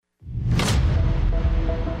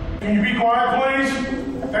Can you be quiet, please?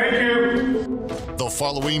 Thank you. The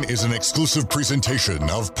following is an exclusive presentation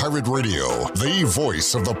of Pirate Radio, the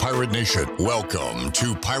voice of the Pirate Nation. Welcome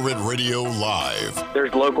to Pirate Radio Live.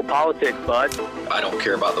 There's local politics, bud. I don't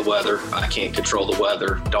care about the weather. I can't control the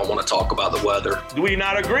weather. Don't want to talk about the weather. Do we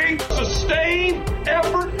not agree? Sustained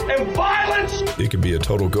effort and violence. It could be a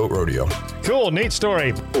total goat rodeo. Cool, neat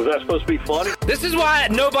story. Was that supposed to be funny? This is why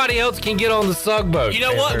nobody else can get on the Sug boat. You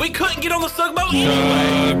know what? We couldn't get on the Sug boat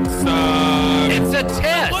anyway. It's a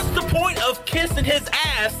test. What's the point of kissing his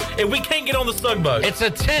ass if we can't get on the Sug boat? It's a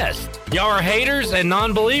test. Y'all are haters and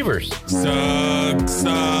non-believers. Sug.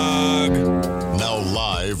 Now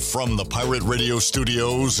live from the Pirate Radio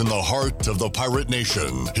studios in the heart of the Pirate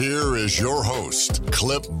Nation, here is your host,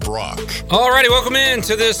 Clip Brock. Alrighty, welcome in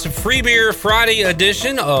to this Free Beer Friday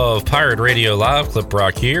edition of Pirate Radio Live. Clip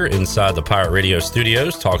Brock here inside the Pirate Radio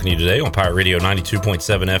studios, talking to you today on Pirate Radio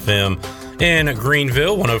 92.7 FM in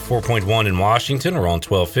Greenville, 104.1 in Washington. We're on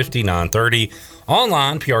 1250, 930,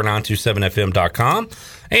 online, pr927fm.com.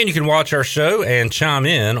 And you can watch our show and chime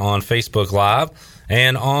in on Facebook Live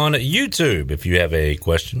and on YouTube. If you have a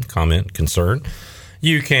question, comment, concern,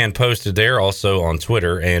 you can post it there, also on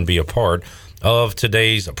Twitter, and be a part of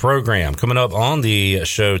today's program. Coming up on the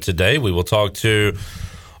show today, we will talk to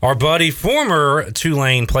our buddy, former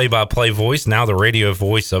Tulane play-by-play voice, now the radio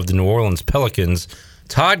voice of the New Orleans Pelicans,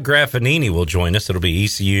 Todd Graffagnini will join us. It'll be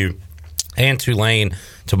ECU and Tulane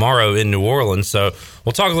tomorrow in New Orleans. So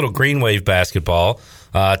we'll talk a little Green Wave basketball.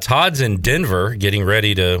 Todd's in Denver getting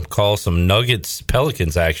ready to call some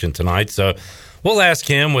Nuggets-Pelicans action tonight. So we'll ask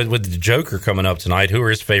him, with the Joker coming up tonight, who are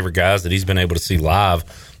his favorite guys that he's been able to see live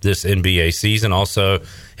this NBA season. Also,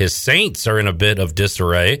 his Saints are in a bit of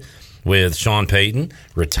disarray with Sean Payton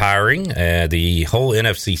retiring. The whole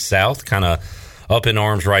NFC South kind of up in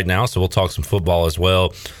arms right now. So we'll talk some football as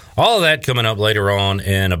well. All of that coming up later on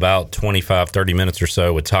in about 25, 30 minutes or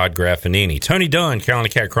so with Todd Graffagnini. Tony Dunn,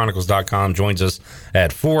 CarolinaCatChronicles.com, joins us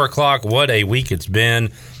at 4 o'clock. What a week it's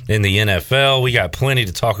been in the NFL. We got plenty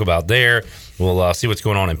to talk about there. We'll see what's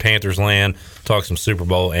going on in Panthers land, talk some Super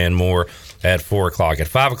Bowl and more at 4 o'clock. At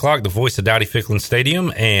 5 o'clock, the voice of Dowdy-Ficklin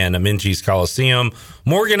Stadium and Minges Coliseum,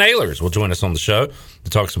 Morgan Ehlers will join us on the show to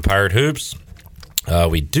talk some Pirate hoops.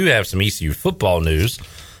 We do have some ECU football news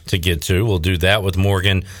to get to. We'll do that with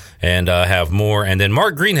Morgan and have more. And then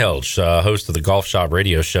Mark Greenhelge, host of the Golf Shop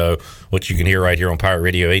Radio Show, which you can hear right here on Pirate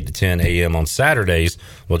Radio 8 to 10 a.m. on Saturdays,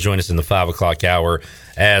 will join us in the 5 o'clock hour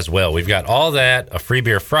as well. We've got all that, a Free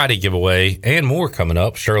Beer Friday giveaway, and more coming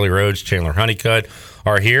up. Shirley Rhodes, Chandler Honeycutt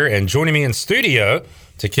are here. And joining me in studio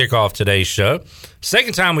to kick off today's show,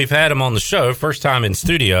 second time we've had him on the show, first time in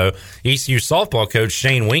studio, ECU softball coach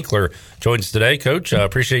Shane Winkler joins us today. Coach,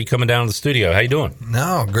 appreciate you coming down to the studio. How you doing?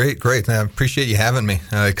 No, great. I appreciate you having me.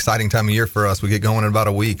 Exciting time of year for us. We get going in about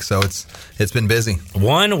a week, so it's been busy.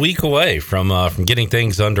 1 week away from getting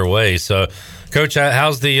things underway. So, Coach,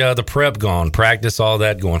 how's the prep gone? Practice, all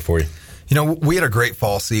that going for you? You know, we had a great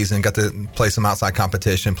fall season, got to play some outside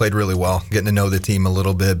competition, played really well, getting to know the team a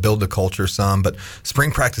little bit, build the culture some, but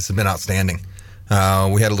spring practice has been outstanding.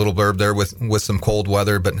 We had a little blurb there with some cold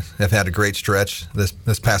weather, but have had a great stretch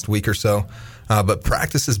this past week or so. But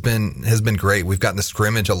practice has been great. We've gotten to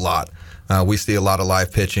scrimmage a lot. We see a lot of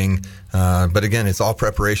live pitching. But again, it's all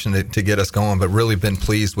preparation to get us going, but really been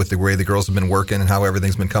pleased with the way the girls have been working and how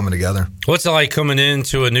everything's been coming together. What's it like coming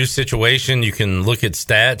into a new situation? You can look at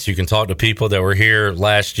stats. You can talk to people that were here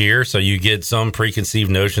last year, so you get some preconceived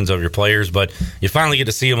notions of your players, but you finally get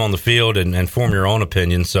to see them on the field and form your own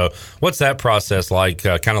opinion. So what's that process like,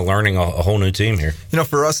 kind of learning a whole new team here? You know,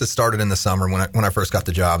 for us, it started in the summer when I first got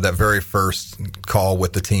the job, that very first call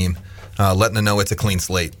with the team. Letting them know it's a clean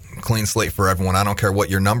slate for everyone. I don't care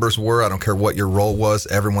what your numbers were. I don't care what your role was.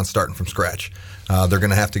 Everyone's starting from scratch. They're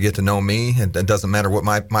going to have to get to know me. It doesn't matter what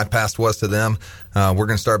my past was to them. We're going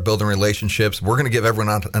to start building relationships. We're going to give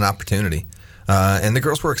everyone an opportunity. And the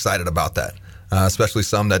girls were excited about that, especially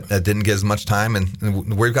some that didn't get as much time.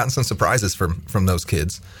 And we've gotten some surprises from those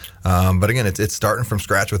kids. But again, it's starting from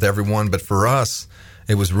scratch with everyone. But for us,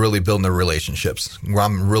 it was really building the relationships.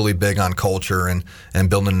 I'm really big on culture and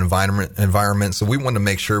building an environment. So we wanted to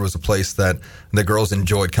make sure it was a place that the girls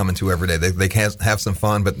enjoyed coming to every day. They can have some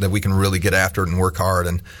fun, but that we can really get after it and work hard.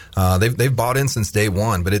 And they've bought in since day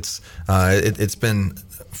one. But it's been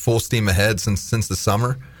full steam ahead since the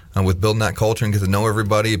summer. With building that culture and get to know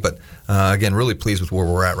everybody. But, again, really pleased with where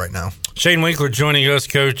we're at right now. Shane Winkler joining us,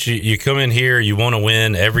 Coach. You come in here, you want to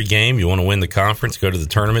win every game. You want to win the conference, go to the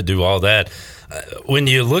tournament, do all that. When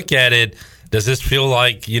you look at it, Does this feel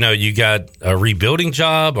like, you got a rebuilding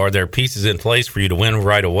job? Are there pieces in place for you to win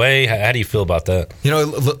right away? How do you feel about that? A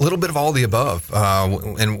little bit of all the above.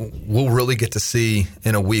 And we'll really get to see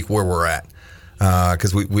in a week where we're at.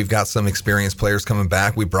 Because we've got some experienced players coming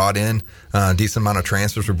back. We brought in a decent amount of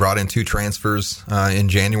transfers. We brought in 2 transfers in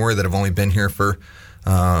January that have only been here for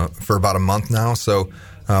about a month now. So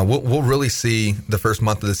we'll really see the first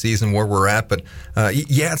month of the season where we're at. But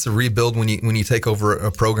it's a rebuild when you take over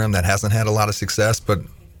a program that hasn't had a lot of success. But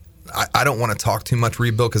I don't want to talk too much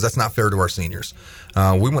rebuild because that's not fair to our seniors.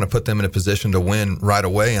 We want to put them in a position to win right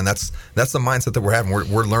away, and that's the mindset that we're having.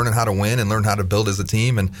 We're learning how to win and learn how to build as a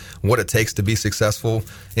team and what it takes to be successful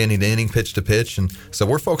inning to inning, pitch to pitch. And so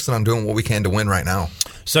we're focusing on doing what we can to win right now.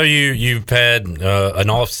 So you've had an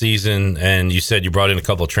off season, and you said you brought in a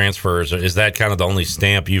couple of transfers. Is that kind of the only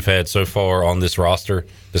stamp you've had so far on this roster,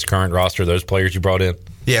 this current roster, those players you brought in?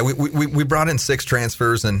 Yeah, we brought in 6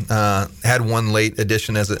 transfers and had 1 late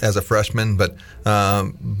addition as a freshman. But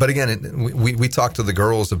again, we talked to the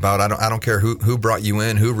girls about I don't care who brought you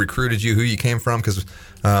in, who recruited you, who you came from, because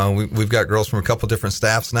we've got girls from a couple different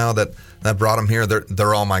staffs now that brought them here.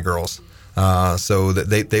 They're all my girls. So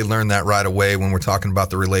they learned that right away when we're talking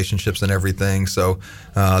about the relationships and everything. So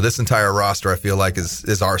this entire roster, I feel like,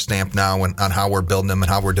 is our stamp now on how we're building them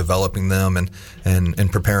and how we're developing them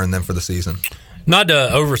and preparing them for the season. Not to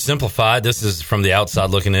oversimplify, this is from the outside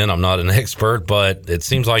looking in. I'm not an expert, but it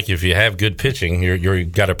seems like if you have good pitching,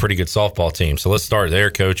 you've got a pretty good softball team. So let's start there,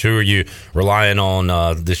 Coach. Who are you relying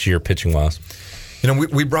on this year pitching-wise?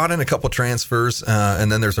 We brought in a couple transfers,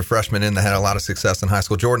 and then there's a freshman in that had a lot of success in high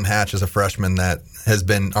school. Jordan Hatch is a freshman that has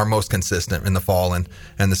been our most consistent in the fall and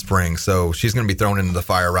the spring. So she's going to be thrown into the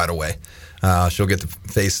fire right away. She'll get to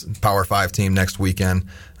face Power 5 team next weekend,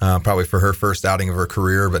 probably for her first outing of her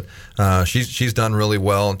career. But she's done really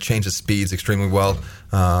well, changes speeds extremely well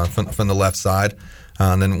from the left side.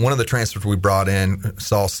 And then one of the transfers we brought in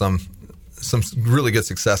saw some really good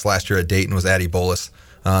success last year at Dayton was Addie Bolus,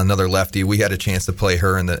 another lefty. We had a chance to play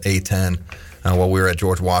her in the A-10 while we were at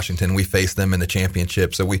George Washington. We faced them in the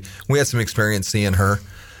championship, so we had some experience seeing her.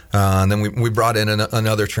 And then we brought in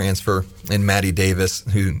another transfer in Maddie Davis,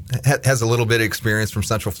 who has a little bit of experience from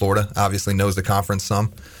Central Florida, obviously knows the conference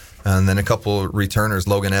some. And then a couple returners.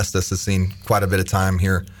 Logan Estes has seen quite a bit of time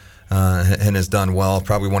here and has done well,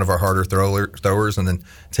 probably one of our harder throwers. And then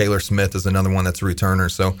Taylor Smith is another one that's a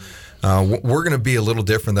returner. So we're going to be a little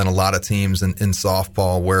different than a lot of teams in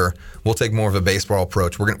softball, where we'll take more of a baseball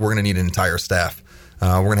approach. We're going to need an entire staff.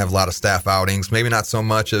 We're going to have a lot of staff outings, maybe not so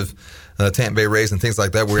much of Tampa Bay Rays and things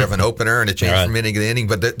like that, where we have an opener and a change from inning to inning,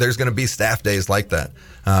 but there's going to be staff days like that.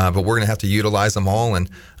 But we're going to have to utilize them all, and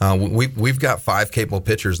we've got 5 capable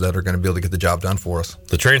pitchers that are going to be able to get the job done for us.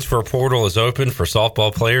 The transfer portal is open for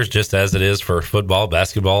softball players, just as it is for football,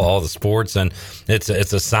 basketball, all the sports, and it's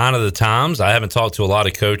a sign of the times. I haven't talked to a lot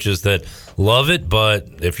of coaches that love it, but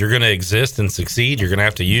if you're going to exist and succeed, you're going to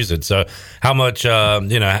have to use it. So how much, how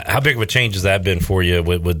big of a change has that been for you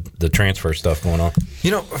with the transfer stuff going on?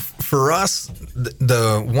 For us,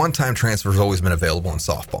 the one-time transfer has always been available in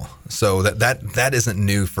softball. So that isn't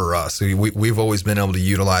new for us. We've always been able to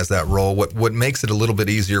utilize that role. What makes it a little bit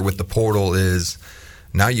easier with the portal is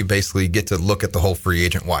now you basically get to look at the whole free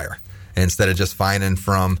agent wire instead of just finding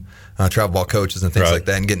from travel ball coaches and things like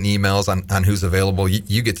that and getting emails on who's available.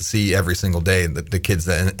 You get to see every single day the kids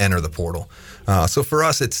that enter the portal. So for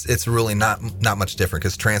us, it's really not much different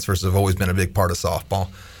because transfers have always been a big part of softball.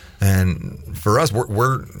 And for us,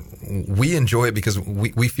 we enjoy it because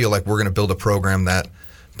we feel like we're going to build a program that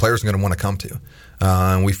players are going to want to come to.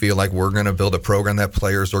 And we feel like we're going to build a program that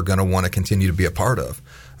players are going to want to continue to be a part of.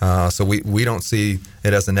 So we don't see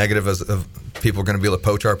it as a negative as of people are going to be able to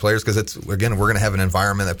poach our players, because we're going to have an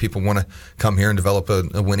environment that people want to come here and develop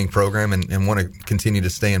a winning program and want to continue to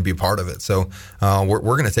stay and be part of it. So we're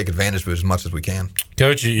going to take advantage of it as much as we can.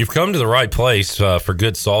 Coach, you've come to the right place for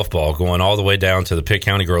good softball, going all the way down to the Pitt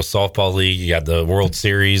County Girls Softball League. You got the World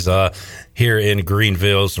Series here in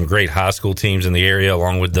Greenville, some great high school teams in the area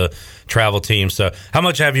along with the travel team. So how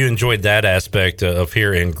much have you enjoyed that aspect of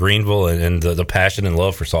here in Greenville and the passion and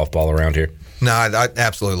love for softball around here? No, I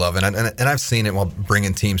absolutely love it. And I've seen it while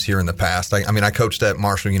bringing teams here in the past. I coached at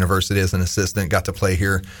Marshall University as an assistant, got to play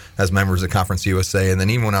here as members of Conference USA. And then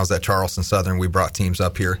even when I was at Charleston Southern, we brought teams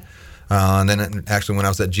up here. And then actually when I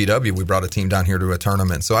was at GW, we brought a team down here to a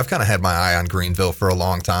tournament. So I've kind of had my eye on Greenville for a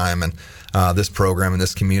long time and this program and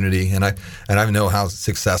this community. And I know how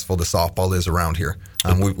successful the softball is around here.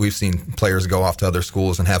 We've seen players go off to other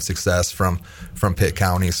schools and have success from Pitt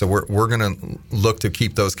County. So we're going to look to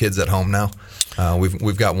keep those kids at home now.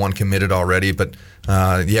 We've got one committed already, but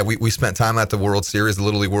we spent time at the World Series, the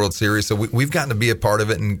Little League World Series, so we've gotten to be a part of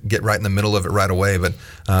it and get right in the middle of it right away. But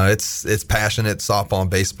it's passionate softball and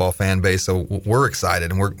baseball fan base, so we're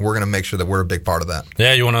excited, and we're going to make sure that we're a big part of that.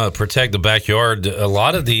 Yeah, you want to protect the backyard. A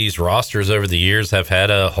lot of these rosters over the years have had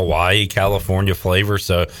a Hawaii, California flavor,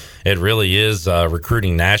 so it really is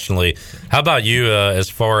recruiting nationally. How about you as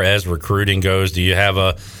far as recruiting goes? Do you have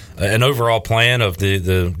an overall plan of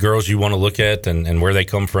the girls you want to look at and where they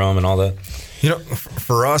come from and all that?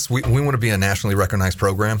 For us, we want to be a nationally recognized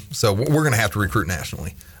program, so we're going to have to recruit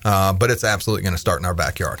nationally. But it's absolutely going to start in our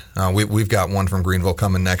backyard. We've got one from Greenville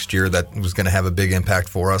coming next year that was going to have a big impact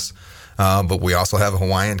for us. But we also have a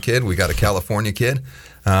Hawaiian kid. We got a California kid.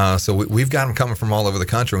 So we've got them coming from all over the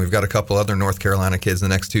country. We've got a couple other North Carolina kids in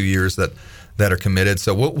the next 2 years that are committed.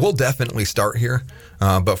 So we'll definitely start here.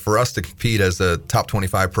 But for us to compete as a top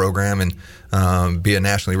 25 program and be a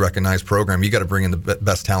nationally recognized program, you got to bring in the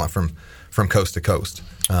best talent from coast to coast,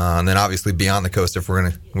 and then obviously beyond the coast if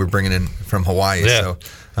we're bringing in from Hawaii. Yeah.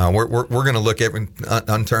 So we're going to look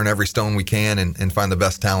unturn every stone we can and find the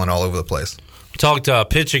best talent all over the place. Talked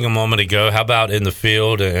pitching a moment ago. How about in the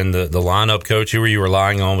field and the lineup, Coach? Who were you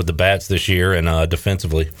relying on with the bats this year and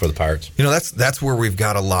defensively for the Pirates? That's where we've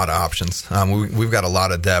got a lot of options. We've got a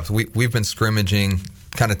lot of depth. We've been scrimmaging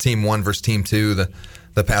kind of team one versus team two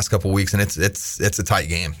the past couple weeks, and it's a tight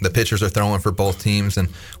game. The pitchers are throwing for both teams, and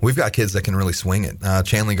we've got kids that can really swing it.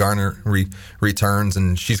 Chanley Garner returns,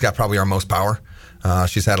 and she's got probably our most power.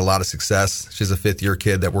 She's had a lot of success. She's a fifth-year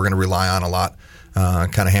kid that we're going to rely on a lot,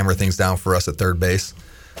 kind of hammer things down for us at third base.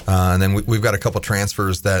 And then we've got a couple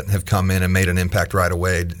transfers that have come in and made an impact right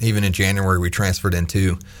away. Even in January, we transferred in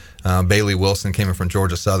two. Bailey Wilson came in from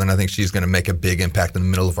Georgia Southern. I think she's going to make a big impact in the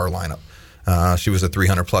middle of our lineup. She was a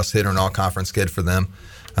 300-plus hitter and all-conference kid for them,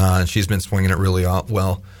 and she's been swinging it really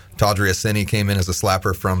well. Tadria Cini came in as a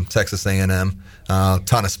slapper from Texas A&M.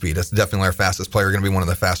 Ton of speed. That's definitely our fastest player, going to be one of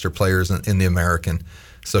the faster players in the American,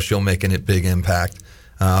 so she'll make a big impact.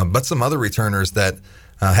 But some other returners that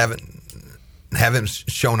haven't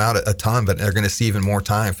shown out a ton, but are going to see even more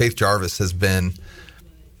time. Faith Jarvis has been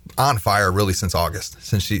on fire really since August,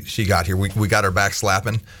 since she got here. We got her back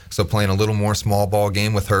slapping, so playing a little more small ball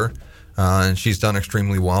game with her. And she's done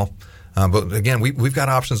extremely well. But again, we've got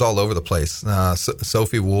options all over the place.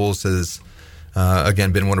 Sophie Wools has,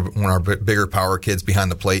 again, been one of our bigger power kids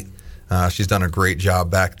behind the plate. She's done a great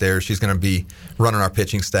job back there. She's going to be running our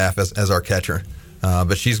pitching staff as our catcher.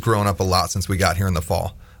 But she's grown up a lot since we got here in the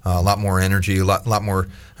fall. A lot more energy, a lot more.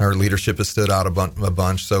 Her leadership has stood out a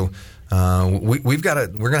bunch. So we're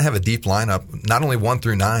going to have a deep lineup, not only 1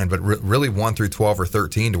 through 9, but really 1 through 12 or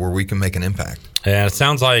 13, to where we can make an impact. Yeah, it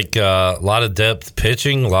sounds like a lot of depth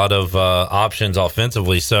pitching, a lot of options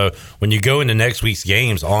offensively. So when you go into next week's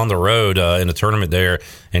games on the road in a tournament there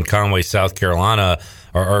in Conway, South Carolina,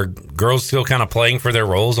 are girls still kind of playing for their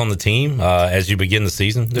roles on the team as you begin the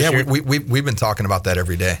season this year? We've been talking about that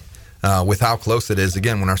every day. With how close it is,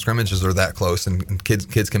 again, when our scrimmages are that close and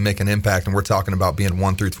kids can make an impact, and we're talking about being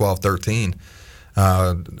 1 through 12, 13.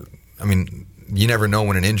 I mean, you never know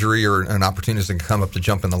when an injury or an opportunity can come up to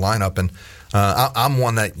jump in the lineup, and I'm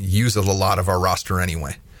one that uses a lot of our roster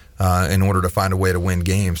anyway in order to find a way to win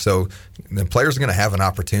games. So the players are going to have an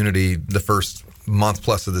opportunity the first month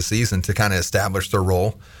plus of the season to kind of establish their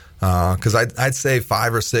role, because I'd say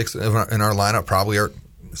 5 or 6 in our lineup probably are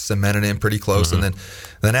cemented in pretty close, and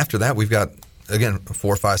then after that we've got, again,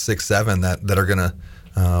 4, 5, 6, 7 that are going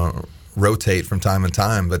to rotate from time to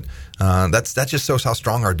time. But that just shows how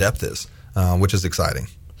strong our depth is, which is exciting.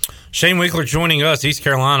 Shane Winkler joining us. East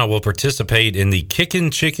Carolina will participate in the Kickin'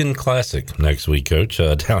 Chicken Classic next week, Coach,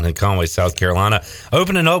 down in Conway, South Carolina.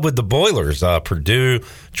 Opening up with the Boilers, Purdue,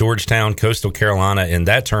 Georgetown, Coastal Carolina in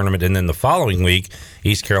that tournament. And then the following week,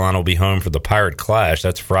 East Carolina will be home for the Pirate Clash.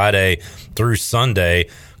 That's Friday through Sunday.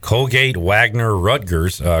 Colgate, Wagner,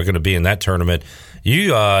 Rutgers going to be in that tournament.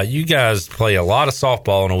 You guys play a lot of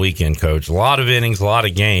softball on a weekend, Coach. A lot of innings, a lot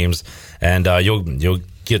of games, and you'll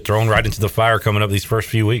get thrown right into the fire coming up these first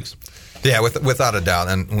few weeks. Yeah, without a doubt.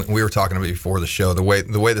 And we were talking about before the show, the way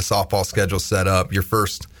the softball schedule's set up, your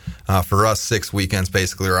first, for us, 6 weekends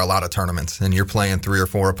basically are a lot of tournaments, and you're playing 3 or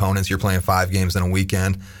 4 opponents. You're playing 5 games in a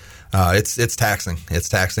weekend. It's taxing. It's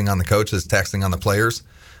taxing on the coaches, taxing on the players.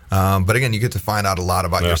 But again, you get to find out a lot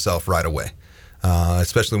about yourself right away,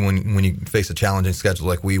 especially when you face a challenging schedule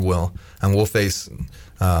like we will. And we'll face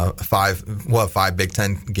 5 Big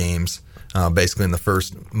Ten games basically in the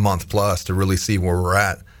first month plus to really see where we're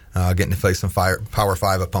at. getting to play some Power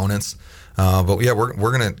 5 opponents. But yeah,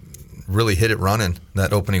 we're going to really hit it running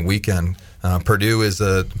that opening weekend. Purdue is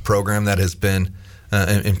a program that has been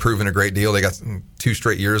improving a great deal. They got 2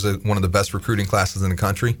 straight years of one of the best recruiting classes in the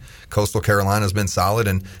country. Coastal Carolina has been solid,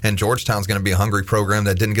 and Georgetown's going to be a hungry program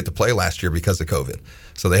that didn't get to play last year because of COVID.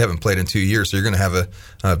 So they haven't played in 2 years. So you're going to have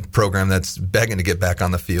a program that's begging to get back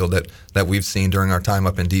on the field that we've seen during our time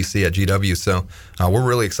up in D.C. at GW. So we're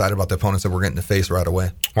really excited about the opponents that we're getting to face right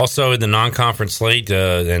away. Also, in the non-conference slate,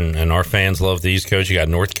 and our fans love these, Coach, you got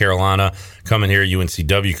North Carolina coming here,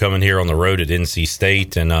 UNCW coming here on the road at NC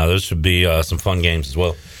State, and those should be some fun games as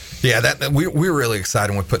well. Yeah, we're really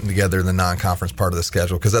excited with putting together the non-conference part of the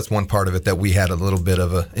schedule, because that's one part of it that we had a little bit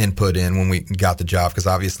of an input in when we got the job, because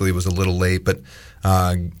obviously it was a little late. But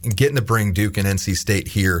getting to bring Duke and NC State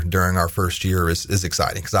here during our first year is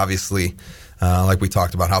exciting, because obviously, like we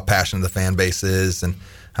talked about, how passionate the fan base is and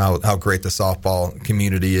how great the softball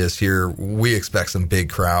community is here. We expect some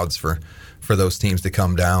big crowds for those teams to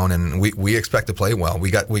come down, and we expect to play well.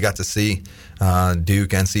 We got to see Duke,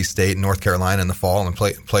 NC State, and North Carolina in the fall, and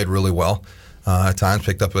played really well. At times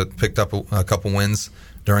picked up a couple wins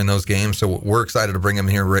during those games. So we're excited to bring them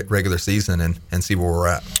here regular season and see where we're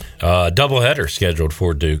at. Doubleheader scheduled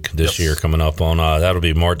for Duke this year coming up on that'll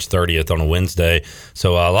be March 30th on a Wednesday.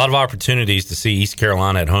 So a lot of opportunities to see East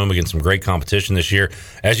Carolina at home against some great competition this year.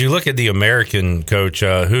 As you look at the American, Coach,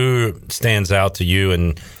 who stands out to you?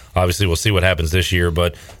 And obviously, we'll see what happens this year,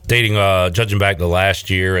 but judging back to last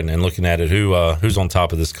year and looking at it, who's on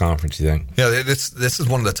top of this conference, you think? Yeah, this is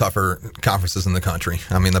one of the tougher conferences in the country.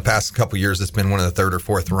 I mean, the past couple of years, it's been one of the third or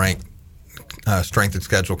fourth ranked strength and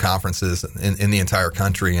schedule conferences in the entire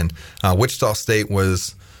country. And Wichita State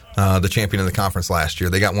was the champion of the conference last year.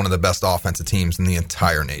 They got one of the best offensive teams in the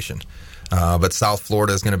entire nation. But South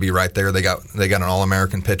Florida is going to be right there. They got an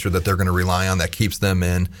All-American pitcher that they're going to rely on that keeps them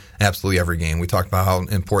in absolutely every game. We talked about how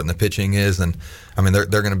important the pitching is, and I mean they're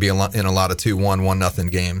going to be in a lot of 2-1,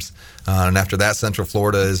 1-0 games. And after that, Central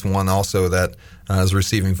Florida is one also that is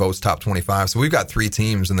receiving votes top 25. So we've got 3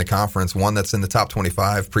 teams in the conference, one that's in the top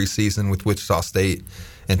 25 preseason with Wichita State,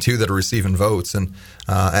 and 2 that are receiving votes. And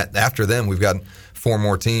after them, we've got 4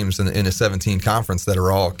 more teams in a 17 conference that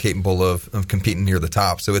are all capable of competing near the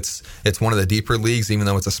top. So it's one of the deeper leagues, even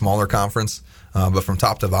though it's a smaller conference. But from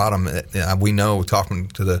top to bottom, we know, talking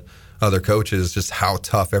to the other coaches, just how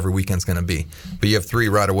tough every weekend's going to be. But you have 3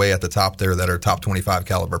 right away at the top there that are top 25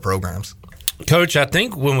 caliber programs. Coach, I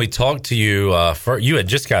think when we talked to you, you had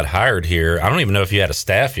just got hired here. I don't even know if you had a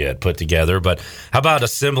staff yet put together, but how about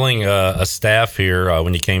assembling a staff here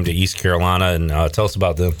when you came to East Carolina, and tell us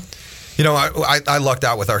about them. You know, I lucked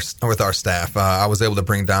out with our staff. I was able to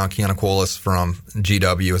bring down Kiana Quillis from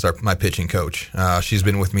GW as my pitching coach. She's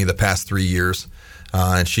been with me the past 3 years,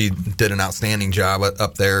 and she did an outstanding job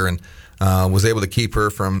up there, and was able to keep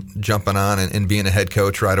her from jumping on and being a head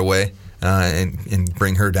coach right away, and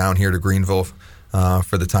bring her down here to Greenville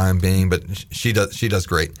for the time being. But she does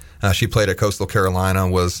great. She played at Coastal Carolina,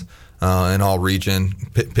 was an all-region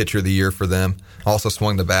pitcher of the year for them. Also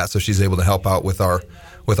swung the bat, so she's able to help out with our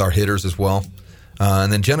hitters as well.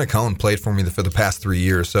 And then Jenna Cohn played for me for the past 3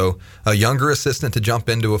 years. So a younger assistant to jump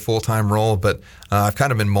into a full-time role, but I've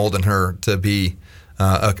kind of been molding her to be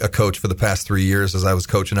a coach for the past 3 years as I was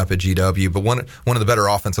coaching up at GW. But one of the better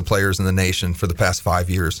offensive players in the nation for the past 5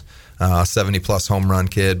 years. 70-plus home run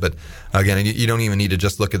kid. But again, you don't even need to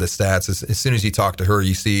just look at the stats. As soon as you talk to her,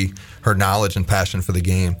 you see her knowledge and passion for the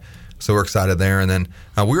game. So we're excited there. And then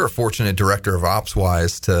we were fortunate, director of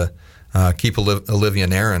ops-wise, to keep Olivia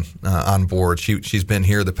Nairn on board. She's been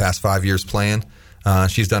here the past 5 years playing.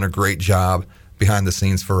 She's done a great job behind the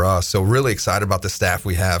scenes for us. So really excited about the staff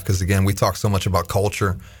we have, because again, we talk so much about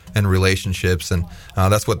culture and relationships, and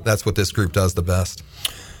that's what this group does the best.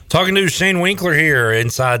 Talking to Shane Winkler here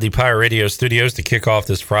inside the Pirate Radio studios to kick off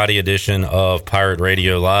this Friday edition of Pirate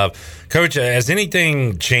Radio Live. Coach, has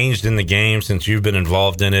anything changed in the game since you've been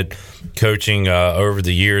involved in it, coaching over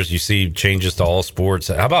the years? You see changes to all sports.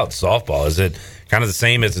 How about softball? Is it kind of the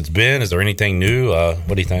same as it's been? Is there anything new?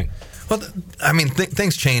 What do you think? Well, I mean,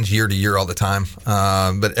 things change year to year all the time,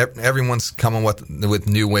 but everyone's coming with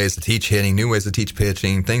new ways to teach hitting, new ways to teach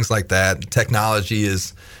pitching, things like that. Technology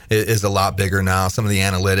is a lot bigger now, some of the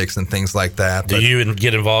analytics and things like that. Do you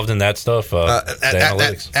get involved in that stuff,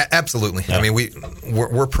 analytics? Absolutely. Yeah. I mean,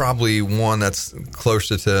 we're probably one that's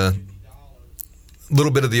closer to a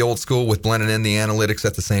little bit of the old school with blending in the analytics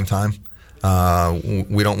at the same time.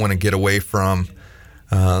 We don't want to get away from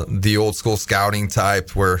the old school scouting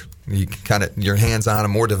type where you kind of your hands on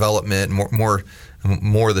and more development,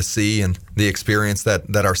 more the see and the experience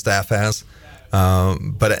that our staff has.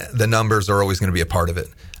 But the numbers are always going to be a part of it.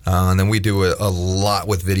 And then we do a lot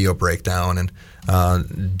with video breakdown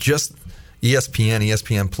and just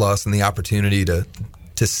ESPN Plus, and the opportunity to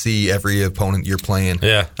see every opponent you're playing.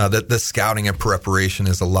 Yeah. The scouting and preparation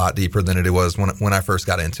is a lot deeper than it was when I first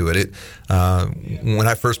got into it. When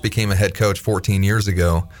I first became a head coach 14 years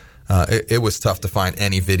ago, it was tough to find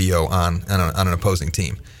any video on an opposing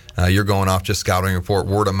team. You're going off just scouting report,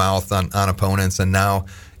 word of mouth on opponents, and now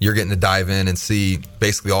you're getting to dive in and see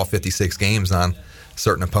basically all 56 games on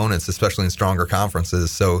certain opponents, especially in stronger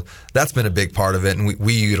conferences. So that's been a big part of it, and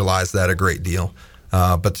we utilize that a great deal.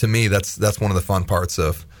 But to me, that's one of the fun parts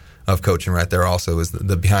of coaching right there also is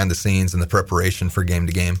the behind the scenes and the preparation for game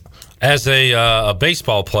to game. As a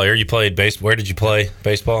baseball player, you played baseball. Where did you play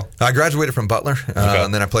baseball? I graduated from Butler,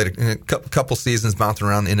 and then I played a couple seasons bouncing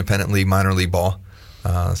around the independent league, minor league ball.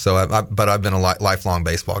 But I've been a lifelong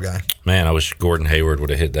baseball guy. Man, I wish Gordon Hayward would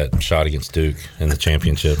have hit that shot against Duke in the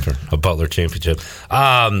championship, or a Butler championship.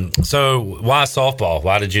 So why softball?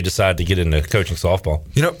 Why did you decide to get into coaching softball?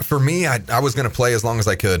 You know, for me, I was going to play as long as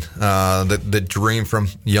I could. The dream from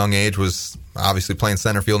young age was obviously playing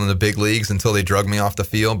center field in the big leagues until they drug me off the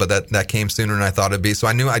field, but that came sooner than I thought it'd be. So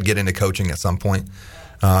I knew I'd get into coaching at some point.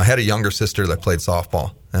 I had a younger sister that played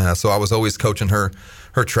softball, so I was always coaching her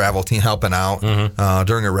travel team, helping out.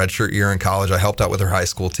 During a redshirt year in college, I helped out with her high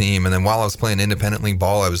school team. And then while I was playing independent league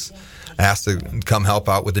ball, I was asked to come help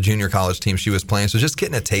out with the junior college team she was playing. So just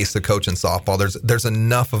getting a taste of coaching softball, there's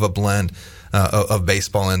enough of a blend of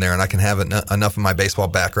baseball in there, and I can have enough of my baseball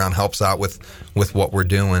background helps out with what we're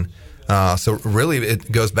doing. So really,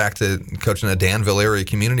 it goes back to coaching at Danville area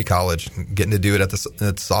community college, getting to do it at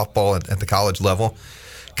softball at the college level.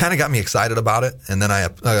 Kind of got me excited about it, and then I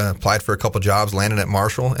applied for a couple jobs, landed at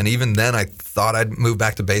Marshall, and even then I thought I'd move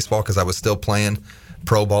back to baseball because I was still playing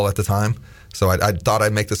pro ball at the time. So I thought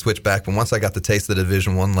I'd make the switch back, but once I got the taste of the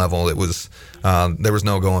Division I level, it was there was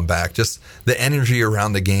no going back. Just the energy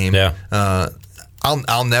around the game. Yeah.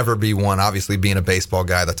 I'll never be one, obviously, being a baseball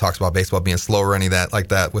guy that talks about baseball being slow or any of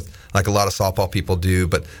that with like a lot of softball people do,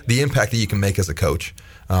 but the impact that you can make as a coach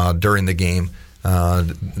during the game,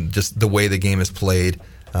 just the way the game is played.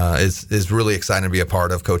 Is really exciting to be a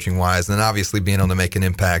part of coaching wise, and then obviously being able to make an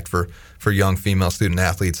impact for young female student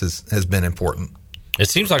athletes has been important. It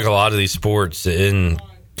seems like a lot of these sports in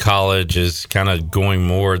college is kind of going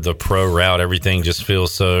more the pro route. Everything just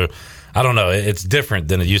feels so, I don't know, it's different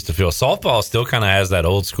than it used to feel. Softball still kind of has that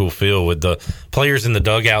old school feel with the players in the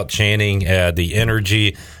dugout chanting, the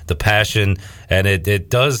energy, the passion, and it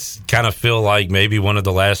does kind of feel like maybe one of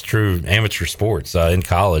the last true amateur sports in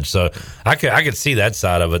college. So I could see that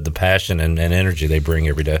side of it, the passion and energy they bring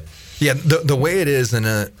every day. Yeah, the way it is in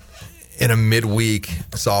a midweek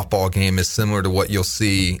softball game is similar to what you'll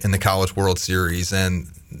see in the College World Series and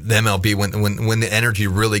the MLB when the energy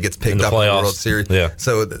really gets picked up in the World Series. Yeah.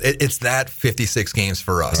 So it's that 56 games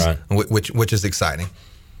for us, right, which is exciting.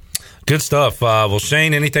 Good stuff. Well,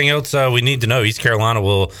 Shane, anything else we need to know? East Carolina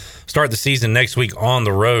will start the season next week on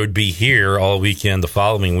the road, be here all weekend, the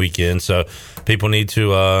following weekend. So people need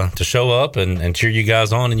to show up and cheer you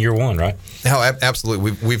guys on in year one, right? No,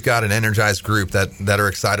 absolutely. We've got an energized group that are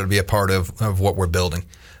excited to be a part of what we're building.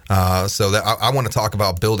 So that I want to talk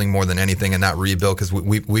about building more than anything and not rebuild, because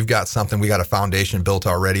we've got something, we got a foundation built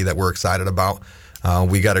already that we're excited about.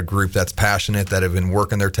 We got a group that's passionate, that have been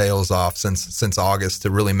working their tails off since August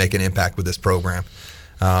to really make an impact with this program.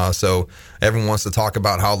 So everyone wants to talk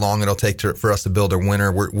about how long it'll take for us to build a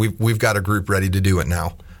winner. We've got a group ready to do it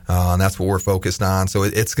now. And that's what we're focused on. So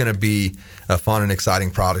it's going to be a fun and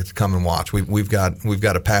exciting product to come and watch. We've got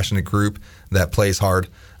a passionate group that plays hard,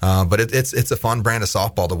 but it's a fun brand of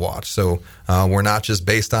softball to watch. So we're not just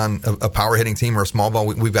based on a power hitting team or a small ball.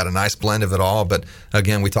 We've got a nice blend of it all. But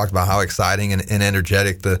again, we talked about how exciting and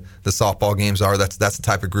energetic the softball games are. That's the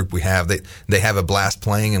type of group we have. They have a blast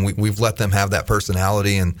playing, and we've let them have that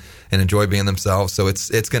personality and enjoy being themselves. So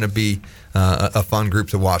it's going to be a fun group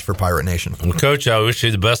to watch for Pirate Nation. Well, Coach, I wish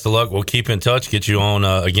you the best of luck. We'll keep in touch, get you on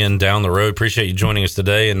again down the road. Appreciate you joining us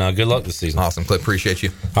today, and good luck this season. Awesome, Clip. Appreciate you.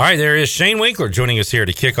 All right, there is Shane Winkler joining us here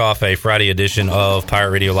to kick off a Friday edition of Pirate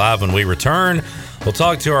Radio Live. When we return, we'll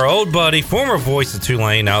talk to our old buddy, former voice of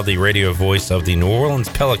Tulane, now the radio voice of the New Orleans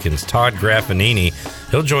Pelicans, Todd Graffinini.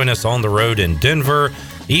 He'll join us on the road in Denver.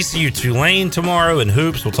 ECU Tulane tomorrow in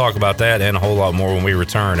hoops. We'll talk about that and a whole lot more when we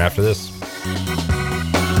return after this.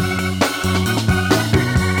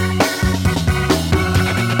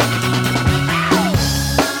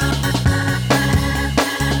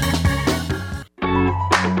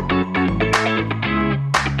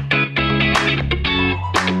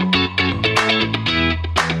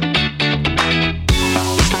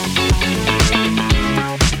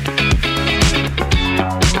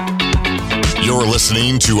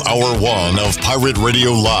 listening to Hour 1 of Pirate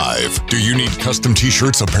Radio Live. Do you need custom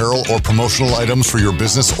t-shirts, apparel, or promotional items for your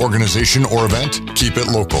business, organization, or event? Keep it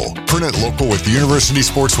local. Print it local with University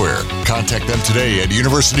Sportswear. Contact them today at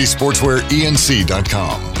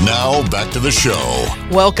universitysportswearenc.com. Now, back to the show.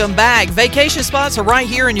 Welcome back. Vacation spots are right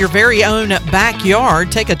here in your very own backyard.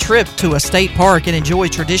 Take a trip to a state park and enjoy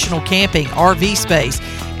traditional camping, RV space,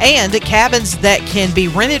 and cabins that can be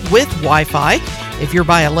rented with Wi-Fi. If you're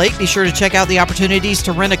by a lake, be sure to check out the opportunities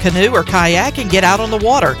to rent a canoe or kayak and get out on the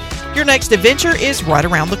water. Your next adventure is right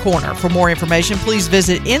around the corner. For more information, please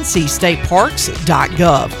visit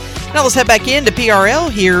ncstateparks.gov. Now let's head back into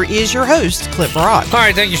PRL. Here is your host, Clip Brock. All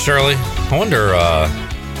right, thank you, Shirley. I wonder,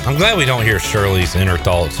 I'm glad we don't hear Shirley's inner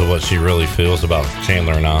thoughts of what she really feels about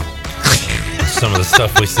Chandler and I. Some of the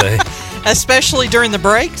stuff we say. Especially during the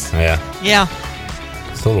breaks? Yeah. Yeah.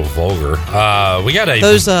 It's a little vulgar. We got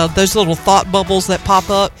those little thought bubbles that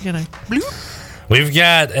pop up, bloop. We've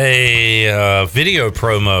got a video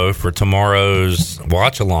promo for tomorrow's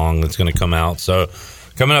watch along that's going to come out. So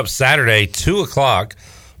coming up Saturday, 2:00,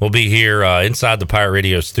 we'll be here inside the Pirate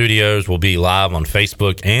Radio studios. We'll be live on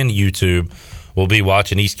Facebook and YouTube. We'll be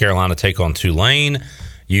watching East Carolina take on Tulane.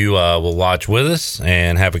 You will watch with us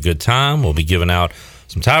and have a good time. We'll be giving out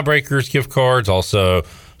some tiebreakers, gift cards, also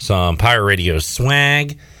some Pirate Radio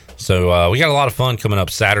swag. So we got a lot of fun coming up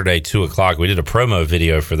Saturday, 2:00. We did a promo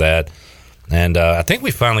video for that. And I think we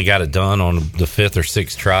finally got it done on the 5th or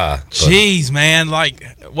 6th try. Jeez, man.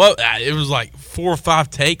 It was like 4 or 5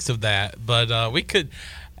 takes of that. But we could...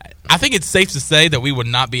 I think it's safe to say that we would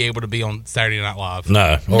not be able to be on Saturday Night Live.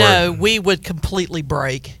 No, we would completely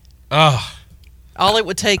break. All it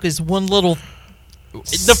would take is one little...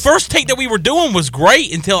 The first take that we were doing was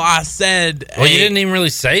great until I said... Well, you didn't even really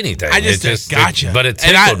say anything. I just gotcha. But it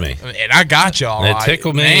tickled me. And I got you all. It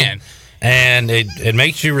tickled me. Man. And it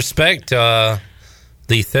makes you respect the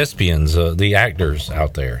thespians, the actors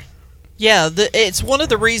out there. Yeah, it's one of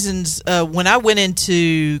the reasons when I went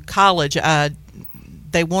into college,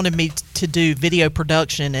 they wanted me to do video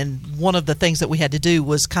production, and one of the things that we had to do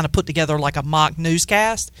was kind of put together like a mock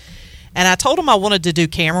newscast. And I told them I wanted to do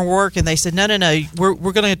camera work, and they said, no, we're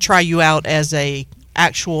going to try you out as a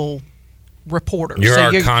actual reporter. You're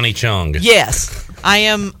our Connie Chung. Yes, I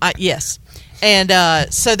am. Yes. And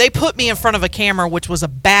so they put me in front of a camera, which was a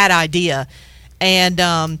bad idea.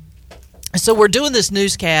 And so we're doing this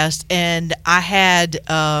newscast, and I had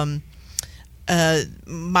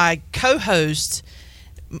my co-host,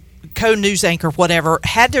 co-news anchor, whatever,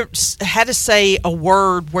 had to say a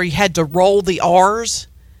word where you had to roll the R's.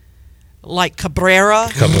 Like Cabrera.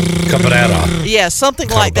 Yeah, something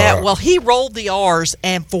like that. Well, he rolled the R's,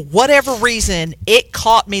 and for whatever reason, it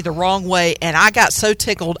caught me the wrong way, and I got so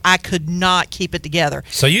tickled I could not keep it together.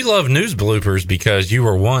 So you love news bloopers because you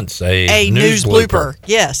were once a news blooper.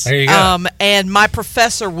 Yes. There you go. And my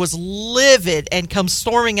professor was livid and comes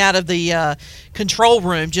storming out of the control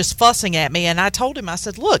room just fussing at me, and I told him, I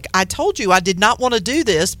said, look, I told you I did not want to do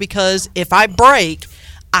this because if I break,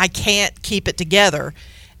 I can't keep it together.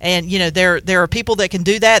 And, there are people that can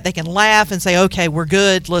do that. They can laugh and say, okay, we're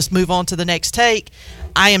good. Let's move on to the next take.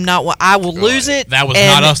 I am not. I will lose it. That was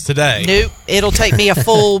not us today. Nope. It'll take me a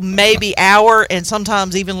full maybe hour and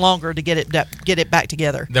sometimes even longer to get it back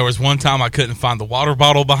together. There was one time I couldn't find the water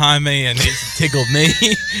bottle behind me, and it tickled me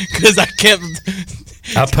because I kept...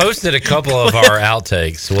 I posted a couple of our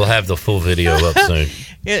outtakes. We'll have the full video up soon.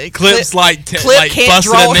 Clip's like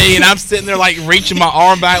busting at me, and I'm sitting there like reaching my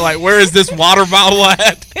arm back, like, where is this water bottle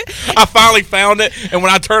at? I finally found it, and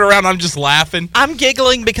when I turn around, I'm just laughing. I'm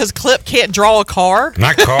giggling because Clip can't draw a car.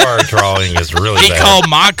 My car drawing is really bad. He called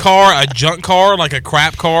my car a junk car, like a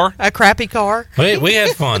crap car. A crappy car. We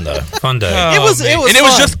had fun though. Fun day. It was fun. It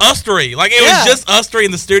was just us three. Like it was just us three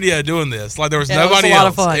in the studio doing this. Like there was nobody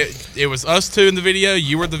else. It was a lot of fun. It was us two in the video.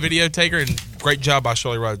 You were the video taker, and great job by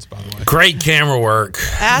Shirley Rhodes, by the way. Great camera work.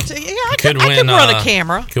 I could run a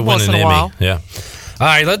camera once in a while. Yeah. All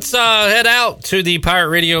right, let's head out to the Pirate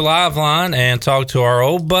Radio Live line and talk to our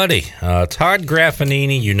old buddy, Todd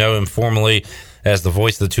Graffagnini. You know him formerly as the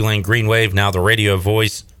voice of the Tulane Green Wave, now the radio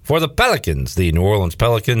voice for the Pelicans, the New Orleans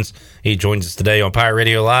Pelicans. He joins us today on Pirate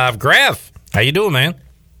Radio Live. Graf, how you doing, man?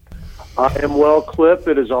 I am well, Clip.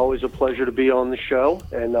 It is always a pleasure to be on the show,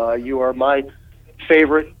 and you are my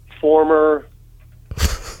favorite former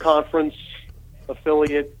conference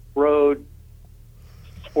affiliate road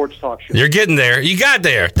sports talk show. You're getting there. You got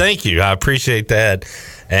there. Thank you. I appreciate that.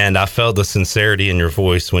 And I felt the sincerity in your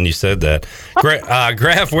voice when you said that.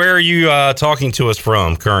 Graf, where are you talking to us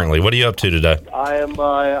from currently? What are you up to today?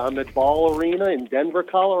 I'm at Ball Arena in Denver,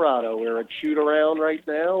 Colorado. We're at shoot around right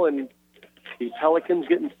now, and the Pelicans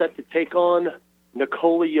getting set to take on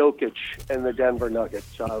Nikola Jokic and the Denver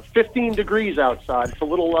Nuggets. 15 degrees outside. It's a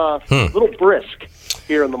little brisk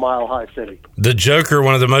here in the Mile High City. The Joker,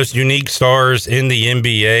 one of the most unique stars in the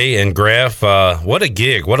NBA, and Graf, what a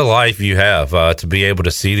gig, what a life you have to be able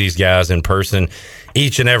to see these guys in person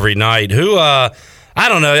each and every night. Who, I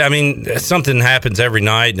don't know, I mean, something happens every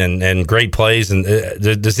night and great plays. And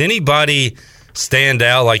does anybody stand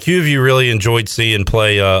out? Like, who have you really enjoyed seeing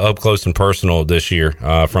play up close and personal this year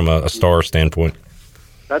from a star standpoint?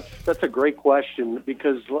 That's a great question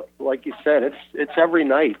because, like you said, it's every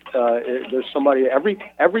night. There's somebody.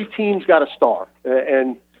 Every team's got a star,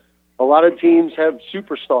 and a lot of teams have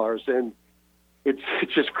superstars, and it's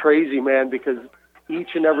just crazy, man. Because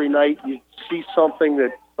each and every night you see something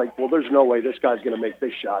that, like, well, there's no way this guy's going to make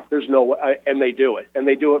this shot. There's no way, and they do it, and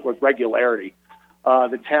they do it with regularity.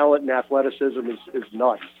 The talent and athleticism is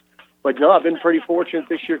nuts. But no, I've been pretty fortunate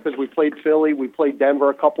this year because we played Philly, we played Denver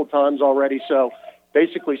a couple times already, so.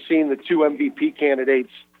 Basically seeing the two MVP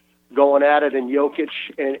candidates going at it in Jokic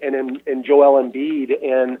and Joel Embiid.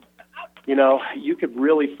 And, you know, you could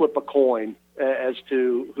really flip a coin as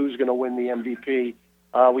to who's going to win the MVP.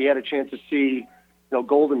 We had a chance to see, you know,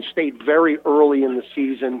 Golden State very early in the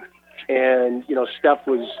season. And, you know, Steph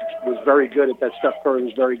was very good at that. Steph Curry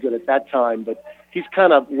was very good at that time. But he's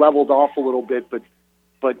kind of leveled off a little bit. But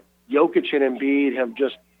Jokic and Embiid have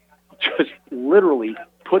just literally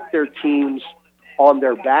put their teams on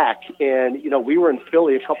their back. And, you know, we were in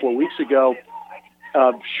Philly a couple of weeks ago,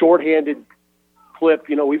 shorthanded Clip.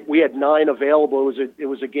 You know, we had 9 available. It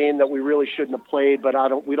was a game that we really shouldn't have played, but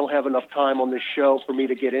we don't have enough time on this show for me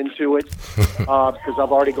to get into it because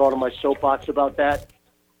I've already gone on my soapbox about that.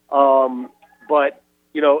 But,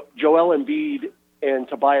 you know, Joel Embiid and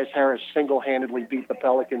Tobias Harris single-handedly beat the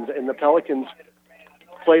Pelicans, and the Pelicans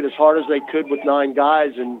played as hard as they could with 9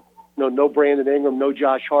 guys, and no Brandon Ingram, no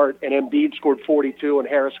Josh Hart, and Embiid scored 42 and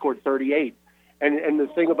Harris scored 38. And the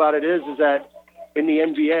thing about it is that in the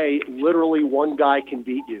NBA, literally one guy can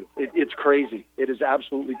beat you. It's crazy. It is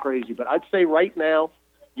absolutely crazy. But I'd say right now,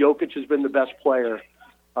 Jokic has been the best player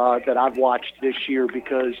that I've watched this year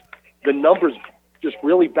because the numbers just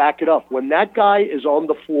really back it up. When that guy is on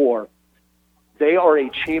the floor, they are a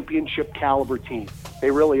championship caliber team. They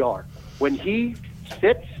really are. When he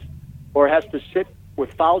sits or has to sit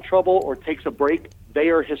with foul trouble or takes a break, they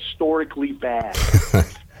are historically bad.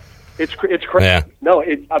 It's crazy. Yeah. No,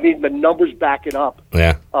 I mean, the numbers back it up.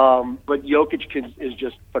 Yeah. But Jokic is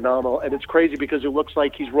just phenomenal, and it's crazy because it looks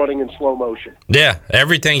like he's running in slow motion. Yeah,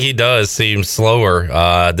 everything he does seems slower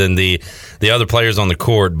than the other players on the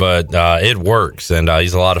court, but it works, and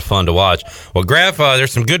he's a lot of fun to watch. Well, Graf,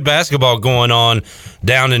 there's some good basketball going on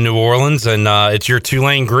down in New Orleans, and it's your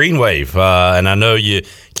Tulane Green Wave, and I know you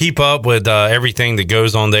keep up with everything that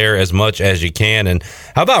goes on there as much as you can. And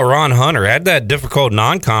how about Ron Hunter? Had that difficult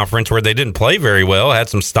non-conference where they didn't play very well, had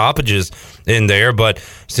some stoppages in there, but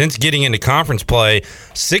since getting into conference play,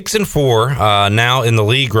 6-4 now in the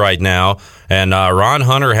league right now, and Ron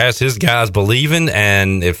Hunter has his guys believing.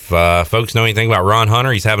 And if folks know anything about Ron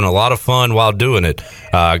Hunter, he's having a lot of fun while doing it,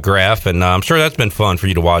 Graf, and I'm sure that's been fun for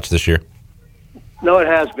you to watch this year. No, it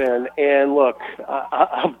has been. And look,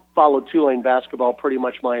 I've followed Tulane basketball pretty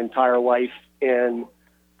much my entire life and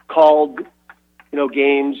called,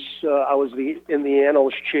 games. I was in the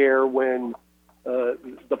analyst chair when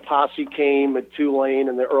the posse came at Tulane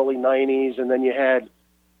in the early 90s, and then you had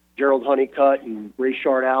Gerald Honeycutt and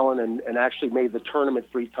Rayshard Allen and actually made the tournament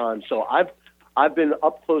 3 times. So I've been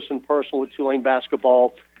up close and personal with Tulane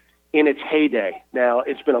basketball in its heyday. Now,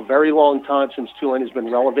 it's been a very long time since Tulane has been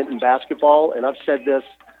relevant in basketball, and I've said this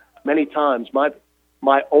many times.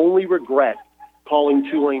 My only regret calling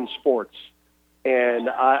Tulane sports, and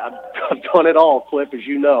I've done it all, Cliff, as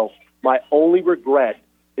you know. My only regret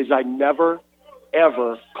is I never,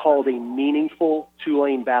 ever called a meaningful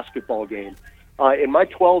Tulane basketball game. In my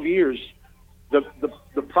 12 years, the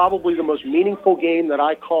probably the most meaningful game that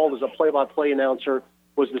I called as a play-by-play announcer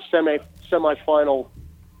was the semifinal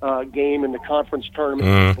game in the conference tournament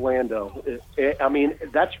in Orlando. I mean,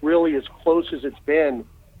 that's really as close as it's been.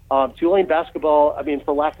 Tulane basketball, I mean,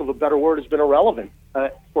 for lack of a better word, has been irrelevant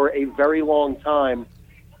for a very long time.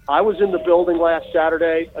 I was in the building last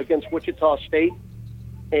Saturday against Wichita State,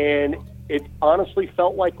 and it honestly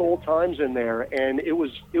felt like old times in there, and it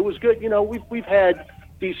was good. We've had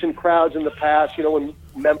decent crowds in the past. When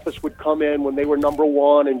Memphis would come in when they were number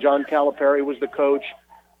 1 and John Calipari was the coach,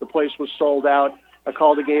 the place was sold out. I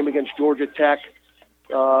called a game against Georgia Tech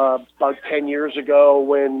about 10 years ago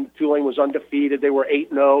when Tulane was undefeated. They were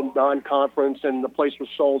 8-0 non-conference, and the place was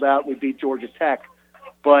sold out. We beat Georgia Tech,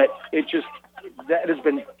 but that has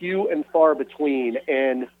been few and far between.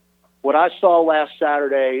 And what I saw last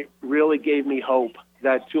Saturday really gave me hope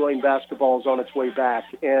that Tulane basketball is on its way back.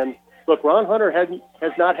 And look, Ron Hunter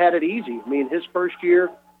has not had it easy. I mean, his first year,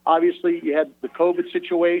 obviously, you had the COVID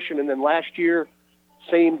situation, and then last year,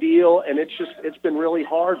 same deal. And it's been really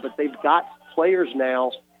hard. But they've got players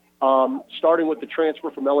now, starting with the transfer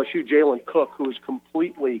from LSU, Jalen Cook, who is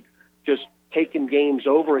completely just taken games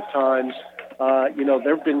over at times.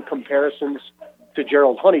 There have been comparisons to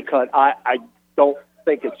Gerald Honeycutt. I don't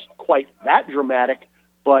think it's quite that dramatic,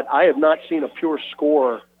 but I have not seen a pure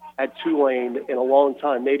scorer at Tulane in a long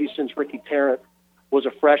time, maybe since Ricky Tarrant was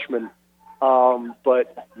a freshman.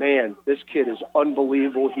 But, man, this kid is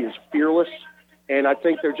unbelievable. He is fearless, and I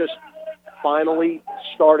think they're just finally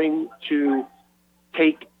starting to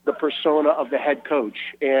take the persona of the head coach,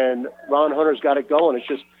 and Ron Hunter's got it going.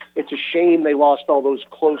 It's a shame they lost all those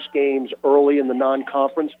close games early in the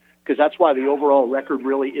non-conference, because that's why the overall record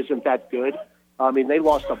really isn't that good. I mean, they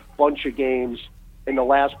lost a bunch of games in the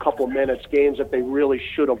last couple of minutes, games that they really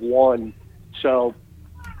should have won. So,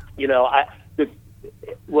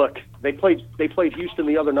 look, they played Houston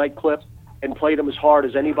the other night, Clip, and played them as hard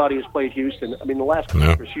as anybody has played Houston. I mean, the last couple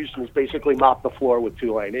years, Houston has basically mopped the floor with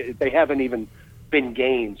Tulane. They haven't even been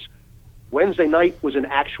games. Wednesday night was an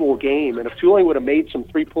actual game, and if Tulane would have made some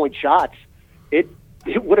three-point shots, it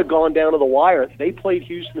would have gone down to the wire. They played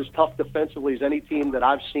Houston as tough defensively as any team that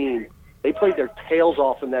I've seen. They played their tails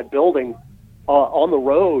off in that building on the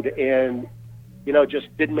road, and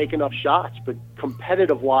just didn't make enough shots. But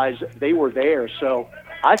competitive-wise, they were there. So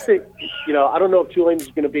I think, I don't know if Tulane is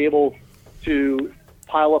going to be able to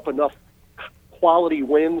pile up enough quality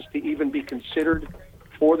wins to even be considered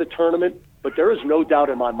for the tournament. But there is no doubt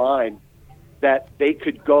in my mind that they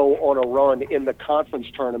could go on a run in the conference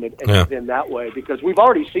tournament and get in that way, because we've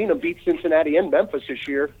already seen them beat Cincinnati and Memphis this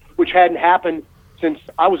year, which hadn't happened since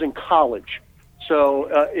I was in college. So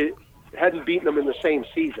it hadn't beaten them in the same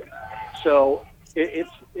season. So it's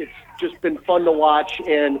just been fun to watch.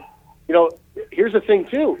 And, here's the thing,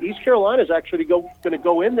 too. East Carolina is actually going to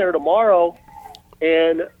go in there tomorrow,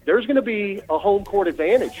 and there's going to be a home court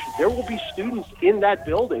advantage. There will be students in that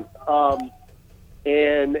building.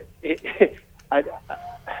 And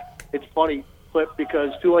it's funny, Clip,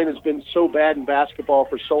 because Tulane has been so bad in basketball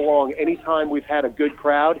for so long. Anytime we've had a good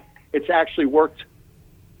crowd, it's actually worked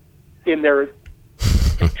in their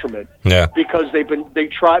detriment. Yeah. Because they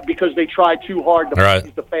try too hard to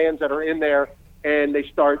please the fans that are in there, and they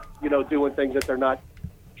start doing things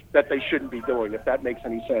that they shouldn't be doing, if that makes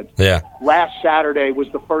any sense. Yeah. Last Saturday was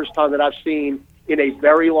the first time that I've seen in a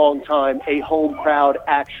very long time a home crowd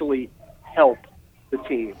actually help the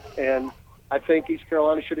team, and I think East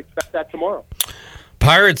Carolina should expect that tomorrow.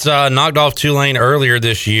 Pirates knocked off Tulane earlier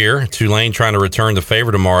this year. Tulane trying to return the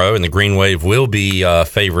favor tomorrow, and the Green Wave will be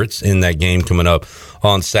favorites in that game coming up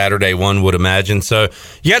on Saturday, one would imagine. So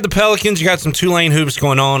you got the Pelicans, you got some Tulane hoops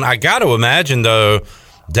going on. I got to imagine, though,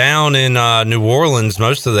 down in New Orleans,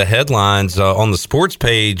 most of the headlines on the sports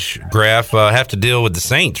page graph have to deal with the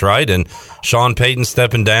Saints, right? And Sean Payton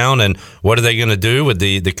stepping down, and what are they going to do with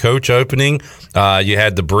the coach opening? You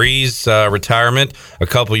had the Breeze retirement a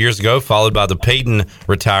couple years ago, followed by the Payton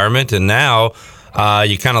retirement, and now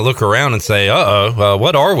you kind of look around and say,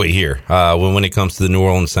 what are we here when it comes to the New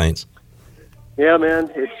Orleans Saints? Yeah, man,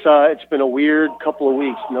 it's been a weird couple of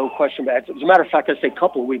weeks, no question. As a matter of fact, I say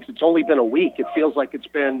couple of weeks. It's only been a week. It feels like it's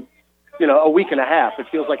been, a week and a half. It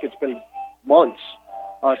feels like it's been months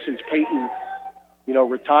since Peyton,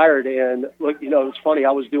 retired. And look, it's funny.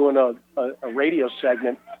 I was doing a radio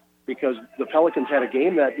segment because the Pelicans had a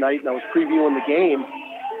game that night, and I was previewing the game.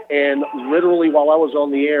 And literally while I was on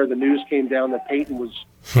the air, the news came down that Peyton was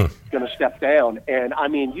going to step down. And I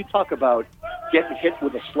mean, you talk about getting hit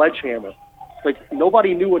with a sledgehammer. Like,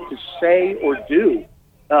 nobody knew what to say or do.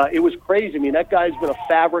 It was crazy. I mean, that guy's been a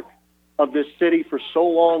fabric of this city for so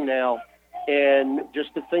long now, and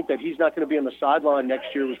just to think that he's not going to be on the sideline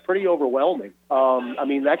next year was pretty overwhelming. I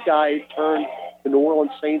mean, that guy turned the New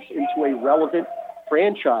Orleans Saints into a relevant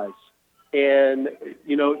franchise, and,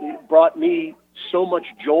 it brought me so much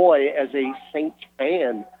joy as a Saints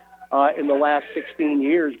fan in the last 16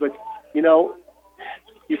 years. But,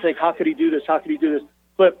 you think, how could he do this? How could he do this?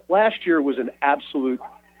 But last year was an absolute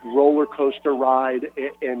roller coaster ride,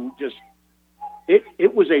 and just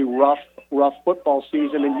it was a rough football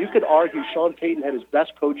season. And you could argue Sean Payton had his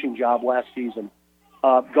best coaching job last season,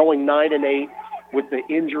 going 9-8 with the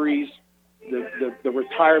injuries, the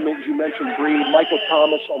retirement. You mentioned Breed, Michael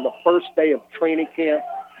Thomas on the first day of training camp.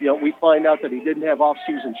 We find out that he didn't have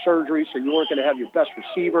off-season surgery, so you weren't going to have your best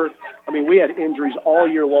receiver. I mean, we had injuries all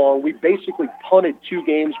year long. We basically punted 2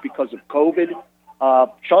 games because of COVID.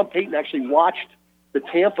 Sean Payton actually watched the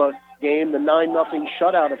Tampa game, the 9-0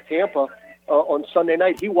 shutout of Tampa on Sunday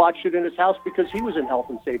night. He watched it in his house because he was in health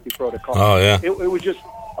and safety protocol. Oh, yeah. It was just,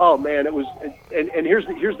 oh, man, it was – and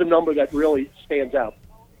here's the number that really stands out.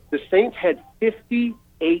 The Saints had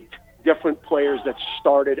 58 different players that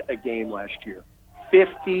started a game last year.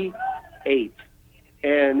 58.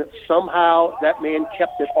 And somehow that man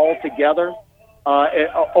kept it all together.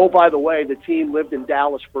 Oh, by the way, the team lived in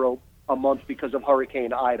Dallas for a month because of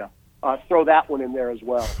Hurricane Ida. Throw that one in there as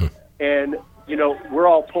well. And, you know, we're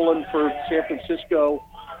all pulling for San Francisco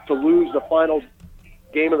to lose the final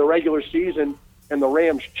game of the regular season, and the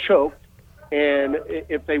Rams choked. And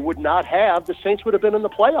if they would not have, the Saints would have been in the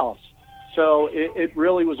playoffs. So it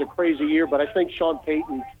really was a crazy year. But I think Sean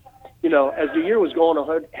Payton, you know, as the year was going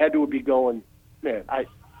on, had to be going, man, I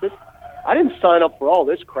didn't sign up for all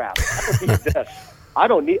this crap. I don't need this. I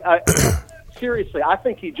don't need seriously, I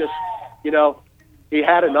think he just, you know, he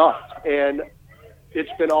had enough. And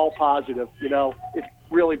it's been all positive, you know. It's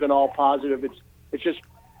really been all positive. It's just,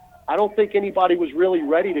 I don't think anybody was really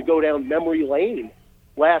ready to go down memory lane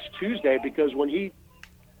last Tuesday, because when he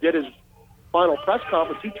did his final press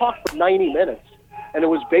conference, he talked for 90 minutes. And it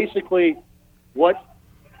was basically what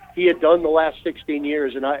he had done the last 16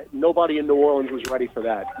 years, and nobody in New Orleans was ready for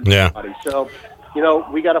that. Yeah. So, you know,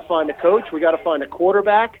 we got to find a coach. We got to find a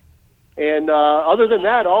quarterback. And other than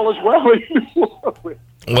that, all is well.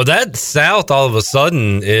 Well, that South all of a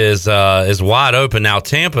sudden is wide open now.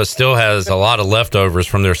 Tampa still has a lot of leftovers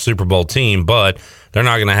from their Super Bowl team, but they're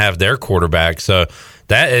not going to have their quarterback. So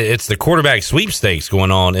it's the quarterback sweepstakes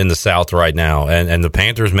going on in the South right now, and the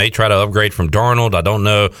Panthers may try to upgrade from Darnold. I don't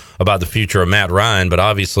know about the future of Matt Ryan, but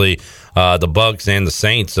obviously the Bucs and the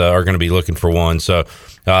Saints are going to be looking for one. So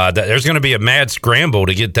there's going to be a mad scramble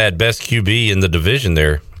to get that best QB in the division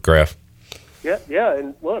there, Graf. Yeah,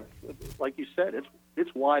 and look, like you said,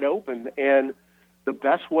 it's wide open, and the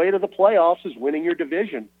best way to the playoffs is winning your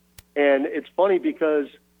division. And it's funny because,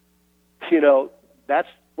 you know, that's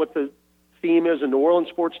what the theme is in New Orleans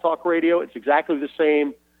Sports Talk Radio. It's exactly the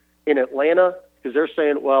same in Atlanta, because they're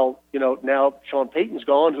saying, well, you know, now Sean Payton's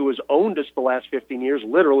gone, who has owned us the last 15 years,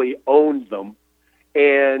 literally owned them,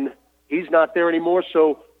 and he's not there anymore,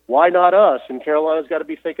 so why not us? And Carolina's got to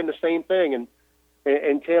be thinking the same thing, and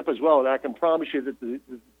Tampa as well. And I can promise you that the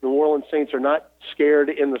New Orleans Saints are not scared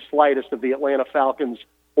in the slightest of the Atlanta Falcons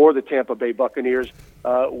or the Tampa Bay Buccaneers.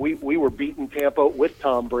 We were beating Tampa with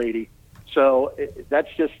Tom Brady. So that's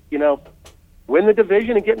just, you know, win the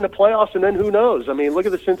division and get in the playoffs, and then who knows? I mean, look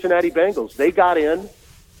at the Cincinnati Bengals. They got in,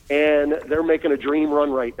 and they're making a dream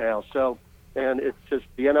run right now. So, and it's just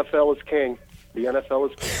the NFL is king. The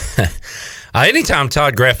NFL is king. Anytime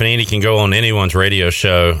Todd Graffinini can go on anyone's radio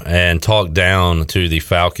show and talk down to the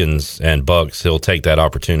Falcons and Bucs, he'll take that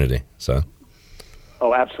opportunity. So,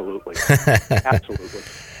 oh, absolutely, absolutely.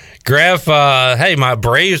 Graf, hey, my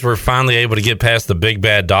Braves were finally able to get past the big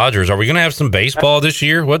bad Dodgers. Are we going to have some baseball this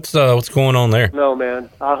year? What's going on there? No, man.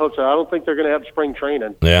 I hope so. I don't think they're going to have spring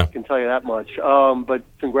training. Yeah, I can tell you that much. But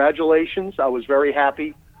congratulations. I was very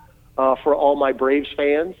happy for all my Braves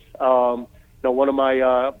fans. You know, one of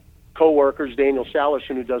my co-workers, Daniel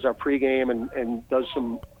Salerson, who does our pregame and does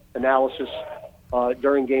some analysis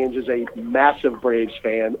during games, is a massive Braves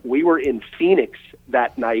fan. We were in Phoenix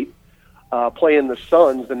that night playing the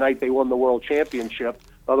Suns the night they won the World Championship,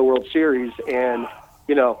 the World Series, and,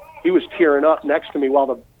 you know, he was tearing up next to me while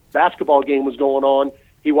the basketball game was going on.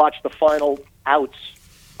 He watched the final outs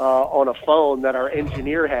on a phone that our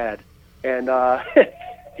engineer had, and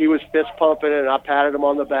he was fist pumping, and I patted him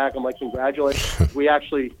on the back. I'm like, congratulations.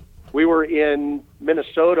 We were in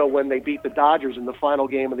Minnesota when they beat the Dodgers in the final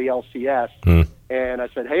game of the LCS, and I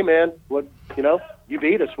said, "Hey, man, what, you know, you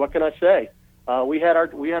beat us. What can I say? We had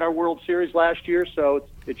our World Series last year, so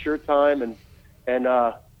it's your time, and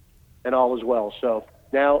all is well. So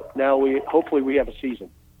now we hopefully have a season."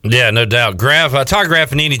 Yeah, no doubt. Todd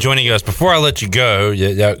Graffinini joining us. Before I let you go,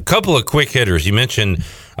 a couple of quick hitters. You mentioned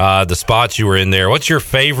the spots you were in there. What's your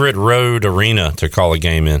favorite road arena to call a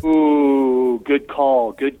game in? Ooh, good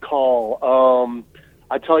call.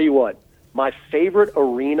 I tell you what, my favorite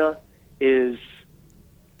arena is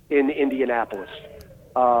in Indianapolis,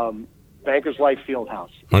 Bankers Life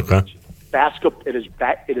Fieldhouse. Okay.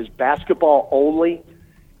 It is basketball only.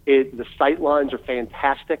 The sight lines are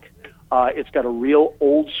fantastic. It's got a real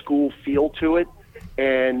old school feel to it,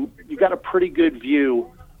 and you got a pretty good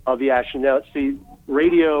view of the action. Now, see,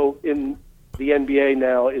 radio in the NBA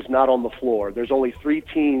now is not on the floor. There's only 3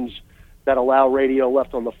 teams that allow radio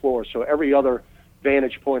left on the floor, so every other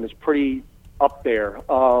vantage point is pretty up there.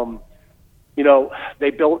 You know,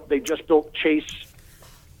 they just built Chase.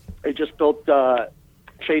 They just built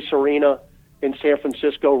Chase Arena in San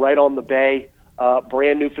Francisco, right on the bay.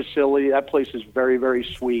 Brand new facility. That place is very, very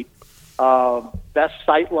sweet. Best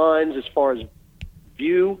sight lines as far as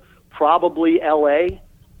view, probably L.A.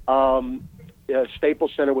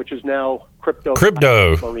 Staples Center, which is now Crypto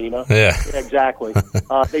Arena. Yeah, exactly.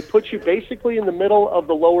 They put you basically in the middle of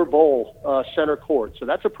the lower bowl, center court. So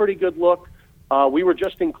that's a pretty good look. We were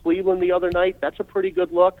just in Cleveland the other night. That's a pretty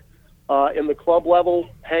good look. In the club level,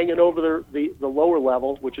 hanging over the lower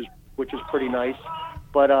level, which is pretty nice.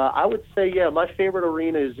 But I would say, my favorite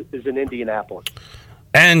arena is in Indianapolis.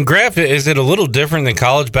 And Graf, is it a little different than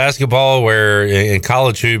college basketball, where in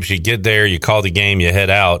college hoops you get there, you call the game, you head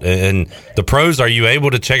out, and the pros, are you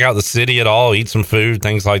able to check out the city at all, eat some food,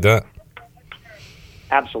 things like that?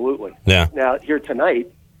 Absolutely. Yeah. Now here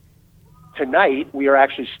tonight we are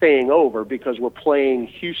actually staying over because we're playing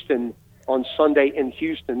Houston on Sunday in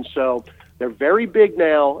Houston. So they're very big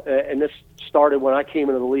now, and this started when I came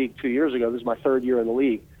into the league 2 years ago. This is my third year in the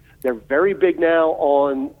league. They're very big now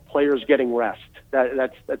on players getting rest.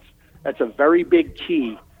 That's a very big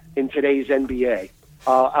key in today's NBA,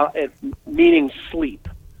 meaning sleep.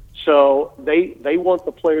 So they want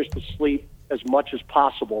the players to sleep as much as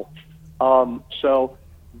possible. So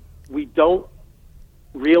we don't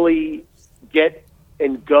really get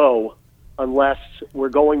and go unless we're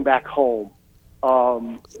going back home.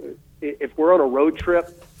 If we're on a road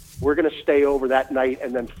trip, we're going to stay over that night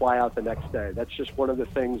and then fly out the next day. That's just one of the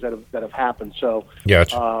things that have happened. So,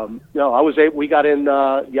 gotcha. We got in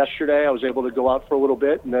yesterday. I was able to go out for a little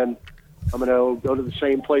bit, and then I'm going to go to the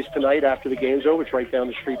same place tonight after the game's over. It's right down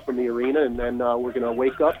the street from the arena, and then we're going to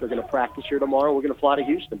wake up. We're going to practice here tomorrow. We're going to fly to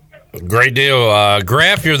Houston. Great deal.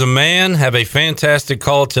 Graf, you're the man. Have a fantastic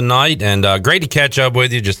call tonight, and great to catch up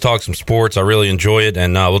with you, just talk some sports. I really enjoy it,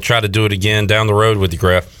 and we'll try to do it again down the road with you,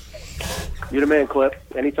 Graf. You're the man, Clip.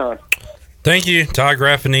 Anytime. Thank you, Todd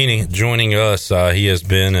Graffagnini, joining us. He has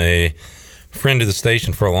been a friend of the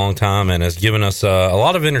station for a long time and has given us a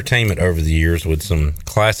lot of entertainment over the years with some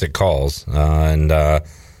classic calls. Do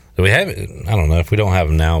we have it? I don't know. If we don't have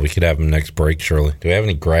him now, we could have him next break, surely. Do we have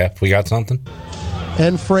any Graf? We got something?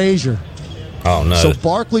 And Frazier. Oh, no. So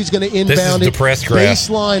Barkley's going to inbound it.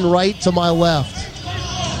 Baseline right to my left.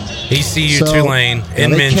 ECU Tulane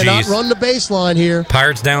in Minges. They cannot run the baseline here.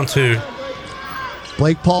 Pirates down 2.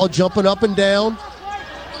 Blake Paul jumping up and down.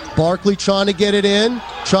 Barkley trying to get it in.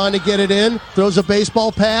 Throws a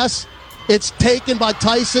baseball pass. It's taken by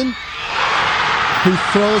Tyson, who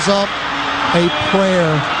throws up a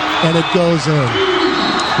prayer, and it goes in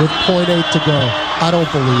with .8 to go. I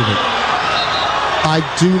don't believe it. I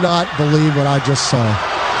do not believe what I just saw.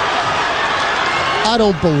 I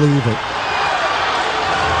don't believe it.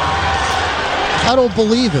 I don't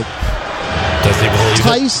believe it. Does he believe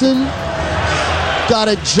Tyson got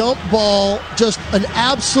a jump ball, just an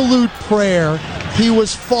absolute prayer. He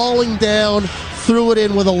was falling down, threw it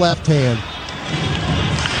in with a left hand.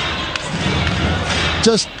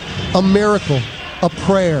 Just a miracle, a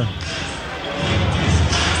prayer.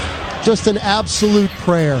 Just an absolute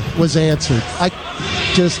prayer was answered. I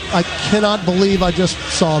cannot believe I just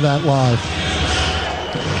saw that live.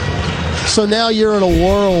 So now you're in a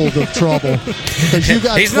world of trouble because you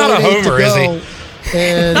got. He's not a homer, is he?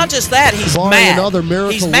 And not just that, he's mad.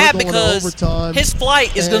 Miracle, he's mad because his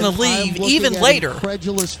flight is going to leave even later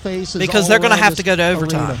because they're going to have to go to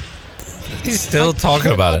overtime. He's still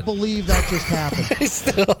talking about it. I believe that just happened. He's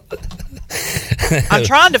still. I'm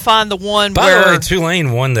trying to find the one By where. the way,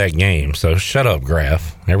 Tulane won that game, so shut up,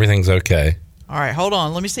 Graf. Everything's okay. All right, hold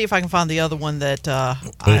on. Let me see if I can find the other one that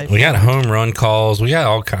we got home run calls. We got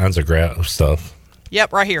all kinds of stuff.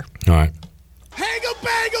 Yep, right here. All right. Hang 'em,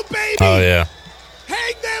 bang 'em, baby. Oh, yeah.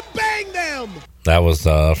 Hang them, bang them. That was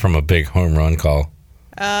from a big home run call.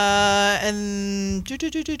 And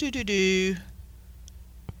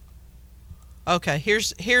okay,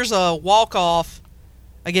 here's a walk-off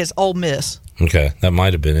against Ole Miss. Okay, that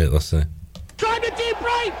might have been it. Let's see. Trying to deep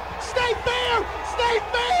right. Stay fair. Stay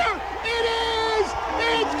fair. It is.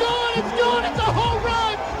 It's good. It's good. It's a home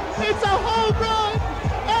run. It's a home run.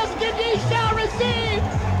 SKD shall receive.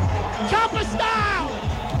 Chopper style.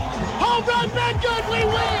 Home run, been good. We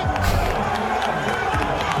win.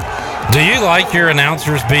 Do you like your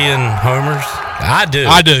announcers being homers? I do.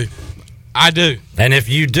 I do. And if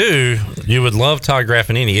you do, you would love Todd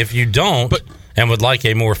Graffagnini. If you don't and would like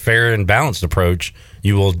a more fair and balanced approach,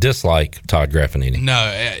 you will dislike Todd Graffagnini.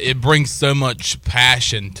 No, it brings so much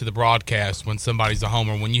passion to the broadcast when somebody's a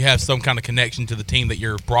homer. When you have some kind of connection to the team that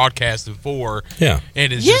you're broadcasting for,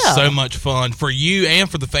 it is just so much fun for you and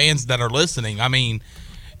for the fans that are listening. I mean,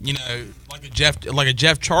 you know, like a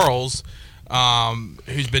Jeff Charles,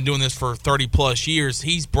 who's been doing this for 30-plus years,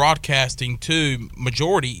 he's broadcasting to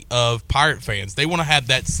majority of Pirate fans. They want to have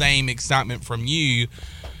that same excitement from you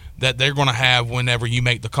that they're going to have whenever you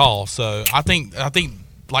make the call. So I think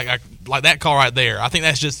like that call right there, I think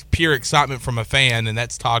that's just pure excitement from a fan, and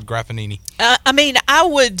that's Todd Graffinini.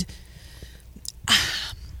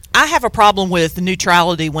 I have a problem with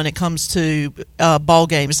neutrality when it comes to ball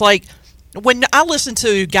games. Like when I listen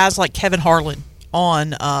to guys like Kevin Harlan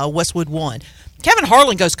on Westwood One, Kevin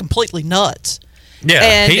Harlan goes completely nuts. Yeah,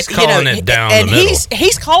 and, he's calling it down the middle.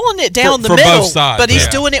 He's calling it down the for middle, both sides, but he's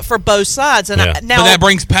doing it for both sides. And now, but that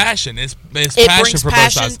brings passion. It passion brings for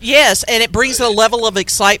passion, both sides. yes, and it brings a level of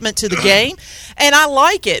excitement to the game, and I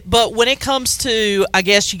like it. But when it comes to, I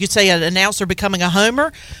guess you could say, an announcer becoming a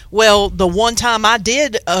homer, well, the one time I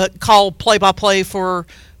did call play-by-play for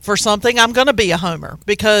something, I'm going to be a homer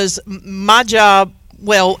because my job.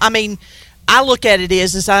 Well, I mean, I look at it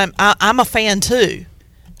as I'm a fan too.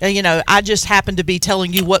 I just happen to be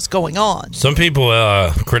telling you what's going on. Some people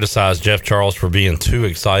criticize Jeff Charles for being too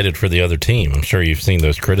excited for the other team. I'm sure you've seen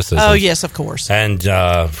those criticisms. Oh, yes, of course. And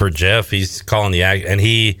for Jeff, he's calling the act, and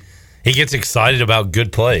he gets excited about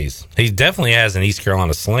good plays. He definitely has an East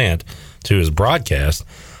Carolina slant to his broadcast,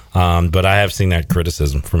 but I have seen that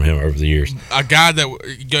criticism from him over the years. A guy that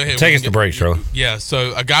go ahead. Take us to break, Charlie. Yeah,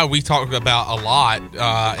 so a guy we talked about a lot,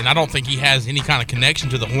 and I don't think he has any kind of connection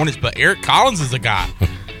to the Hornets, but Eric Collins is a guy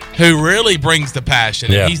who really brings the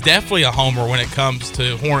passion. Yeah. He's definitely a homer when it comes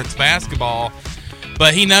to Hornets basketball,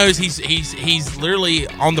 but he knows he's literally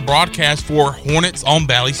on the broadcast for Hornets on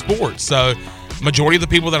Bally Sports. So majority of the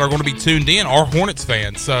people that are going to be tuned in are Hornets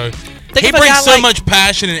fans. So he brings so much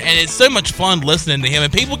passion, and it's so much fun listening to him.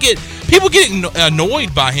 And people get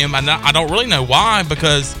annoyed by him, and I don't really know why,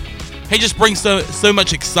 because he just brings so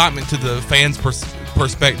much excitement to the fans'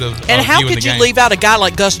 perspective. And how could you leave out a guy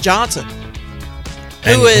like Gus Johnson?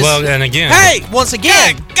 And again, once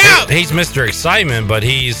again, go! He's Mr. Excitement, but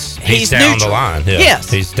he's down neutral. the line. Yeah, yes,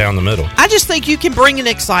 he's down the middle. I just think you can bring an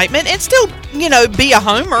excitement and still, be a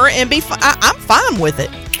homer and be. I'm fine with it.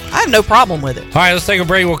 I have no problem with it. All right, let's take a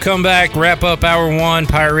break. We'll come back, wrap up Hour 1,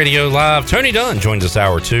 Pirate Radio Live. Tony Dunn joins us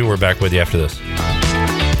Hour 2. We're back with you after this.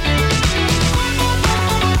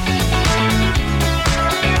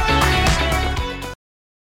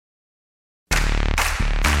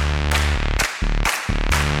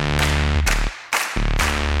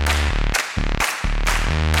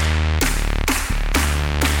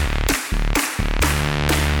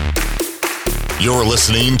 You're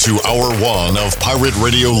listening to Hour 1 of Pirate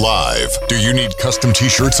Radio Live. Do you need custom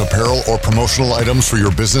t-shirts, apparel, or promotional items for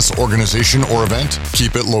your business, organization, or event?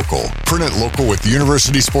 Keep it local. Print it local with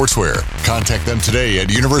University Sportswear. Contact them today at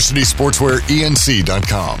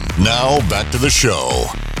universitysportswearenc.com. Now, back to the show.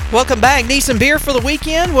 Welcome back. Need some beer for the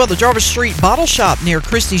weekend? Well, the Jarvis Street Bottle Shop near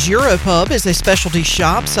Christie's Europub is a specialty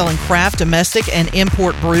shop selling craft, domestic, and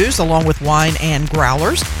import brews, along with wine and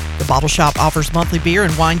growlers. The Bottle Shop offers monthly beer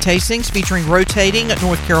and wine tastings featuring rotating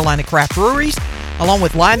North Carolina craft breweries, along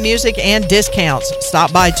with live music and discounts.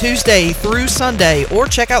 Stop by Tuesday through Sunday or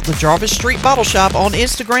check out the Jarvis Street Bottle Shop on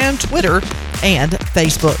Instagram, Twitter, and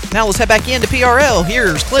Facebook. Now let's head back into PRL.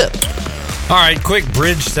 Here's Clip. All right, quick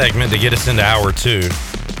bridge segment to get us into Hour 2.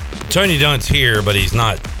 Tony Dunn's here, but he's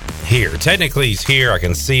not here. Technically, he's here. I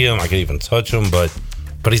can see him. I can even touch him, but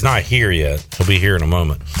he's not here yet. He'll be here in a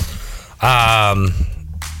moment.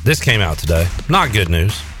 This came out today. Not good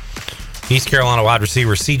news. East Carolina wide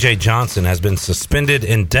receiver C.J. Johnson has been suspended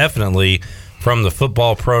indefinitely from the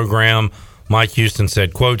football program. Mike Houston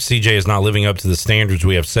said, quote, C.J. is not living up to the standards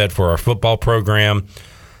we have set for our football program.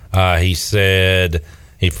 He said,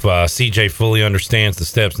 if C.J. fully understands the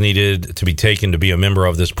steps needed to be taken to be a member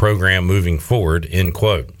of this program moving forward, end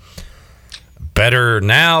quote. Better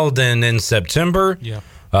now than in September. Yeah.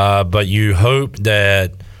 But you hope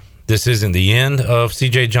that this isn't the end of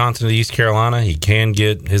C.J. Johnson at East Carolina. He can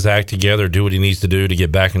get his act together, do what he needs to do to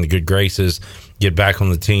get back into good graces, get back on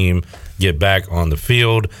the team, get back on the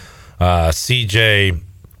field. C.J.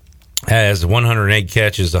 has 108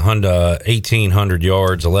 catches, 1,800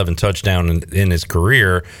 yards, 11 touchdowns in his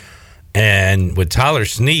career. And with Tyler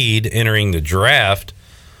Snead entering the draft,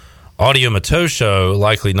 Audio Matosho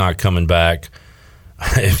likely not coming back.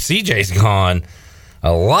 If C.J.'s gone,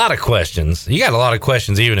 a lot of questions. You got a lot of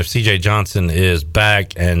questions even if C.J. Johnson is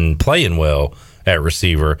back and playing well at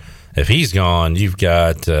receiver. If he's gone, you've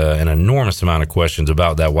got an enormous amount of questions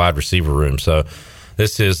about that wide receiver room. So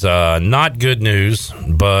this is not good news,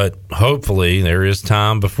 but hopefully there is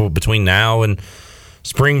time between now and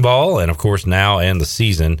spring ball, and of course now and the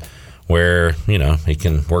season, where he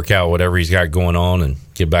can work out whatever he's got going on and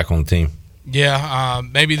get back on the team. Yeah,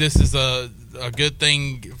 maybe this is a good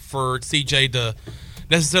thing for CJ to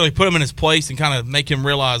necessarily put him in his place and kind of make him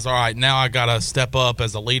realize, all right, now I got to step up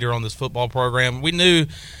as a leader on this football program. We knew,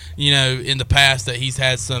 in the past that he's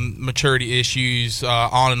had some maturity issues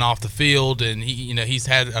on and off the field, and he's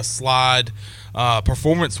had a slide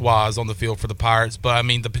performance-wise on the field for the Pirates. But I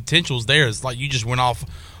mean, the potential's there. It's like you just went off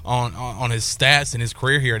on his stats and his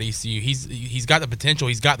career here at ECU. He's got the potential.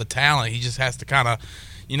 He's got the talent. He just has to kind of,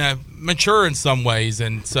 mature in some ways.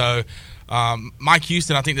 And so Mike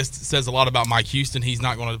Houston, I think this says a lot about Mike Houston. He's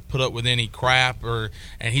not going to put up with any crap, and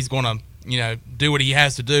he's going to, do what he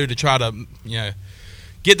has to do to try to,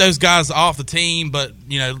 get those guys off the team. But,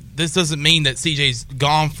 this doesn't mean that CJ's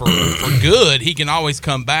gone for good. He can always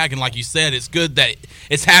come back. And like you said, it's good that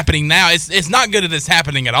it's happening now. It's not good that it's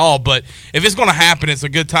happening at all. But if it's going to happen, it's a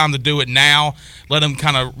good time to do it now. Let him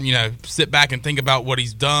kind of, sit back and think about what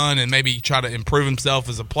he's done and maybe try to improve himself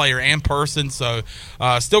as a player and person. So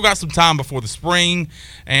still got some time before the spring,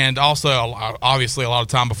 and also obviously a lot of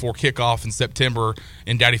time before kickoff in September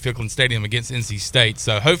in Daddy-Ficklin Stadium against NC State.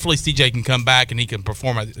 So hopefully CJ can come back and he can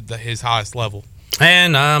perform at his highest level.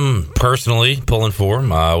 And I'm personally pulling for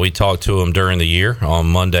him. We talked to him during the year on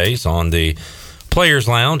Mondays on the Players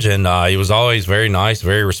Lounge, and he was always very nice,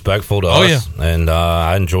 very respectful to us. Yeah. And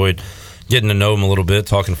I enjoyed getting to know him a little bit,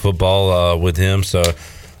 talking football with him. So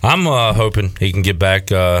I'm hoping he can get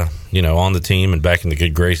back, on the team and back in the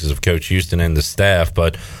good graces of Coach Houston and the staff.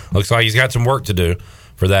 But looks like he's got some work to do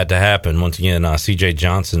for that to happen. Once again, C.J.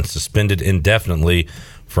 Johnson suspended indefinitely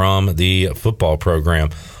from the football program.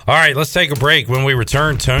 All right, let's take a break. When we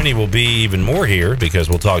return, Tony will be even more here because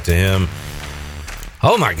we'll talk to him.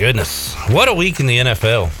 Oh, my goodness. What a week in the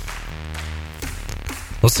NFL.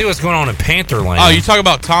 Let's see what's going on in Pantherland. Oh, you talk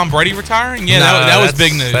about Tom Brady retiring? Yeah, that was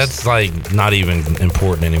big news. That's not even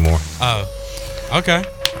important anymore. Oh, okay.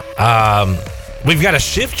 We've got a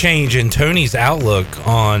shift change in Tony's outlook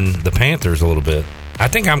on the Panthers a little bit. I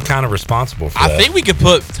think I'm kind of responsible for that. I think we could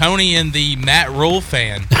put Tony in the Matt Rule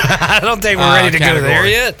fan. I don't think we're ready to category. Go there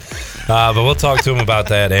yet. But we'll talk to him about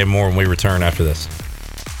that and more when we return after this.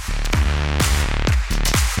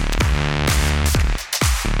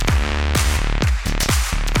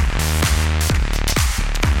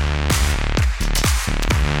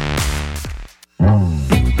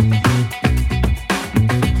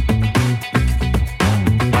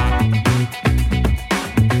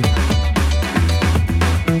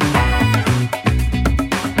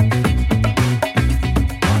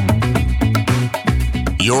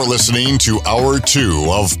 You're listening to Hour 2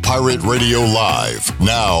 of Pirate Radio Live.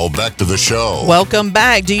 Now, back to the show. Welcome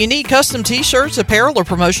back. Do you need custom T-shirts, apparel, or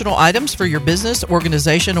promotional items for your business,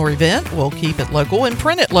 organization, or event? We'll keep it local and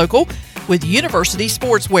print it local with University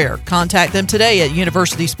Sportswear. Contact them today at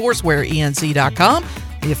universitysportswearenc.com,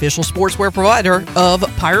 the official sportswear provider of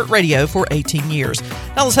Pirate Radio for 18 years.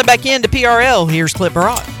 Now let's head back into PRL. Here's Clip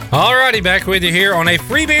Barat. Alrighty, back with you here on a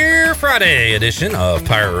Free Beer Friday edition of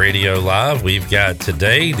Pirate Radio Live. We've got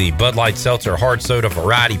today the Bud Light Seltzer Hard Soda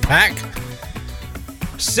Variety Pack,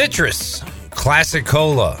 Citrus, Classic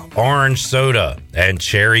Cola, Orange Soda, and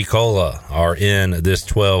Cherry Cola are in this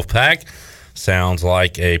 12-pack. Sounds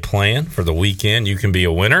like a plan for the weekend. You can be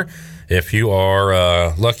a winner if you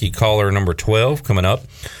are lucky caller number 12 coming up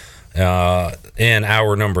in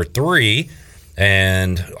hour number 3.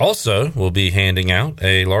 And also, we'll be handing out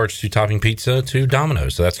a large 2-topping pizza to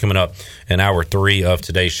Domino's. So that's coming up in hour 3 of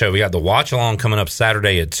today's show. We got the watch-along coming up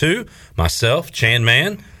Saturday at 2. Myself, Chan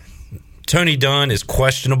Man. Tony Dunn is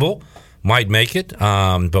questionable. Might make it.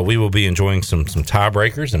 But we will be enjoying some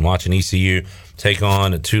tiebreakers and watching ECU take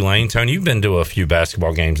on Tulane. Tony, you've been to a few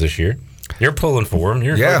basketball games this year. You're pulling for them.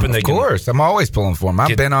 You're hoping they of course. I'm always pulling for them.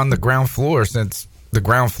 I've been on the ground floor since the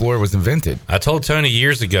ground floor was invented. I told Tony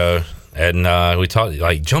years ago, and we talked,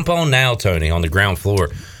 jump on now, Tony, on the ground floor.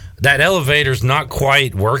 That elevator's not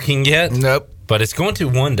quite working yet. Nope. But it's going to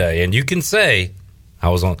one day, and you can say, I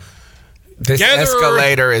was on. This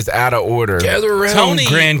escalator is out of order. Gather around, Tony,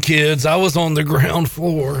 grandkids. I was on the ground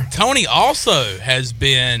floor. Tony also has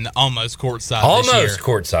been almost courtside this year.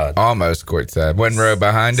 Almost courtside. One row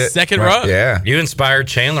behind it. Second row. Yeah. You inspired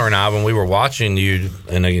Chandler and I when we were watching you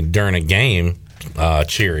during a game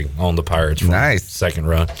cheering on the Pirates from second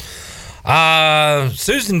row.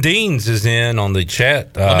 Susan Deans is in on the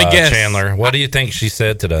chat. Let me guess. Chandler, what do you think she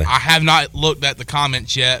said today? I have not looked at the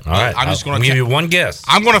comments yet. All right, I'm just going to give you one guess.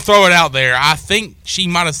 I'm going to throw it out there. I think she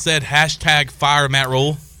might have said #fire Matt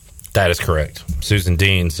Rule. That is correct. Susan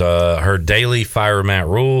Deans, her daily Fire Matt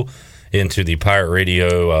Rule into the Pirate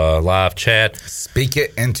Radio live chat. Speak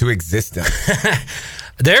it into existence.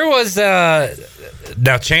 There was now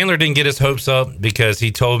Chandler didn't get his hopes up because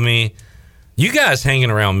he told me, You guys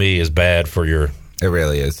hanging around me is bad for your It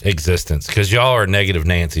really is. existence because y'all are negative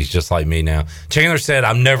Nancy's just like me now. Chandler said,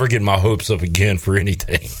 I'm never getting my hopes up again for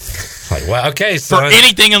anything. Like, well, okay, son. For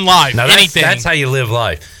anything in life. Now, anything. that's how you live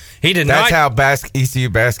life. He did That's not. how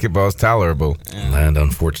ECU basketball is tolerable. And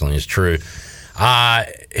unfortunately, it's true.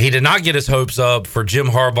 He did not get his hopes up for Jim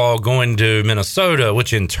Harbaugh going to Minnesota,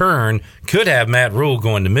 which in turn could have Matt Rule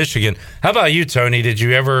going to Michigan. How about you, Tony? Did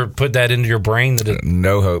you ever put that into your brain?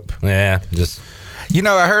 No hope. Yeah, just. You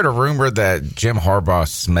know, I heard a rumor that Jim Harbaugh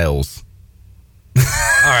smells. All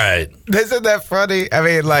right. Isn't that funny? I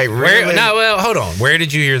mean, like, really? Hold on. Where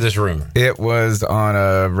did you hear this rumor? It was on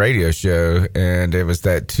a radio show, and it was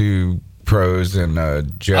that two pros and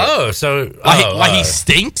Joe. Oh, so like he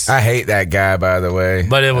stinks. I hate that guy, by the way.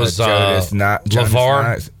 But it was Jonas LeVar.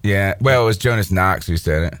 Knox. Yeah, well, it was Jonas Knox who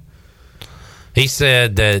said it. He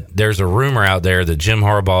said that there's a rumor out there that Jim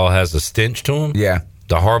Harbaugh has a stench to him. Yeah,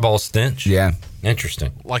 the Harbaugh stench. Yeah,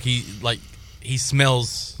 interesting. Like he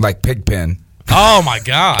smells like Pigpen. Oh my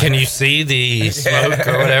God! Can you see the smoke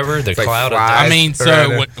or whatever? The cloud of dust? I mean,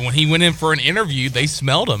 so when he went in for an interview, they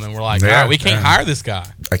smelled him and were like, "Yeah, we can't hire this guy.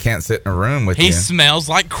 I can't sit in a room with you. He smells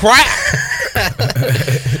like crap."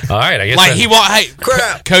 All right, I guess. Like hey,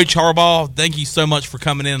 crap. Coach Harbaugh, thank you so much for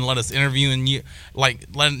coming in and let us interview and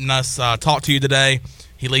letting us talk to you today.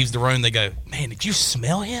 He leaves the room. They go, "Man, did you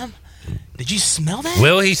smell him? Did you smell that?"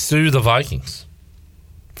 Will he sue the Vikings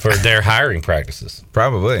for their hiring practices?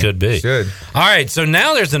 Probably. Could be. Should. All right, so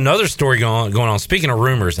now there's another story going on. Speaking of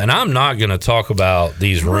rumors, and I'm not going to talk about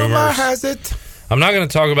these rumors. Rumor has it. I'm not going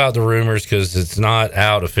to talk about the rumors because it's not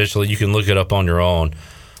out officially. You can look it up on your own.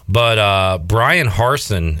 But Brian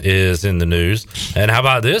Harsin is in the news. And how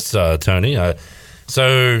about this, Tony?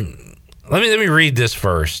 So let me read this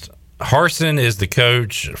first. Harsin is the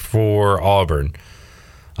coach for Auburn.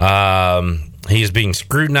 He is being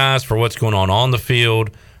scrutinized for what's going on the field.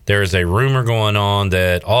 There is a rumor going on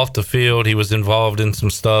that off the field he was involved in some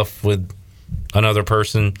stuff with another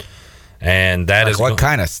person, and that is what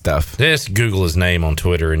kind of stuff? Just Google his name on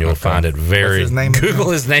Twitter, and you'll find it very. What's his name? Google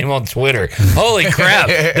his name on Twitter. Holy crap!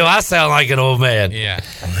 Do I sound like an old man? Yeah.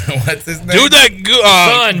 What's his name? Do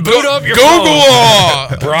that, son. Boot up your Google.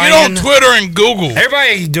 Brian, get on Twitter and Google.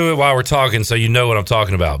 Everybody do it while we're talking, so you know what I'm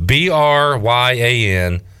talking about.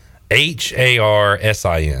 BRYAN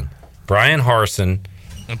HARSIN. Brian Harsin.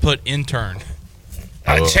 And put intern.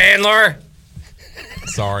 Chandler.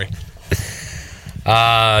 Sorry.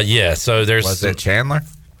 Yeah, so there's. Was it Chandler?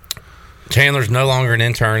 Chandler's no longer an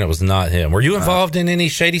intern. It was not him. Were you involved in any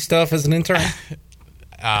shady stuff as an intern?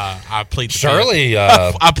 I plead the Shirley.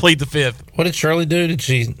 fifth. I plead the fifth. What did Shirley do? Did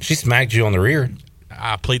she smacked you on the rear?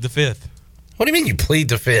 I plead the fifth. What do you mean you plead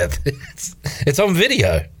the fifth? It's on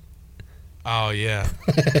video. Oh, yeah.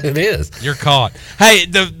 It is. You're caught. Hey,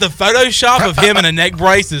 the Photoshop of him in a neck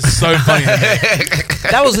brace is so funny to me.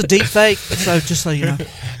 That was a deep fake, so just so you know.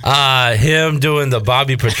 Him doing the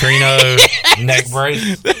Bobby Petrino neck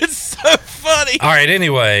brace. It's so funny. All right,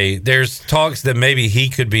 anyway, there's talks that maybe he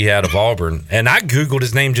could be out of Auburn. And I Googled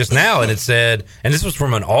his name just now, and it said, and this was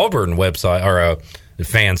from an Auburn website, or a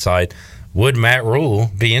fan site, would Matt Rule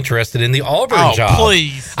be interested in the Auburn job?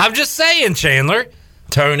 Please. I'm just saying, Chandler,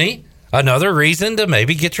 Tony, another reason to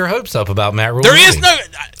maybe get your hopes up about Matt Rule. There is no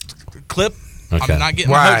clip. Okay. I'm not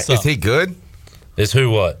getting my hopes up. Is he good? Is who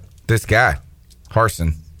what? This guy,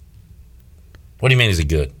 Harsin. What do you mean is he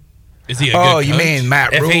good? Is he a good coach? You mean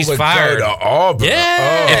Matt Rule If he's would fired. go to Auburn?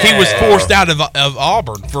 Yeah. If he was forced out of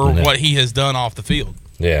Auburn for what he has done off the field.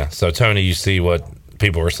 Yeah. So, Tony, you see what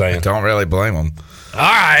people were saying. I don't really blame him. All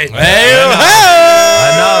right.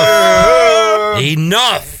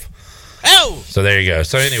 Enough. Oh. So there you go.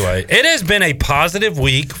 So anyway, it has been a positive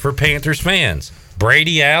week for Panthers fans.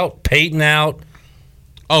 Brady out, Peyton out.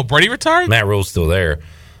 Oh, Brady retired? Matt Rule's still there.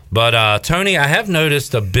 But, Tony, I have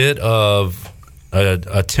noticed a bit of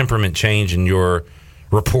a temperament change in your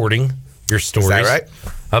reporting, your stories. Is that right?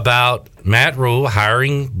 About Matt Rule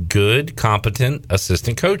hiring good, competent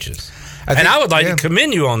assistant coaches. I would like to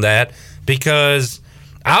commend you on that because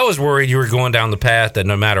I was worried you were going down the path that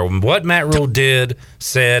no matter what Matt Rule did,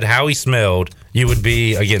 said, how he smelled, you would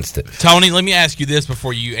be against it. Tony, let me ask you this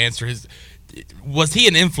before you answer his. Was he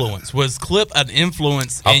an influence? Was Clip an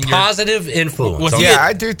influence? A positive influence.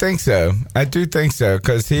 I do think so.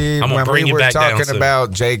 Because when we were talking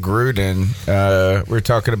about Jay Gruden, we were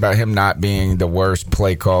talking about him not being the worst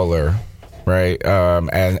play caller, right?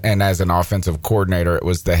 And as an offensive coordinator, it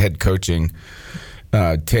was the head coaching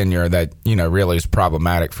tenure that really is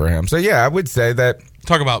problematic for him. So I would say that.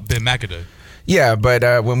 Talk about Ben McAdoo. Yeah,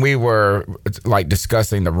 but when we were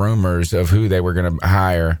discussing the rumors of who they were going to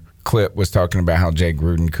hire, Clip was talking about how Jay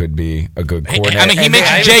Gruden could be a good coordinator. I mean, he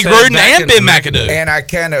mentioned Jay Gruden and Ben McAdoo. And I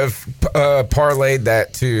kind of parlayed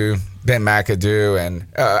that to Ben McAdoo.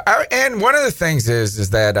 And one of the things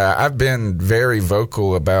is that I've been very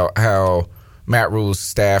vocal about how Matt Rule's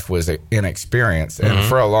staff was inexperienced. And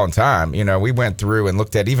for a long time, we went through and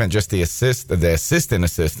looked at even just the assistant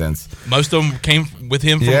assistants. Most of them came with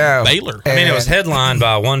him from Baylor. I mean, it was headlined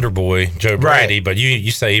by Wonder Boy, Joe Brady, but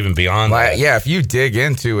you say even beyond that. Yeah, if you dig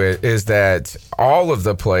into it, is that all of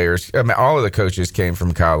the players, all of the coaches came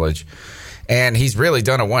from college. And he's really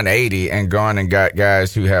done a 180 and gone and got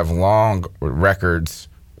guys who have long records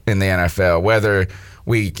in the NFL, whether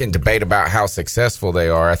we can debate about how successful they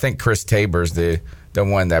are. I think Chris Tabor's the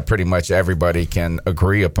one that pretty much everybody can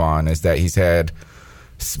agree upon, is that he's had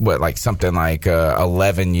something like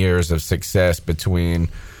 11 years of success between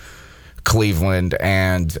Cleveland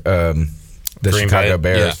and the Green Chicago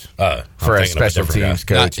Bay. Bears for a special teams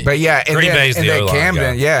coach. But yeah, and Green Bay's then the O-line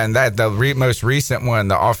Camden, guy. and that the most recent one,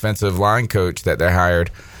 the offensive line coach that they hired,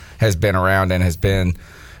 has been around and has been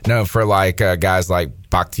known for guys like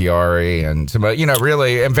Bakhtiari and some,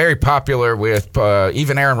 really, and very popular with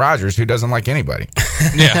even Aaron Rodgers, who doesn't like anybody.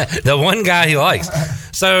 Yeah, the one guy he likes.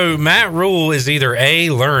 So Matt Rule is either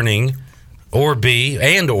A, learning, or B,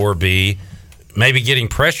 maybe getting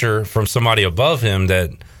pressure from somebody above him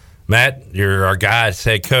that, Matt, you're our guy's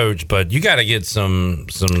head coach, but you got to get some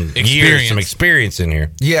years, some experience in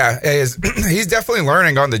here. Yeah, he's definitely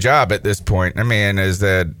learning on the job at this point. I mean, is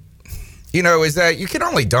that you can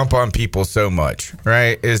only dump on people so much,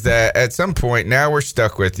 right? Is that at some point now we're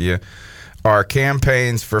stuck with you. Our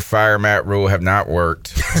campaigns for fire Matt Rule have not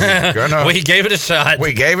worked. We gave it a shot.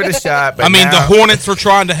 But I mean, the Hornets were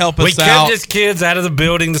trying to help us out. We kept his kids out of the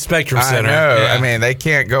building, the Spectrum Center. I know. Yeah. I mean, they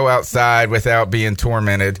can't go outside without being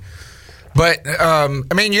tormented. But,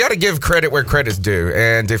 you got to give credit where credit's due.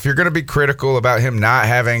 And if you're going to be critical about him not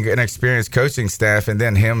having an experienced coaching staff and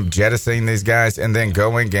then him jettisoning these guys and then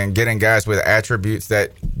going and getting guys with attributes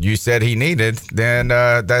that you said he needed, then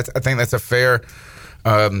I think that's a fair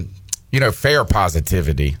fair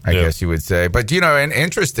positivity, I guess you would say. But, in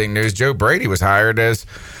interesting news, Joe Brady was hired as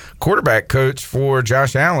quarterback coach for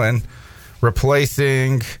Josh Allen,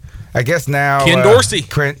 replacing, I guess now Ken Dorsey.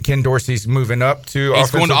 Ken Dorsey's moving up to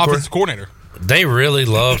He's going to offensive coordinator. They really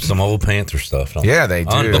love some old Panther stuff, don't they? Yeah, they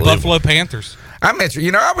do. The Buffalo Panthers.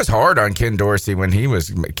 I was hard on Ken Dorsey when he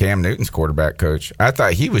was Cam Newton's quarterback coach. I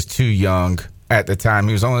thought he was too young at the time.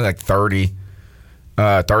 He was only like 30,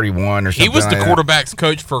 31 or something. He was the quarterback's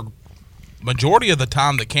coach for majority of the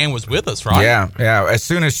time that Cam was with us, right? Yeah. As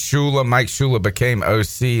soon as Mike Shula became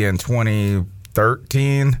OC in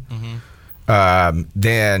 2013,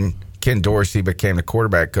 then Ken Dorsey became the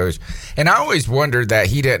quarterback coach. And I always wondered that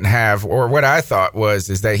he didn't have, or what I thought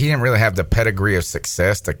is that he didn't really have the pedigree of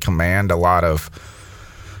success to command a lot of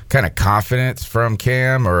kind of confidence from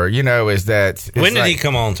Cam, or, is that... When did he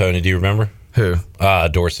come on, Tony? Do you remember? Who?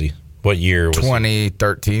 Dorsey. What year was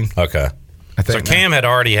 2013. Okay. So Cam had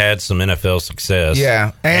already had some NFL success.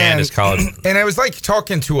 Yeah. And his college. And it was like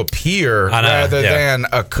talking to a peer rather than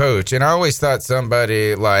a coach. And I always thought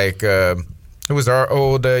somebody like, who was our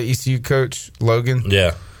old ECU coach, Logan?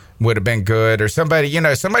 Yeah. Would have been good. Or somebody,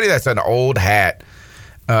 somebody that's an old hat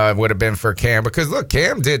would have been for Cam. Because, look,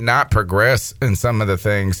 Cam did not progress in some of the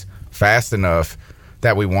things fast enough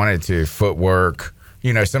that we wanted to. Footwork,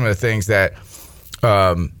 some of the things that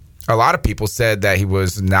a lot of people said that he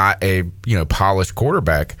was not a polished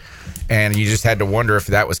quarterback, and you just had to wonder if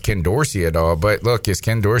that was Ken Dorsey at all. But look, it's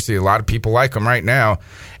Ken Dorsey. A lot of people like him right now,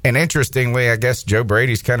 and interestingly, I guess Joe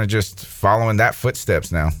Brady's kind of just following that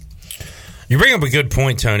footsteps now. You bring up a good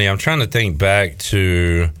point, Tony. I'm trying to think back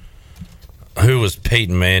to who was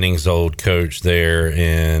Peyton Manning's old coach there,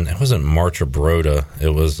 and it wasn't Marcia Broda. It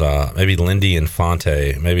was maybe Lindy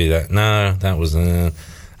Infante. Maybe that. No, that was.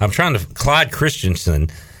 I'm trying to Clyde Christensen.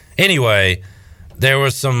 Anyway, there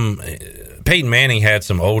was some. Peyton Manning had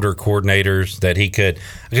some older coordinators that he could.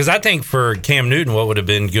 Because I think for Cam Newton, what would have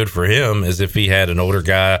been good for him is if he had an older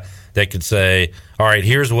guy that could say, "All right,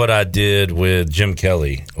 here's what I did with Jim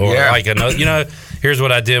Kelly," or like another. Here's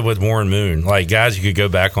what I did with Warren Moon. Like guys you could go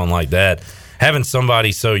back on like that. Having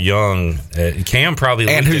somebody so young, Cam probably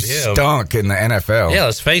and who stunk in the NFL. Yeah,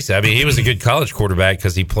 let's face it. I mean, he was a good college quarterback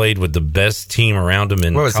because he played with the best team around him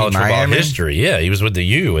in college football history. Yeah, he was with the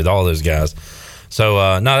U with all those guys.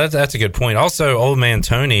 So, no, that's a good point. Also, old man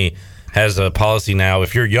Tony has a policy now.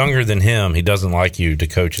 If you're younger than him, he doesn't like you to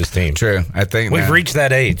coach his team. True. I think we've reached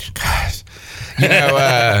that age. Gosh.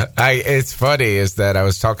 It's funny is that I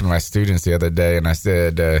was talking to my students the other day, and I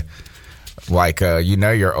said,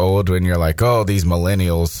 you're old when you're like, oh, these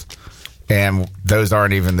millennials. And those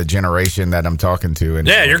aren't even the generation that I'm talking to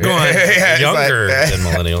anymore. Yeah, you're going younger than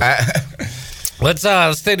millennials. Let's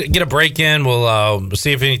get a break in. We'll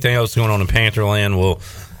see if anything else is going on in Pantherland.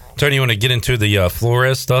 Tony, you want to get into the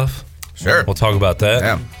Flores stuff? Sure. We'll talk about that.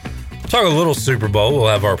 Yeah. We'll talk a little Super Bowl. We'll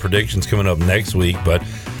have our predictions coming up next week, but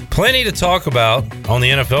plenty to talk about on the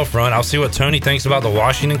NFL front. I'll see what Tony thinks about the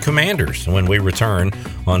Washington Commanders when we return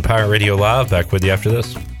on Pirate Radio Live. Back with you after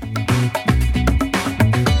this.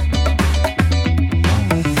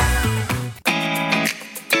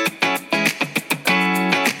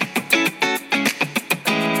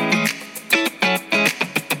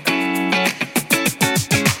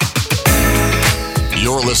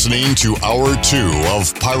 Listening to Hour 2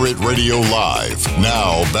 of Pirate Radio Live.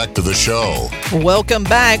 Now, back to the show. Welcome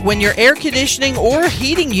back. When your air conditioning or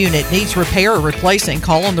heating unit needs repair or replacing,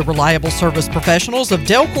 call on the reliable service professionals of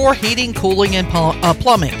Delcor Heating, Cooling, and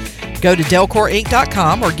Plumbing. Go to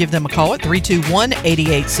DelcorInc.com or give them a call at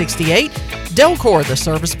 321-8868. Delcor, the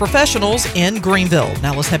service professionals in Greenville.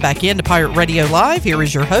 Now let's head back into Pirate Radio Live. Here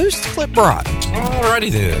is your host, Clip Broad. Alrighty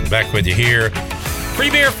then. Back with you here. Free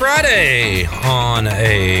Beer Friday on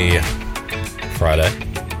a Friday.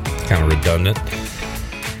 Kind of redundant.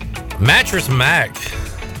 Mattress Mac.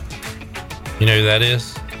 You know who that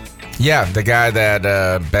is? Yeah, the guy that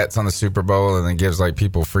bets on the Super Bowl and then gives like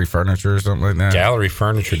people free furniture or something like that. Gallery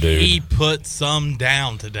furniture dude. He put some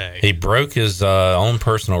down today. He broke his own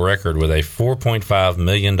personal record with a $4.5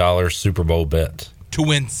 million Super Bowl bet. To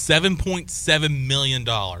win $7.7 million.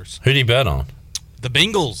 Who'd he bet on? The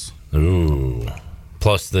Bengals. Ooh.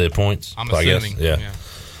 Plus the points, I'm assuming. I guess. Yeah.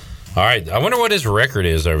 All right. I wonder what his record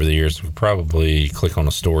is over the years. We'll probably click on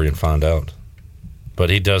a story and find out. But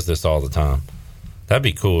he does this all the time. That'd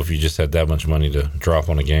be cool if you just had that much money to drop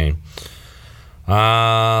on a game.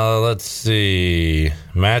 Let's see.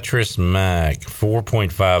 Mattress Mac,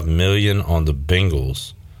 $4.5 million on the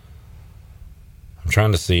Bengals. I'm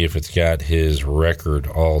trying to see if it's got his record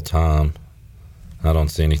all time. I don't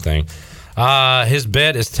see anything. His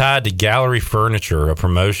bet is tied to Gallery Furniture, a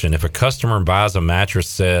promotion. If a customer buys a mattress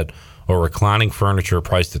set or reclining furniture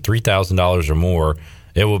priced at $3,000 or more,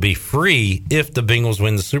 it will be free if the Bengals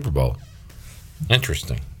win the Super Bowl.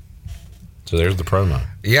 Interesting. So there's the promo.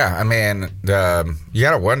 Yeah, I mean, you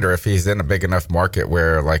got to wonder if he's in a big enough market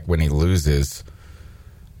where, like, when he loses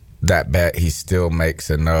that bet, he still makes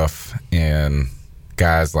enough in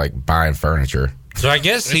guys, like, buying furniture. So I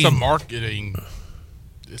guess it's a marketing...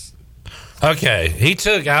 Okay,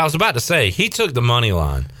 I was about to say, he took the money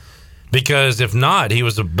line. Because if not, he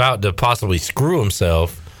was about to possibly screw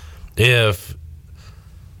himself if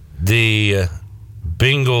the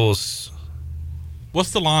Bengals... What's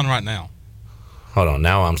the line right now? Hold on,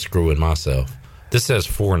 now I'm screwing myself. This says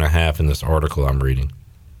 4.5 in this article I'm reading.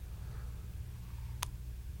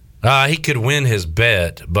 He could win his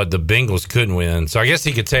bet, but the Bengals couldn't win. So I guess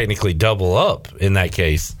he could technically double up in that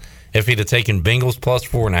case. If he'd have taken Bengals plus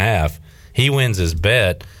 4.5... he wins his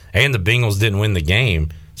bet, and the Bengals didn't win the game,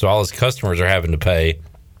 so all his customers are having to pay.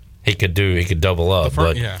 He could double up.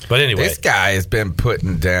 But anyway. This guy has been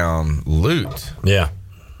putting down loot. Yeah.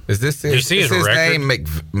 Is this his name?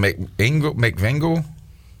 McVingle?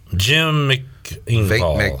 Jim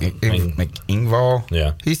McIngvall?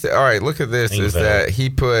 Yeah. He said, all right, look at this. Is that he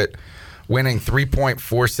put winning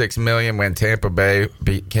 $3.46 million when Tampa Bay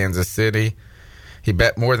beat Kansas City. He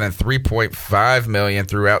bet more than $3.5 million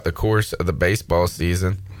throughout the course of the baseball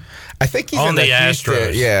season. I think he's on in the Houston.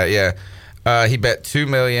 Astros. Yeah. He bet $2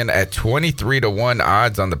 million at 23-1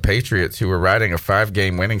 odds on the Patriots, who were riding a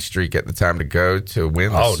 5-game winning streak at the time to go to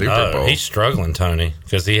win the Super Bowl. He's struggling, Tony,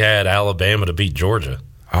 because he had Alabama to beat Georgia.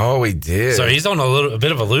 Oh, he did. So he's on a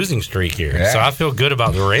bit of a losing streak here. Yeah. So I feel good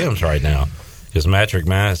about the Rams right now because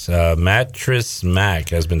Mattress Mac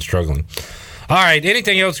has been struggling. All right.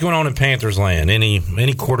 Anything else going on in Panthers land?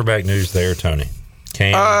 Any quarterback news there, Tony?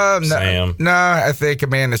 Cam, Sam? No, I think,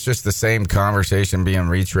 man, it's just the same conversation being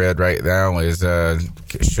retread right now is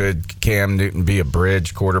should Cam Newton be a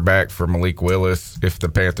bridge quarterback for Malik Willis if the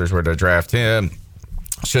Panthers were to draft him?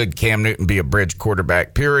 Should Cam Newton be a bridge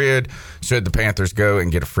quarterback, period? Should the Panthers go and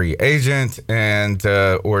get a free agent? And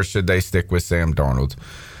or should they stick with Sam Darnold?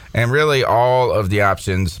 And really, all of the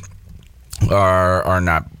options are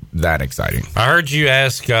not that exciting. I heard you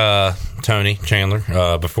ask Tony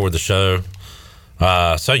Chandler before the show.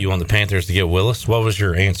 So you want the Panthers to get Willis? What was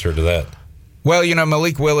your answer to that? Well,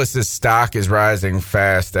 Malik Willis's stock is rising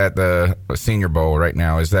fast at the Senior Bowl right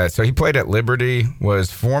now. So he played at Liberty,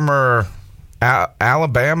 was former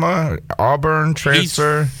Alabama, Auburn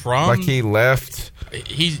transfer. He left.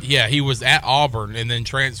 He was at Auburn and then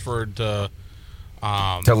transferred to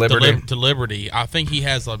Liberty. To Liberty. I think he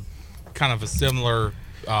has kind of a similar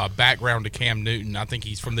background to Cam Newton. I think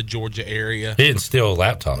he's from the Georgia area. He didn't steal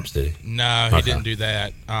laptops, did he? No, he didn't do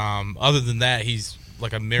that. Other than that, he's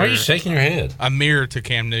like a mirror. Why are you shaking your head? A mirror to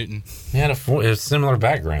Cam Newton. He had a similar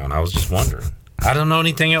background. I was just wondering. I don't know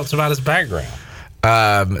anything else about his background.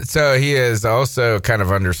 So he is also kind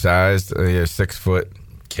of undersized. He is 6 foot.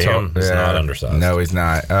 Cam is not undersized. No, he's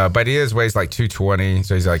not. But he weighs like 220.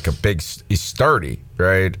 So he's like he's sturdy,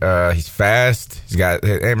 right? He's fast.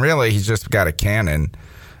 And really he's just got a cannon.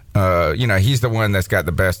 He's the one that's got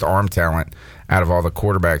the best arm talent out of all the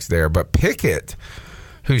quarterbacks there. But Pickett,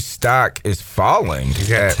 whose stock is falling. He's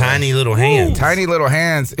got tiny little hands. Tiny little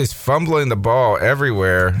hands, is fumbling the ball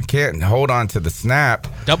everywhere. Can't hold on to the snap.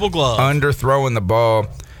 Double glove. Underthrowing the ball.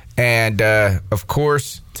 And, of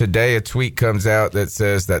course, today a tweet comes out that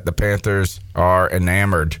says that the Panthers are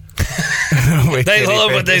enamored. They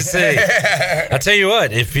love what they see. I tell you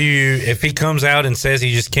what, if he comes out and says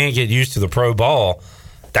he just can't get used to the pro ball,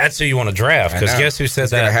 that's who you want to draft. Because guess who said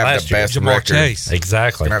that last year? Jamar Chase.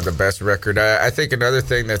 Exactly. Going to have the best record. I think another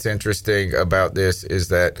thing that's interesting about this is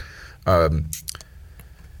that,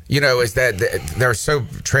 is that they're so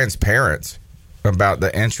transparent about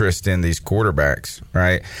the interest in these quarterbacks,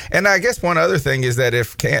 right? And I guess one other thing is that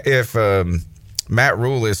if Matt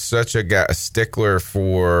Rule is such a stickler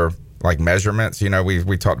for like measurements,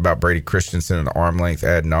 we talked about Brady Christensen and arm length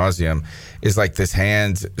ad nauseum, is like this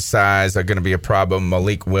hand size are going to be a problem.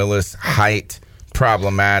 Malik Willis, height,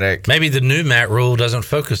 problematic. Maybe the new Matt Rule doesn't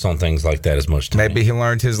focus on things like that as much. Maybe he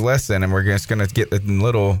learned his lesson, and we're just going to get the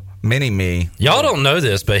little mini me. Y'all don't know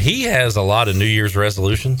this, but he has a lot of New Year's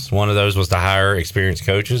resolutions. One of those was to hire experienced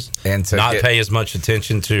coaches and to not pay as much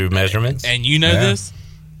attention to measurements. And you know this?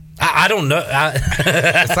 I don't know.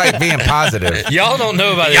 It's like being positive. Y'all don't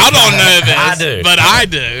know about it. Y'all don't know this. I do. But I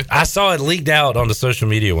do. I saw it leaked out on the social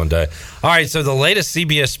media one day. All right, so the latest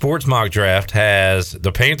CBS Sports mock draft has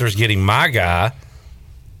the Panthers getting my guy,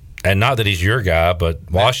 and not that he's your guy, but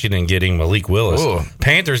Washington getting Malik Willis. Ooh.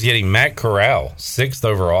 Panthers getting Matt Corral, 6th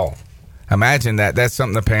overall. Imagine that. That's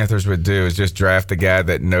something the Panthers would do, is just draft a guy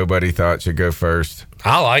that nobody thought should go first.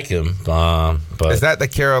 I like him. But is that the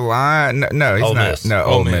Carolina? No, he's Ole not. Miss. No,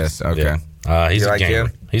 Ole Miss. Okay. Yeah. He's you a gamer.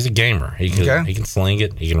 Him? He's a gamer. He can sling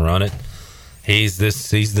it. He can run it. He's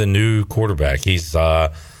the new quarterback. He's I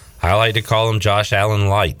like to call him Josh Allen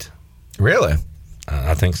light. Really?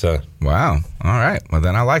 I think so. Wow. All right. Well,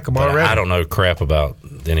 then I like him already. I don't know crap about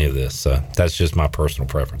any of this, so that's just my personal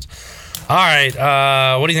preference. All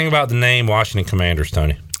right. What do you think about the name Washington Commanders,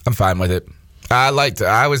 Tony? I'm fine with it.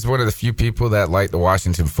 I was one of the few people that liked the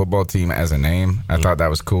Washington football team as a name. I thought that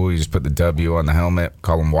was cool. You just put the W on the helmet,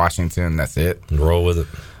 call them Washington, that's it. And roll with it.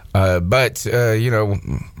 But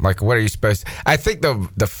like, what are you supposed to... I think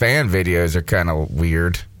the fan videos are kind of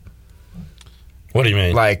weird. What do you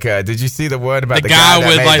mean? Like, did you see the one about the guy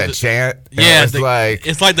that made like the chant? Yeah,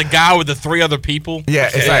 it's like the guy with the 3 other people. Yeah,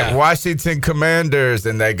 it's like Washington Commanders,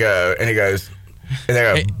 and they go, and he goes, and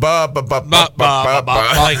they go, ba ba ba ba ba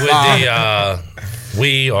ba, like with the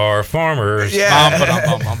we are farmers. Yeah.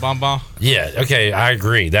 Yeah. Okay, I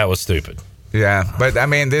agree. That was stupid. Yeah, but I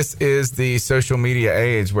mean, this is the social media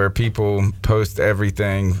age where people post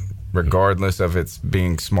everything, regardless of it's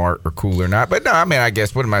being smart or cool or not. But no, I mean, I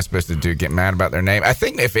guess what am I supposed to do? Get mad about their name? I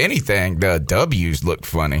think if anything, the W's looked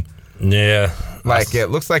funny. Yeah. Like it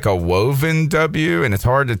looks like a woven W, and it's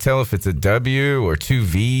hard to tell if it's a W or 2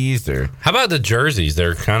 V's or. How about the jerseys?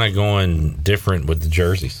 They're kind of going different with the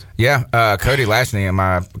jerseys. Yeah, Cody Lashney and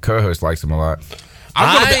my co-host likes them a lot.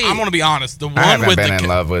 I'm going to be honest. The one I haven't been in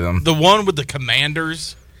love with them. The one with the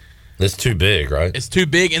Commanders. It's too big, right? It's too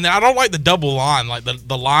big, and then I don't like the double line, like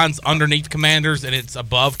the lines underneath Commanders and it's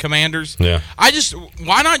above Commanders. Yeah.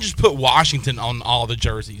 Why not just put Washington on all the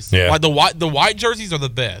jerseys? Yeah. Like the white jerseys are the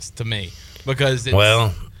best to me because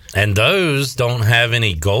and those don't have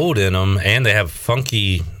any gold in them, and they have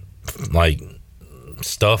funky like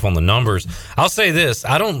stuff on the numbers. I'll say this: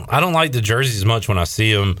 I don't like the jerseys as much when I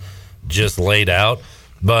see them just laid out,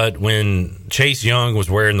 but when Chase Young was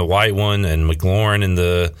wearing the white one and McLaurin in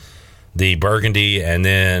the burgundy, and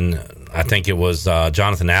then I think it was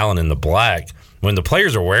Jonathan Allen in the black. When the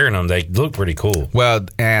players are wearing them, they look pretty cool. Well,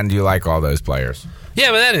 and you like all those players. Yeah,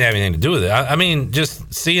 but that didn't have anything to do with it. I mean,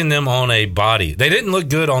 just seeing them on a body. They didn't look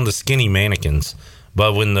good on the skinny mannequins,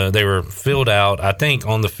 but when they were filled out, I think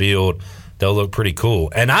on the field, they'll look pretty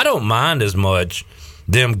cool. And I don't mind as much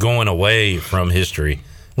them going away from history.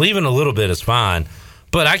 Leaving a little bit is fine,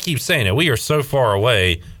 but I keep saying it. We are so far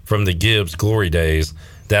away from the Gibbs glory days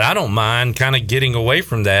that I don't mind kind of getting away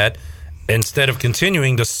from that instead of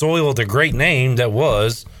continuing to soil the great name that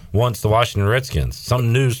was once the Washington Redskins.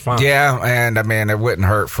 Something new's fine. Yeah, and I mean, it wouldn't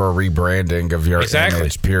hurt for a rebranding of your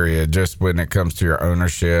image, period, just when it comes to your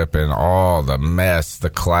ownership and all the mess, the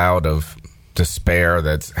cloud of despair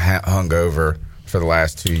that's hung over for the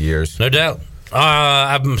last 2 years. No doubt.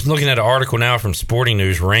 I'm looking at an article now from Sporting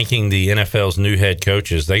News ranking the NFL's new head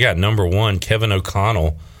coaches. They got number 1, Kevin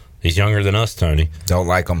O'Connell. He's younger than us, Tony. Don't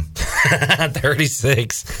like him.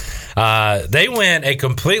 36. They went a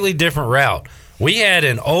completely different route. We had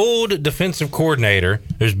an old defensive coordinator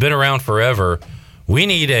who's been around forever. We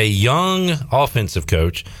need a young offensive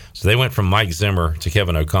coach. So they went from Mike Zimmer to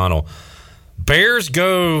Kevin O'Connell. Bears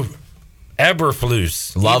go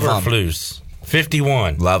Eberflus. Love him.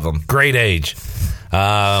 51. Love him. Great age.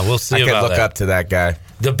 We'll see about that. I could look up to that guy.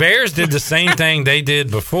 The Bears did the same thing they did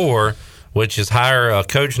before, which is hire a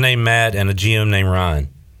coach named Matt and a GM named Ryan.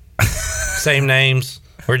 Same names.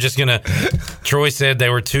 We're just going to – Troy said they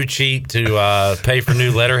were too cheap to pay for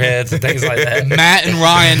new letterheads and things like that. Matt and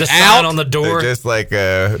Ryan the sign on the door. They're just like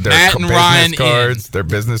their Matt and business Ryan cards. Their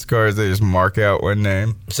business cards, they just mark out one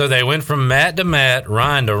name. So they went from Matt to Matt,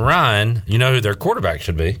 Ryan to Ryan. You know who their quarterback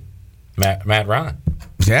should be? Matt Ryan.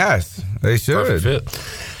 Yes, they should. Perfect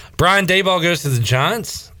fit. Brian Daboll goes to the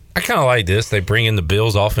Giants. I kind of like this. They bring in the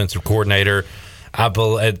Bills offensive coordinator.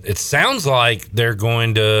 It sounds like they're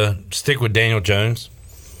going to stick with Daniel Jones.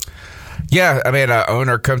 Yeah, I mean,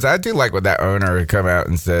 owner comes. I do like what that owner come out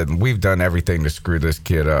and said, we've done everything to screw this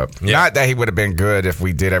kid up. Yeah. Not that he would have been good if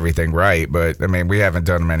we did everything right, but I mean, we haven't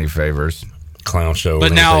done him any favors. Clown show.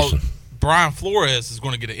 But now Brian Flores is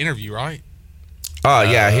going to get an interview, right? Oh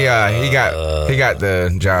yeah, he got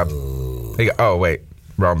the job. Wait,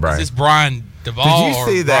 wrong Brian. Is this Brian Duvall? Did you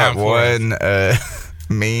see that Brian one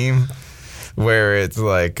meme where it's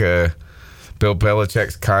like Bill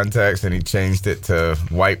Belichick's contacts and he changed it to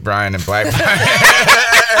white Brian and black Brian?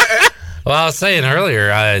 Well, I was saying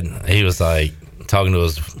earlier, he was like talking to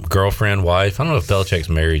his girlfriend, wife. I don't know if Belichick's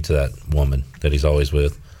married to that woman that he's always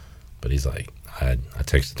with, but he's like, I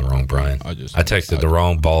texted the wrong Brian. I texted the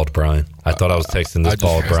wrong bald Brian. I thought I was texting this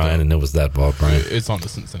bald Brian, and it was that bald Brian. It's on to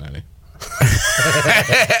Cincinnati.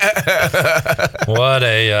 What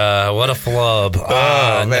a flub.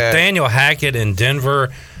 Nathaniel Hackett in Denver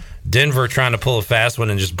trying to pull a fast one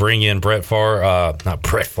and just bring in Aaron Rodgers.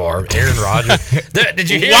 Did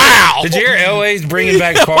you hear? Wow. Did you hear Elway's bringing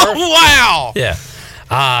back Favre? Wow. Yeah.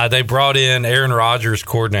 They brought in Aaron Rodgers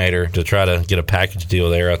coordinator to try to get a package deal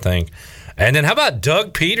there, I think. And then how about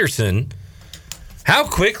Doug Peterson? How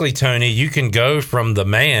quickly, Tony, you can go from the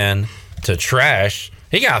man to trash.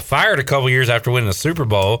 He got fired a couple years after winning the Super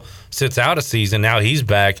Bowl, sits out a season. Now he's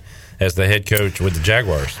back as the head coach with the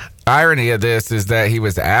Jaguars. Irony of this is that he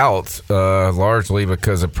was out largely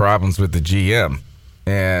because of problems with the GM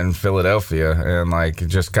in Philadelphia, and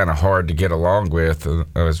just kind of hard to get along with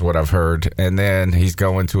is what I've heard. And then he's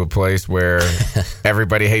going to a place where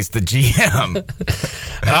everybody hates the GM.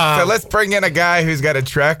 So let's bring in a guy who's got a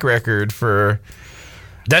track record for.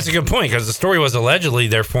 That's a good point, because the story was allegedly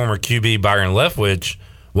their former QB Byron Leftwich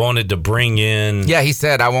wanted to bring in. Yeah, he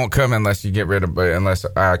said, I won't come unless unless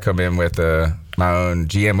I come in with my own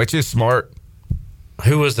GM, which is smart.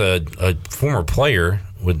 Who was a former player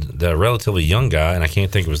with the relatively young guy, and I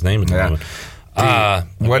can't think of his name at the moment.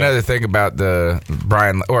 One other thing about the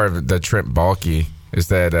Trent Baalke is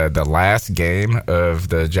that the last game of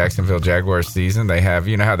the Jacksonville Jaguars season, they have,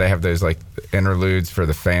 you know how they have those interludes for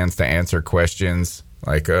the fans to answer questions.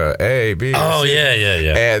 A, B. Oh, C.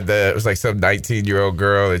 Yeah. And it was some 19-year-old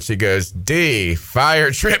girl, and she goes, D, fire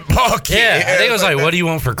Trent Baalke. Yeah, I think it was what do you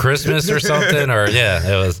want for Christmas or something? Or it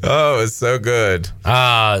was. Oh, it was so good.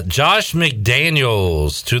 Josh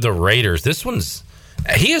McDaniels to the Raiders. He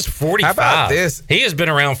is 45. How about this? He has been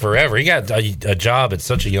around forever. He got a job at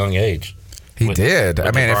such a young age. He did.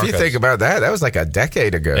 I mean, if you think about that was like a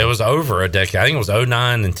decade ago. It was over a decade. I think it was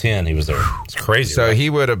 09 and 10 he was there. It's crazy. So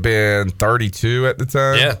he would have been 32 at the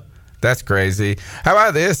time? Yeah. That's crazy. How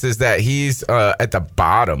about this is that he's at the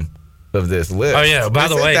bottom of this list. Oh, yeah. By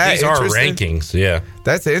the way, these are rankings. Yeah.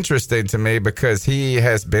 That's interesting to me because he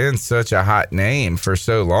has been such a hot name for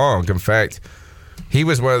so long. In fact, he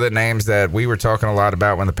was one of the names that we were talking a lot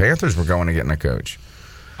about when the Panthers were going to get a coach.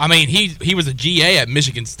 I mean, he was a GA at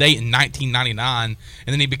Michigan State in 1999,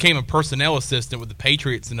 and then he became a personnel assistant with the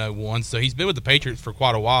Patriots in 2001. So he's been with the Patriots for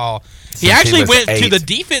quite a while. He actually went to the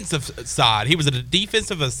defensive side. He was a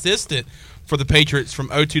defensive assistant for the Patriots from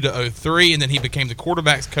 2002 to 2003, and then he became the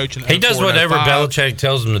quarterback's coach in 2004. He does whatever Belichick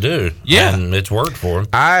tells him to do. Yeah. And it's worked for him.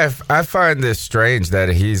 I find this strange that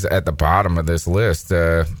he's at the bottom of this list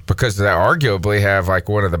because they arguably have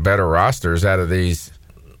one of the better rosters out of these.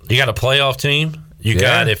 You got a playoff team. You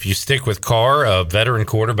got, if you stick with Carr, a veteran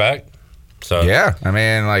quarterback. So yeah, I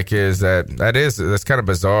mean, like, that's kind of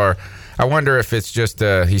bizarre. I wonder if it's just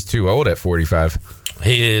he's too old at 45.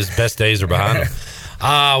 His best days are behind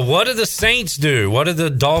him. What do the Saints do? What do the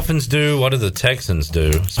Dolphins do? What do the Texans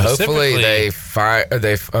do? Hopefully they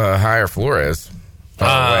hire Flores. Wait,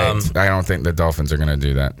 I don't think the Dolphins are going to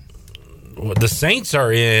do that. The Saints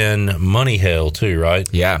are in money hell too, right?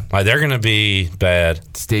 Yeah. Like, they're going to be bad.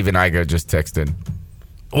 Steven Igo just texted.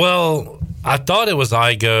 Well, I thought it was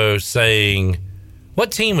Igo saying,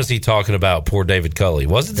 what team was he talking about? Poor David Culley.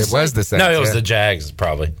 Was it the Saints? Was the Saints. No, it was the Jags,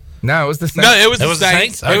 probably. No, it was the Saints. No, it was the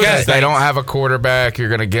Saints. Okay. They don't have a quarterback. You're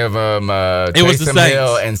going to give them Taysom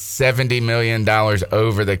Hill and $70 million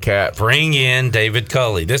over the cap. Bring in David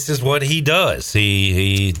Culley. This is what he does.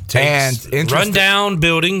 He takes rundown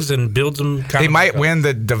buildings and builds them. He might win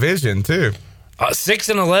the division too.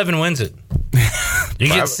 6-11 wins it. You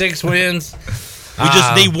get 6 wins. We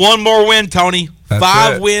just need one more win, Tony.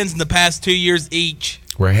 5 wins in the past 2 years each.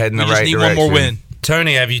 We're heading the right direction. We just need one more win.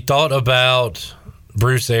 Tony, have you thought about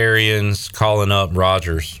Bruce Arians calling up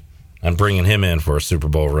Rodgers and bringing him in for a Super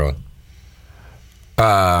Bowl run?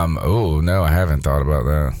 Oh no, I haven't thought about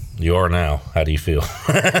that. You are now. How do you feel?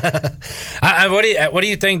 What do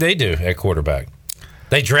you think they do at quarterback?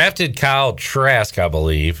 They drafted Kyle Trask, I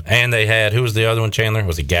believe, and they had, who was the other one, Chandler?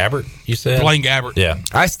 Was it Gabbert, you said? Blaine Gabbert. Yeah.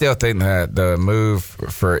 I still think that the move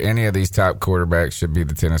for any of these top quarterbacks should be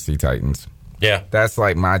the Tennessee Titans. Yeah. That's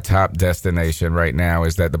like my top destination right now,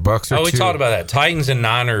 is that the Bucs are we talked about that. Titans and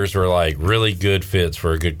Niners are like really good fits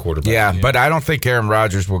for a good quarterback. Yeah, but I don't think Aaron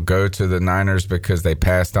Rodgers will go to the Niners because they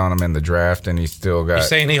passed on him in the draft and he's still got... You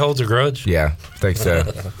saying he holds a grudge? Yeah, think so.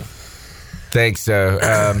 Think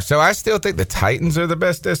so. So I still think the Titans are the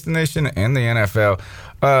best destination in the NFL.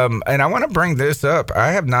 And I want to bring this up.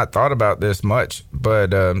 I have not thought about this much,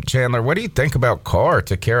 but Chandler, what do you think about Carr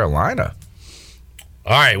to Carolina?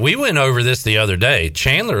 All right, we went over this the other day.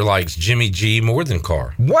 Chandler likes Jimmy G more than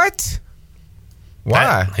Carr. What?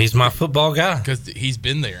 Why? He's my football guy. Because he's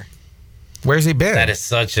been there. Where's he been? That is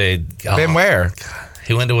such a... Been where?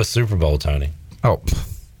 He went to a Super Bowl, Tony. Oh.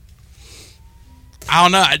 I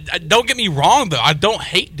don't know. Don't get me wrong, though. I don't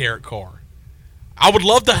hate Derek Carr. I would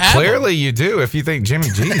love to have Clearly him. You do if you think Jimmy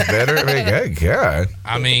G is better. I mean, good God.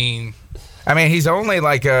 I mean, he's only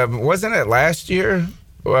like... wasn't it last year...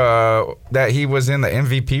 that he was in the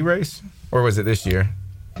MVP race, or was it this year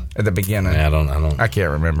at the beginning? I don't. I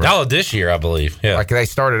can't remember. Oh, this year, I believe. Yeah, like they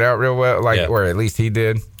started out real well, or at least he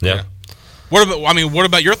did. Yeah. What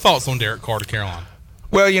about your thoughts on Derek Carr to Carolina?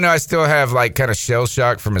 Well, I still have like kind of shell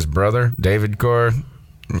shock from his brother, David Carr.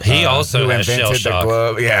 He also who has invented shell shock. The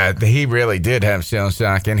glove. Yeah, he really did have shell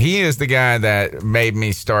shock, and he is the guy that made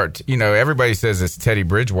me start. Everybody says it's Teddy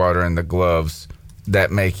Bridgewater and the gloves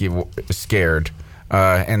that make you scared.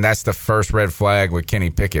 And that's the first red flag with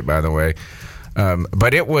Kenny Pickett, by the way.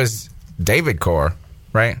 But it was David Carr,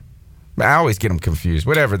 right? I always get him confused.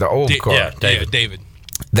 Whatever, the old Carr. Yeah, David.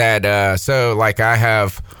 That, so, like, I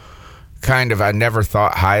have I never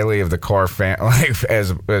thought highly of the Carr fan, like,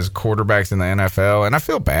 as quarterbacks in the NFL. And I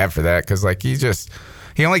feel bad for that because, like,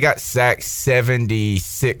 he only got sacked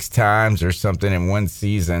 76 times or something in one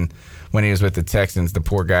season when he was with the Texans. The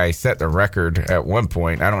poor guy, he set the record at one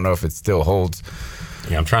point. I don't know if it still holds.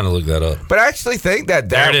 Yeah, I'm trying to look that up. But I actually think that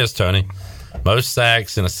there it is, Tony. Most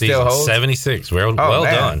sacks in a season, 76. Well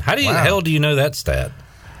done. How the hell do you know that stat?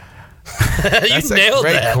 That's a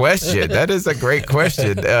great question. That is a great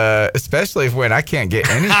question, especially when I can't get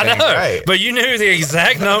anything I know, right. But you knew the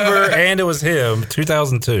exact number, and it was him,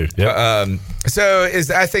 2002. Yep. So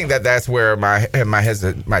I think that's where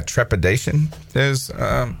my trepidation is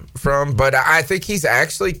from. But I think he's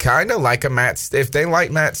actually kind of like if they like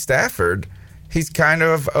Matt Stafford, he's kind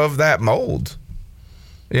of that mold.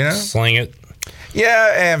 Sling it.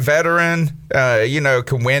 Yeah, and veteran,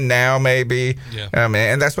 can win now maybe. Yeah.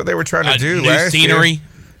 And that's what they were trying to do last scenery. year.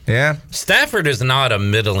 Yeah. Stafford is not a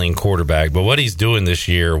middling quarterback, but what he's doing this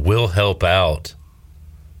year will help out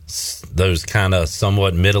those kind of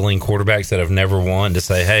somewhat middling quarterbacks that have never won to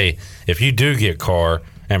say, hey, if you do get Carr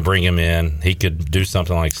and bring him in, he could do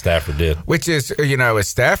something like Stafford did. Which is, as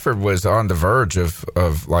Stafford was on the verge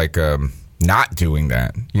of like not doing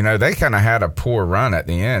that. They kind of had a poor run at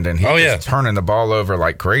the end, and he was turning the ball over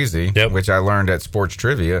like crazy, which I learned at Sports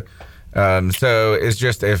Trivia. So it's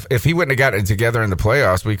just if he wouldn't have gotten it together in the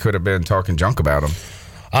playoffs, we could have been talking junk about him.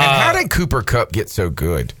 And how did Cooper Kupp get so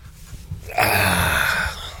good?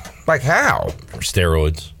 Like how?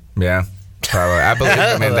 Steroids. Yeah. probably. I believe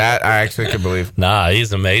him in that. I actually could believe. Nah,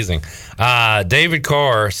 he's amazing. David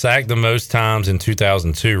Carr sacked the most times in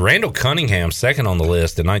 2002. Randall Cunningham, second on the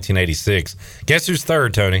list in 1986. Guess who's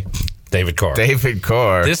third, Tony? David Carr. David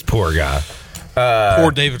Carr. This poor guy.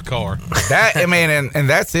 Poor David Carr. And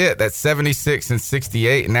that's it. That's 76 and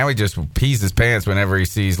 68. And now he just pees his pants whenever he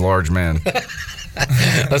sees large men.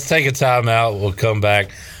 Let's take a timeout. We'll come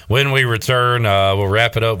back. When we return, we'll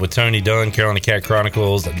wrap it up with Tony Dunn,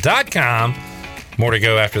 CarolinaCatChronicles.com. More to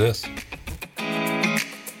go after this.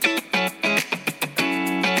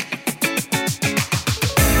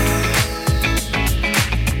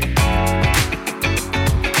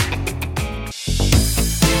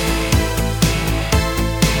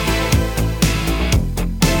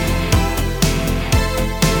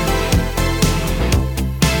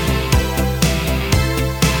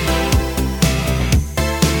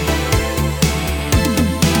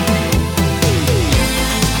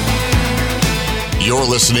 You're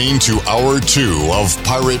listening to Hour 2 of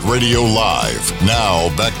Pirate Radio Live.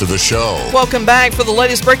 Now, back to the show. Welcome back. For the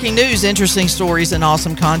latest breaking news, interesting stories, and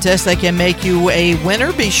awesome contests that can make you a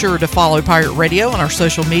winner, be sure to follow Pirate Radio on our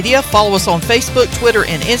social media. Follow us on Facebook, Twitter,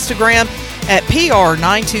 and Instagram at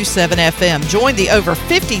PR927FM. Join the over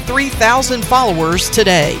 53,000 followers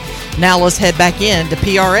today. Now let's head back in to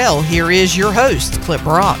PRL. Here is your host, Clip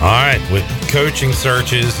Brock. All right, with coaching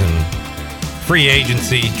searches and free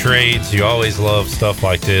agency trades, you always love stuff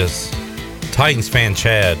like this. Titans fan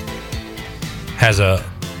Chad has a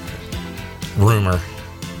rumor.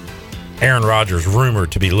 Aaron Rodgers rumored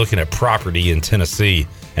to be looking at property in Tennessee,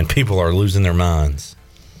 and people are losing their minds.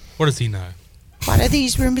 What does he know? Why do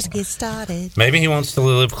these rumors get started? Maybe he wants to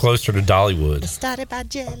live closer to Dollywood. Started by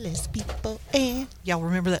jealous people. And y'all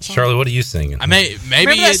remember that song? Charlie, what are you singing? Maybe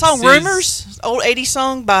remember that song, Rumors? Old 80s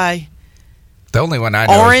song by... The only one I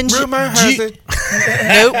know. Orange. Rumor has it.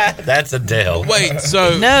 Nope. That's Adele. Wait,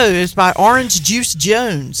 so no, it's by Orange Juice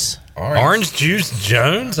Jones. Orange Juice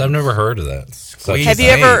Jones? I've never heard of that.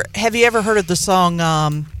 Have you ever heard of the song?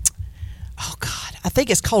 Oh God, I think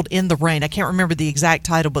it's called "In the Rain." I can't remember the exact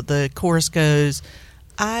title, but the chorus goes,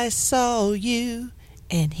 "I saw you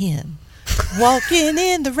and him walking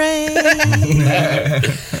in the rain."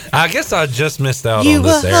 I guess I just missed out you on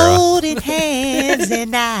this era. You were holding hands,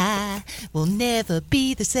 and I will never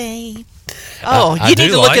be the same. Oh, you need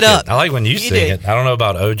to look it up. I like when you sing it. I don't know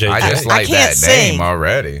about OJ. I just like that name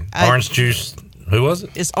already. Orange Juice. Who was it?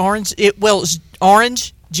 It's Orange. It's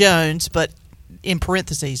Orange Jones, but in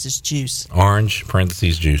parentheses, it's Juice. Orange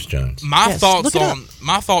parentheses Juice Jones. My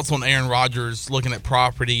thoughts on Aaron Rodgers looking at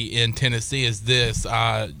property in Tennessee is this.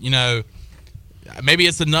 Maybe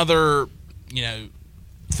it's another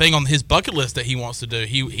thing on his bucket list that he wants to do.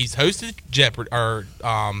 He's hosted Jeopardy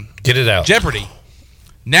Get it out. Jeopardy.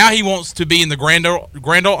 Now he wants to be in the Grand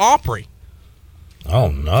Ole Opry. Oh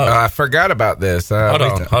no! I forgot about this. Hold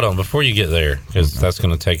on. Before you get there, because that's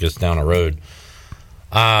going to take us down a road.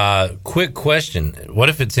 Quick question: what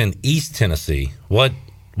if it's in East Tennessee? What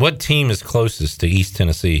team is closest to East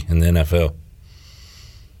Tennessee in the NFL?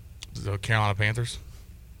 The Carolina Panthers.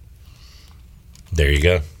 There you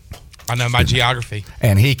go. I know my geography.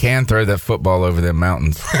 And he can throw that football over them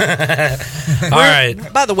mountains. All right.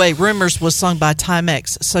 By the way, Rumors was sung by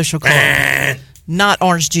Timex Social Club, not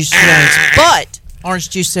Orange Juice Jones. But Orange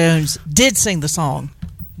Juice Jones did sing the song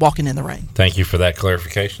 "Walking in the Rain." Thank you for that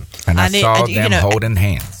clarification. And I saw them holding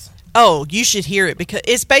hands. Oh, you should hear it because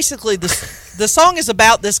it's basically the song is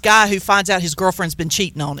about this guy who finds out his girlfriend's been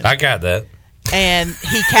cheating on him. I got that. And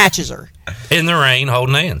he catches her. In the rain,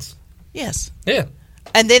 holding hands. Yes. Yeah.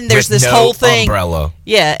 And then there's With this no whole thing. Umbrella.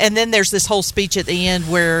 Yeah, and then there's this whole speech at the end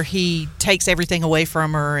where he takes everything away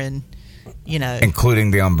from her, and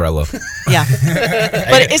including the umbrella. Yeah,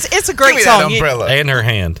 but it's a great song. Umbrella and her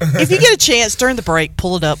hand. If you get a chance during the break,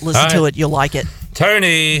 pull it up, listen to it. You'll like it.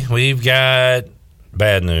 Tony, we've got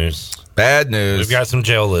bad news. Bad news. We've got some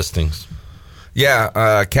jail listings.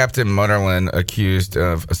 Yeah, Captain Mutterland accused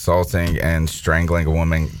of assaulting and strangling a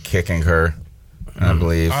woman, kicking her. I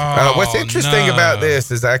believe. What's interesting about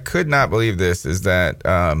this is I could not believe this is that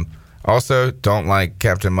also don't like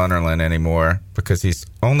Captain Mutterland anymore because he's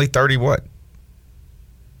only 30 what?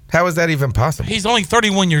 How is that even possible? He's only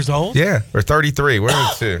 31 years old? Yeah, or 33.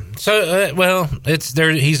 Where is it? So, it's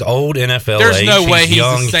there. He's old NFL There's age. No way he's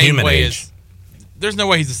young the same human way age. There's no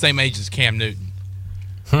way he's the same age as Cam Newton.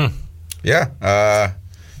 Yeah.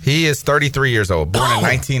 He is 33 years old, born in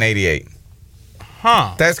 1988.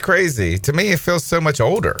 Huh. That's crazy. To me, it feels so much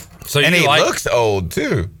older. And he looks old,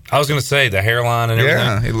 too. I was going to say, the hairline and everything.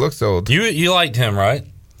 Yeah, he looks old. You liked him, right?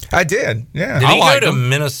 I did, yeah. Did he go to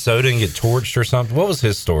Minnesota and get torched or something? What was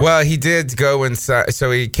his story? Well, he did go inside.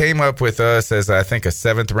 So he came up with us as, I think, a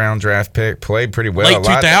 7th-round draft pick. Played pretty well. Late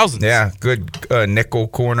 2000s. Yeah, good nickel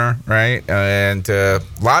corner, right? And a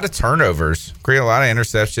lot of turnovers. Created a lot of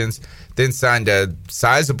interceptions. Then signed a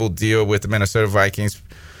sizable deal with the Minnesota Vikings.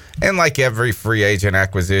 And like every free agent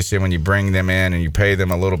acquisition, when you bring them in and you pay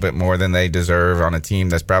them a little bit more than they deserve on a team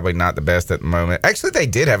that's probably not the best at the moment. Actually, they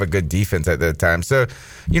did have a good defense at that time. So,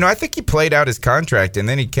 I think he played out his contract, and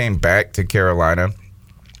then he came back to Carolina.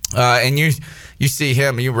 And you see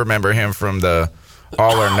him, you remember him from the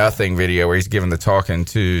All or Nothing video where he's giving the talking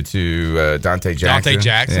to Dante Jackson. Dante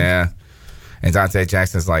Jackson. Yeah. And Dante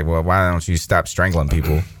Jackson's like, well, why don't you stop strangling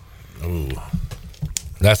people? Ooh.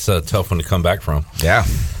 That's a tough one to come back from. Yeah.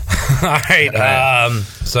 All right.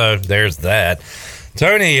 So there's that.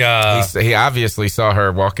 Tony. He obviously saw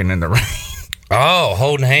her walking in the rain. Oh,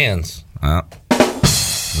 holding hands.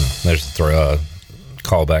 There's the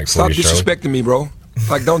callback. Stop disrespecting me, bro.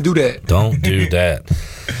 Like, don't do that. Don't do that.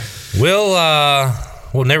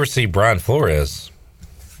 We'll never see Brian Flores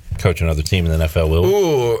coach another team in the NFL, will we?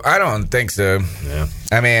 Ooh, I don't think so. Yeah.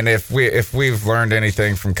 I mean, if we've learned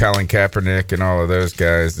anything from Colin Kaepernick and all of those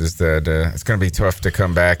guys, is that it's going to be tough to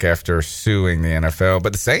come back after suing the NFL.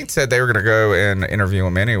 But the Saints said they were going to go and interview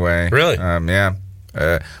him anyway. Really? Yeah.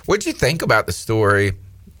 What'd you think about the story?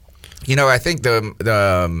 I think the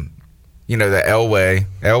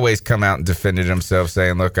Elway's come out and defended himself,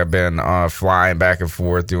 saying, "Look, I've been flying back and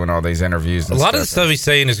forth doing all these interviews." A lot of the stuff he's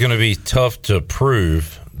saying is going to be tough to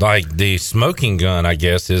prove. Like the smoking gun, I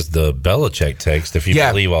guess, is the Belichick text, if you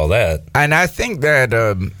believe all that. And I think that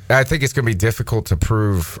it's going to be difficult to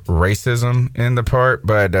prove racism in the part,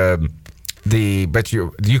 but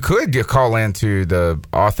you could call into the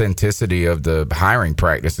authenticity of the hiring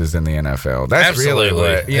practices in the NFL. That's absolutely really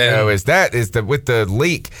what with the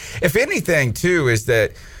leak. If anything, too, is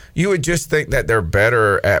that you would just think that they're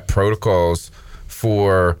better at protocols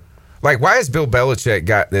for, like, why has Bill Belichick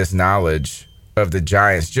got this knowledge of the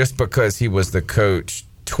Giants just because he was the coach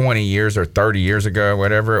 20 years or 30 years ago,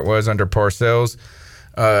 whatever it was, under Parcells.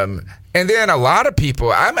 And then a lot of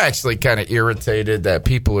people, I'm actually kind of irritated that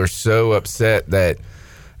people are so upset that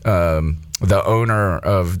the owner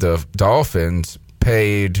of the Dolphins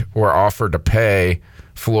paid or offered to pay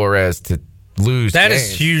Flores to lose That games.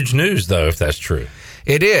 is huge news, though, if that's true.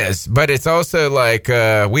 It is, but it's also like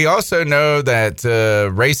we also know that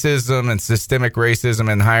racism and systemic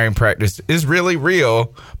racism in hiring practice is really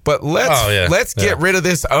real. But let's get rid of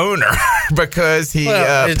this owner because he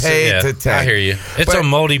paid to take. I hear you. It's a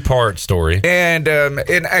multi-part story, and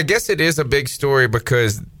I guess it is a big story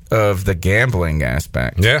because of the gambling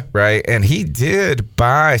aspect. Yeah. Right. And he did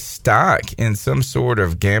buy stock in some sort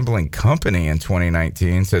of gambling company in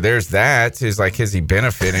 2019. So there's that. Is he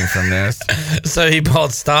benefiting from this? So he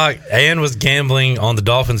bought stock and was gambling on the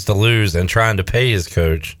Dolphins to lose and trying to pay his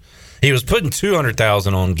coach. He was putting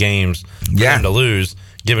 $200,000 on games for him to lose,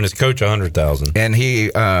 giving his coach $100,000. And he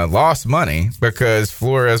lost money because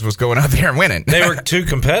Flores was going out there and winning. They were too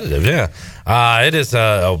competitive, yeah. It is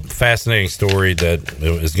a fascinating story that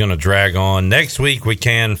is going to drag on. Next week, we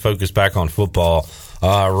can focus back on football.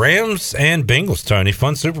 Rams and Bengals, Tony.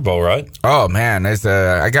 Fun Super Bowl, right? Oh, man.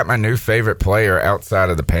 I got my new favorite player outside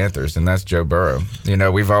of the Panthers, and that's Joe Burrow.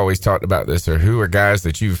 We've always talked about this. Or who are guys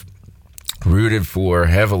that you've rooted for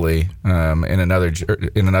heavily in another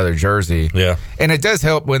jersey. Yeah. And it does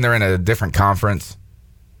help when they're in a different conference,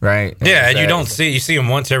 right? Yeah, and you see them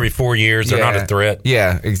once every 4 years. They're not a threat.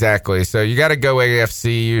 Yeah, exactly. So you got to go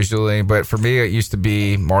AFC usually, but for me it used to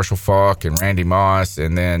be Marshall Faulk and Randy Moss,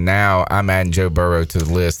 and then now I'm adding Joe Burrow to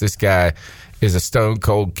the list. This guy is a stone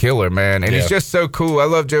cold killer, man, and he's just so cool. I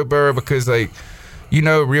love Joe Burrow because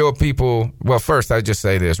real people. Well, first I just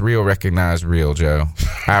say this: real recognize real, Joe.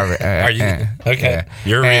 Are you okay? Yeah.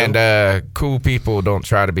 You're real. And cool people don't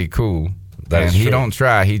try to be cool. And he don't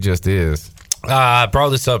try; he just is. I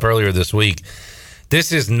brought this up earlier this week.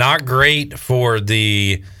 This is not great for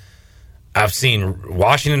the. I've seen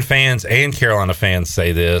Washington fans and Carolina fans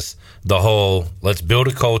say this. The whole let's build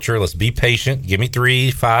a culture. Let's be patient. Give me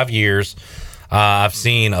 3-5 years. I've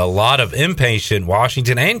seen a lot of impatient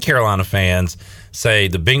Washington and Carolina fans say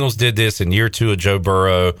the Bengals did this in year 2 of Joe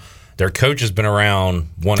Burrow. Their coach has been around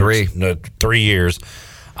 3 years.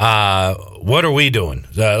 What are we doing?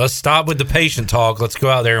 Let's stop with the patient talk. Let's go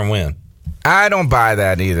out there and win. I don't buy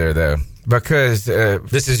that either, though, because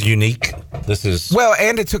this is unique.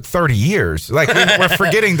 And it took 30 years. Like we're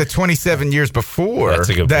forgetting the 27 years before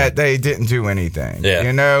that they didn't do anything. Yeah.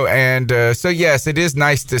 And so yes, it is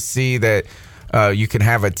nice to see that you can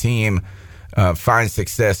have a team find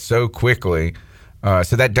success so quickly.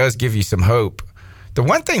 So that does give you some hope. The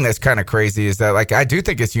one thing that's kind of crazy is that, like, I do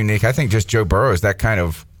think it's unique. I think just Joe Burrow is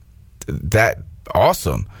that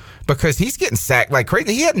awesome because he's getting sacked like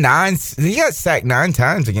crazy. He got sacked 9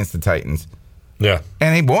 times against the Titans. Yeah.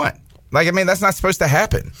 And he won. Like, I mean, that's not supposed to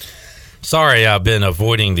happen. Sorry, I've been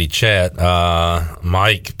avoiding the chat.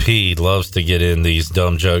 Mike P loves to get in these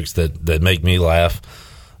dumb jokes that make me laugh.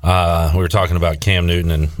 We were talking about Cam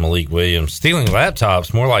Newton and Malik Williams stealing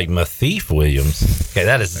laptops, more like Mathief Williams. Okay,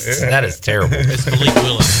 that is terrible. It's Malik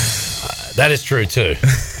Willis. That is true too.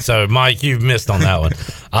 So, Mike, you've missed on that one.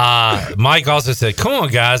 Mike also said, "Come on,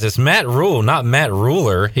 guys, it's Matt Rule, not Matt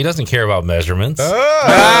Ruler. He doesn't care about measurements." What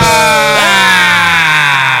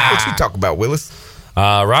you talk about, Willis?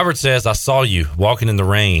 Robert says, "I saw you walking in the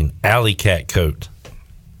rain, alley cat coat."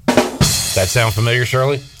 That sound familiar,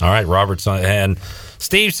 Shirley? All right, Robert's on, and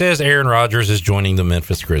Steve says Aaron Rodgers is joining the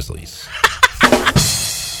Memphis Grizzlies.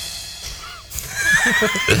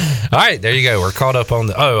 All right, there you go. We're caught up on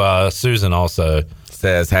the. Susan also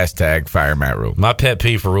says #fire Matt Rule. My pet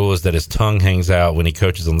peeve for Rule is that his tongue hangs out when he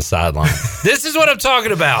coaches on the sideline. This is what I'm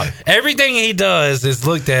talking about. Everything he does is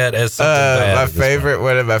looked at as something bad.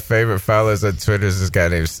 One of my favorite followers on Twitter is this guy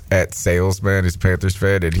named @Salesman. He's a Panthers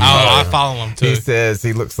fan. And I follow him too. He says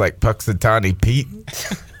he looks like Puxatawny Pete.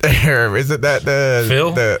 Isn't that the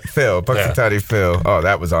Phil? Phil, Puxatawny Phil. Oh,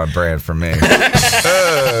 that was on brand for me.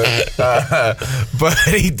 But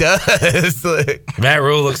he does. Matt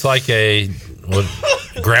Rule looks like a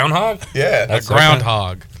groundhog? Yeah. A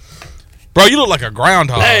groundhog. Bro, you look like a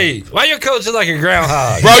groundhog. Hey, why your coach is like a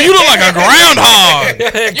groundhog? Bro, you look like a groundhog.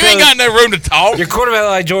 You ain't got no room to talk. Your quarterback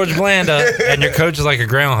like George Blanda, and your coach is like a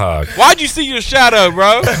groundhog. Why'd you see your shadow,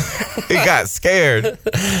 bro? He got scared.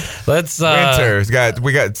 Let's winter.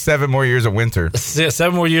 We got 7 more years of winter.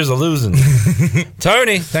 7 more years of losing.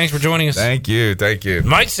 Tony, thanks for joining us. Thank you.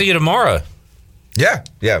 Might see you tomorrow. Yeah.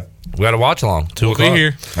 We got to watch along. 2 o'clock. Be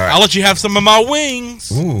here. All right. I'll let you have some of my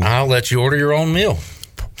wings. Ooh. I'll let you order your own meal.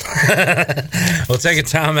 We'll take a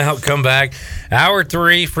time out, come back. Hour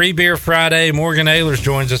 3, Free Beer Friday. Morgan Ehlers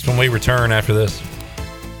joins us when we return after this.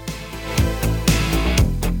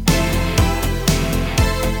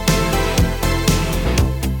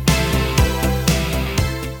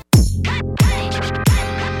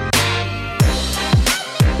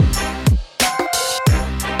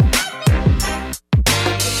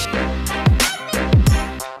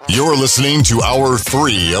 You're listening to Hour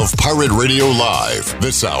 3 of Pirate Radio Live.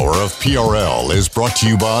 This hour of PRL is brought to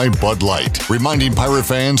you by Bud Light, reminding Pirate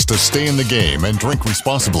fans to stay in the game and drink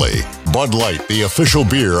responsibly. Bud Light, the official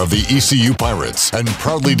beer of the ECU Pirates, and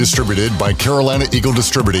proudly distributed by Carolina Eagle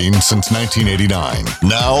Distributing since 1989.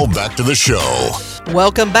 Now, back to the show.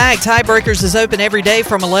 Welcome back. Tiebreakers is open every day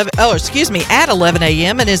from at 11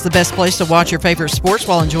 a.m. and is the best place to watch your favorite sports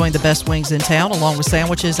while enjoying the best wings in town, along with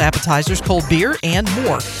sandwiches, appetizers, cold beer, and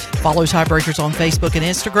more. Follow Tiebreakers on Facebook and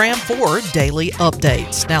Instagram for daily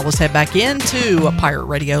updates. Now let's head back into Pirate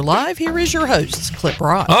Radio Live. Here is your host, Clip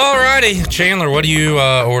Rock. All righty. Chandler, what are you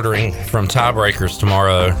ordering from Tiebreakers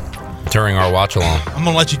tomorrow during our watch along? I'm going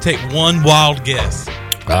to let you take one wild guess.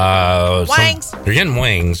 Wings. You're getting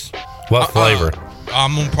wings. What flavor?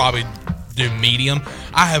 I'm going to probably do medium.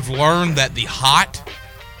 I have learned that the hot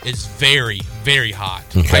is very, very hot.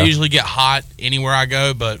 Okay. I usually get hot anywhere I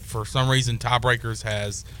go, but for some reason, Tiebreakers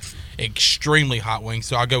has extremely hot wings,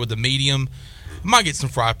 so I'll go with the medium. I might get some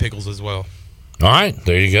fried pickles as well. All right,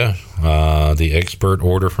 there you go. The expert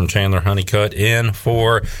order from Chandler Honeycutt in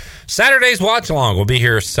for Saturday's watch along. We'll be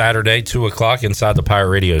here Saturday, 2 o'clock inside the Pirate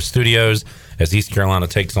Radio studios as East Carolina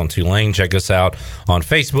takes on Tulane. Check us out on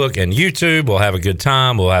Facebook and YouTube. We'll have a good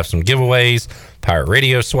time. We'll have some giveaways, Pirate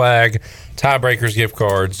Radio swag, Tiebreakers gift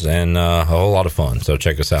cards, and a whole lot of fun. So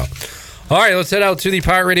check us out. All right, let's head out to the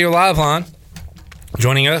Pirate Radio Live line.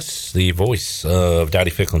 Joining us, the voice of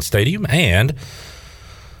Dowdy Ficklin Stadium and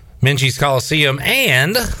Minges Coliseum,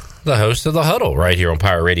 and the host of The Huddle right here on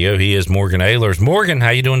Pirate Radio. He is Morgan Ehlers. Morgan,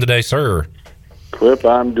 how you doing today, sir? Clip,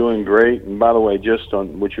 I'm doing great. And by the way, just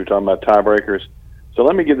on what you're talking about, Tiebreakers, so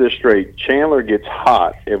let me get this straight. Chandler gets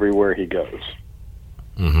hot everywhere he goes.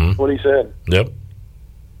 Mm-hmm. That's what he said. Yep.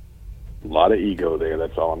 A lot of ego there,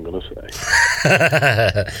 that's all I'm going to say.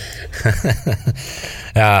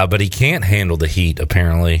 But he can't handle the heat,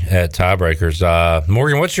 apparently, at Tiebreakers.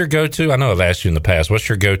 Morgan, what's your go-to? I know I've asked you in the past. What's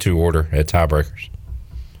your go-to order at Tiebreakers?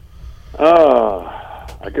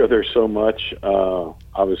 I go there so much.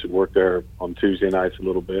 Obviously work there on Tuesday nights a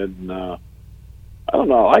little bit. And I don't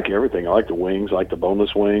know. I like everything. I like the wings. I like the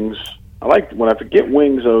boneless wings. I like, when I have to get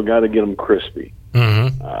wings, though, got to get them crispy.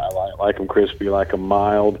 Mm-hmm. I like them crispy, like them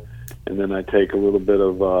mild. And then I take a little bit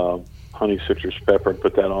of honey citrus pepper and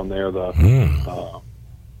put that on there.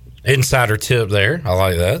 Insider tip there. I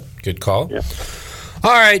like that. Good call. Yeah.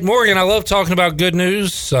 All right, Morgan, I love talking about good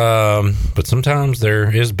news, but sometimes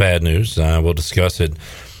there is bad news. We'll discuss it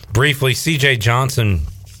briefly. C.J. Johnson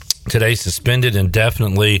today suspended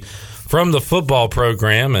indefinitely from the football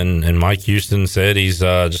program, and Mike Houston said he's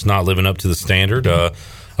just not living up to the standard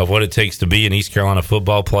of what it takes to be an East Carolina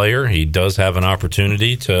football player. He does have an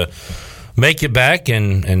opportunity to make it back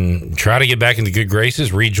and try to get back into good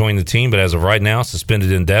graces, rejoin the team, but as of right now,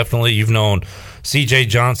 suspended indefinitely. You've known C.J.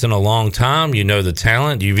 Johnson a long time. You know the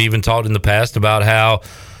talent. You've even talked in the past about how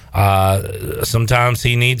sometimes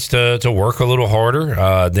he needs to work a little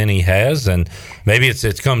harder than he has, and maybe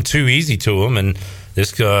it's come too easy to him, and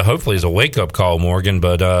this hopefully is a wake-up call, Morgan.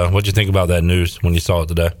 But what'd you think about that news when you saw it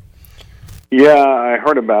today? Yeah, I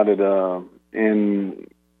heard about it, and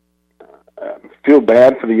feel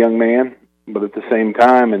bad for the young man, but at the same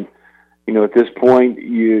time, and at this point,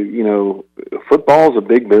 football is a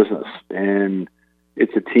big business, and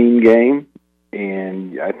it's a team game,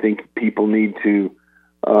 and I think people need to,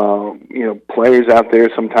 players out there,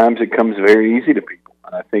 sometimes it comes very easy to people.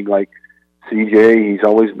 And I think like CJ, he's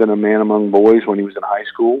always been a man among boys when he was in high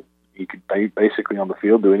school. He could basically on the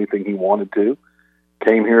field do anything he wanted to.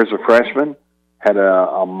 Came here as a freshman, had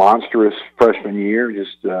a monstrous freshman year,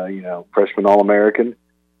 just, freshman All-American.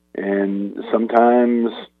 And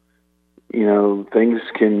sometimes, things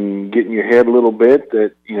can get in your head a little bit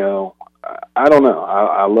that, I don't know.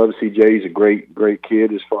 I love CJ. He's a great, great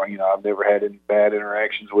kid. As far, I've never had any bad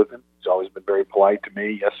interactions with him. He's always been very polite to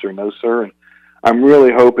me. Yes, sir, no, sir. And I'm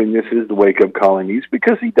really hoping this is the wake-up call he needs,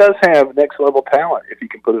 because he does have next-level talent if he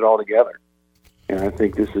can put it all together. And I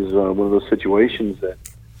think this is one of those situations that,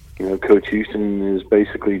 Coach Houston is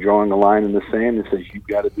basically drawing a line in the sand and says, you've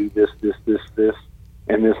got to do this,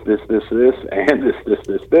 and this,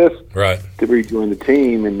 and this, right, to rejoin the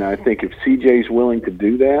team. And I think if CJ's willing to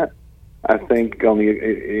do that, I think and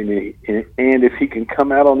if he can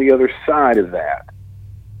come out on the other side of that,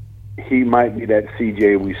 he might be that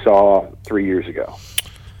CJ we saw 3 years ago,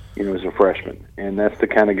 as a freshman. And that's the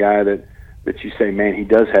kind of guy that you say, man, he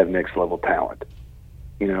does have next level talent.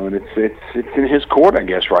 And it's in his court, I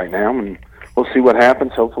guess, right now, and we'll see what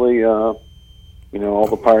happens. Hopefully, all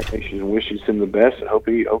the Pirate Nation wishes him the best, and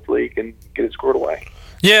hopefully he can get it squared away.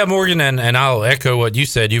 Yeah, Morgan, and I'll echo what you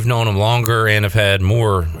said. You've known him longer and have had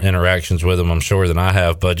more interactions with him, I'm sure, than I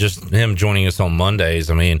have. But just him joining us on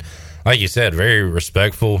Mondays, I mean, like you said, very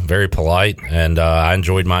respectful, very polite, and I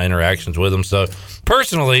enjoyed my interactions with him. So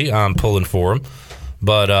personally, I'm pulling for him,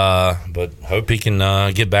 but hope he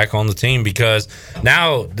can get back on the team, because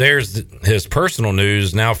now there's his personal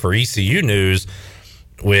news now for ECU news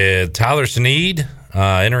with Tyler Snead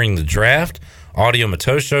entering the draft. Audio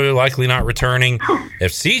Matosho likely not returning.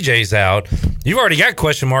 If CJ's out, you've already got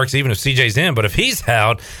question marks even if CJ's in, but if he's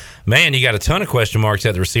out, man, you got a ton of question marks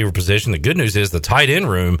at the receiver position. The good news is the tight end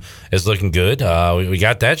room is looking good. We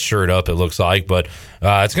got that shirt up, it looks like, but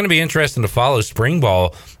it's going to be interesting to follow spring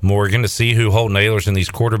ball, Morgan, to see who Holton Ahlers and these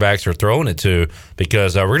quarterbacks are throwing it to,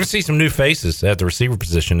 because we're going to see some new faces at the receiver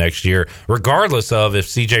position next year, regardless of if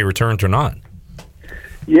CJ returns or not.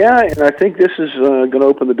 Yeah, and I think this is going to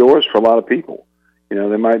open the doors for a lot of people.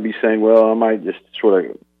 They might be saying, well, I might just sort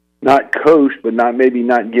of not coach, but not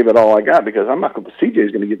give it all I got, because I'm not going to,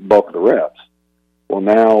 CJ's going to get the bulk of the reps. Well,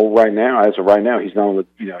 as of right now, he's not on the,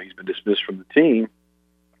 he's been dismissed from the team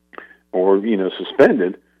or,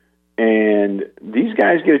 suspended. And these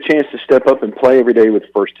guys get a chance to step up and play every day with the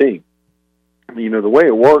first team. The way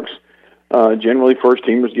it works, generally first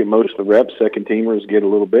teamers get most of the reps, second teamers get a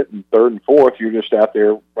little bit, and third and fourth, you're just out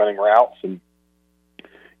there running routes and,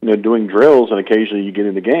 doing drills, and occasionally you get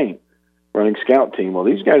in the game, running scout team. Well,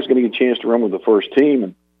 these guys are going to get a chance to run with the first team,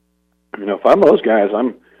 and if I'm those guys,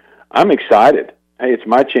 I'm excited. Hey, it's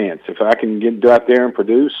my chance. If I can get out there and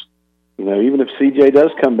produce, even if CJ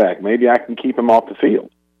does come back, maybe I can keep him off the field.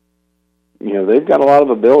 They've got a lot of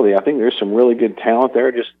ability. I think there's some really good talent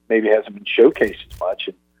there, just maybe hasn't been showcased as much.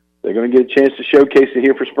 And they're going to get a chance to showcase it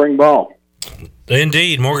here for spring ball.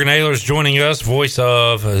 Indeed. Morgan Ahlers joining us, voice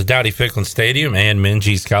of Dowdy-Ficklin Stadium and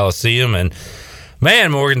Minges Coliseum. And,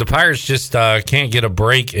 man, Morgan, the Pirates just can't get a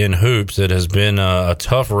break in hoops. It has been a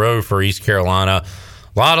tough road for East Carolina.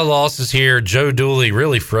 A lot of losses here. Joe Dooley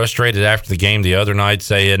really frustrated after the game the other night,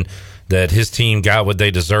 saying that his team got what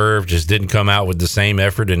they deserved, just didn't come out with the same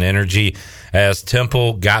effort and energy as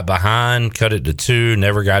Temple got behind, cut it to 2,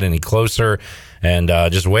 never got any closer. and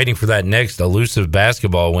just waiting for that next elusive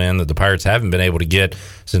basketball win that the Pirates haven't been able to get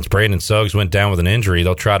since Brandon Suggs went down with an injury.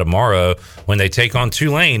 They'll try tomorrow when they take on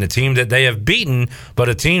Tulane, a team that they have beaten, but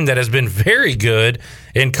a team that has been very good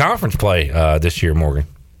in conference play this year, Morgan.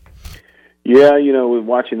 Yeah,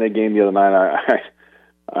 watching that game the other night,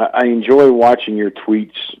 I enjoy watching your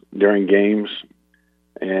tweets during games,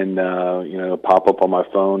 and pop up on my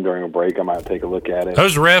phone during a break. I might take a look at it.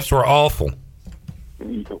 Those refs were awful.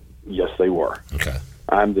 Yes, they were. Okay.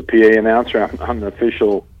 I'm the PA announcer. I'm the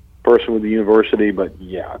official person with the university, but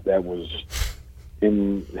yeah, there was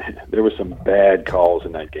some bad calls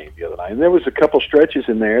in that game the other night, and there was a couple stretches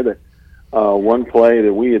in there that one play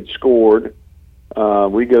that we had scored.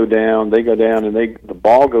 We go down, they go down, and the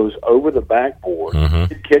ball goes over the backboard.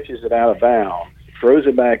 Mm-hmm. It catches it out of bounds, throws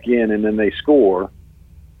it back in, and then they score.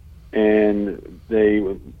 And they,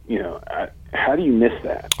 how do you miss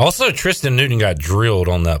that? Also, Tristan Newton got drilled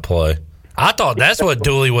on that play. I thought that's what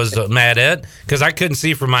Dooley was mad at, because I couldn't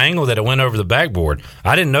see from my angle that it went over the backboard.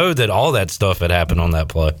 I didn't know that all that stuff had happened on that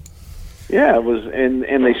play. Yeah, it was,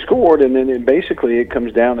 and they scored, and then it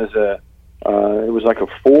comes down as it was like a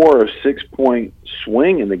 4 or 6 point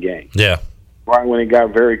swing in the game. Yeah. Right when it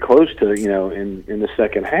got very close to, in the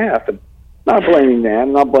second half. And not blaming that,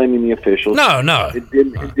 not blaming the officials. No.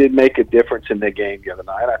 It did make a difference in the game the other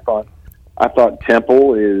night. I thought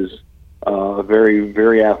Temple is a very,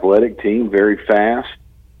 very athletic team, very fast.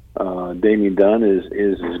 Damian Dunn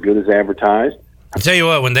is as good as advertised. I tell you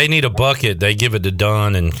what, when they need a bucket, they give it to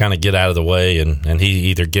Dunn and kind of get out of the way, and he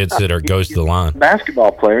either gets it or goes to the line.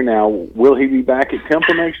 Basketball player. Now, will he be back at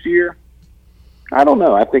Temple next year? I don't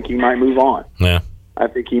know. I think he might move on. Yeah. I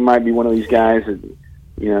think he might be one of these guys that,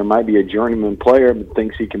 might be a journeyman player but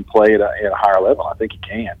thinks he can play at a higher level. I think he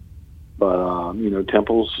can. But,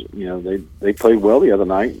 Temple's, they played well the other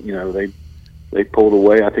night. They pulled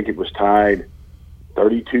away. I think it was tied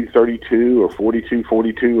 32-32 or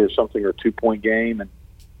 42-42 or something, or a 2-point game. And,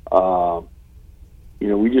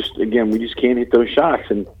 we just can't hit those shots.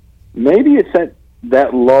 And maybe it's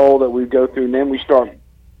that lull that we go through, and then we start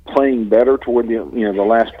playing better toward the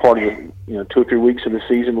last part of the 2 or 3 weeks of the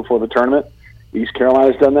season before the tournament. East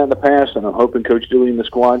Carolina's done that in the past, and I'm hoping Coach Dooley and the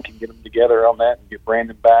squad can get them together on that and get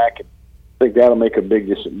Brandon back. And I think that'll make a big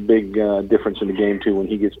difference in the game too when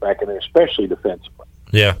he gets back in there, especially defensively.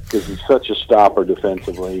 Yeah, because he's such a stopper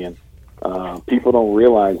defensively, and people don't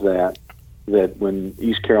realize that when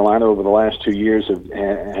East Carolina over the last 2 years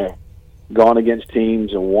have gone against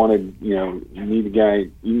teams and wanted, you need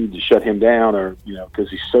to shut him down, or because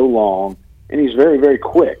he's so long and he's very, very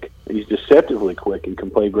quick. And he's deceptively quick and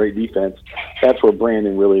can play great defense. That's where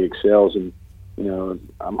Brandon really excels, and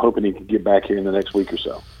I'm hoping he can get back here in the next week or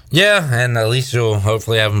so. Yeah, and at least you'll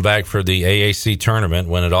hopefully have him back for the AAC tournament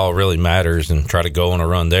when it all really matters, and try to go on a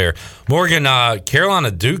run there. Morgan,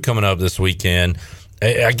 Carolina Duke coming up this weekend.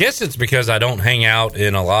 I guess it's because I don't hang out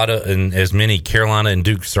in as many Carolina and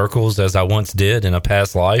Duke circles as I once did in a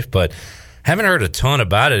past life, but haven't heard a ton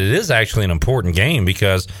about it. It is actually an important game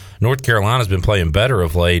because North Carolina's been playing better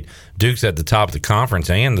of late. Duke's at the top of the conference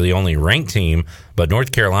and the only ranked team, but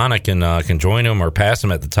North Carolina can join them or pass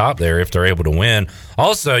them at the top there if they're able to win.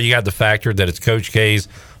 Also, you got the factor that it's Coach K's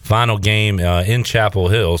final game in Chapel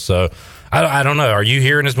Hill. So I don't know. Are you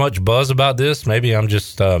hearing as much buzz about this? Maybe I'm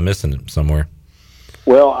just missing it somewhere.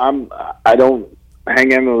 Well, I don't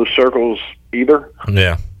hang in those circles either.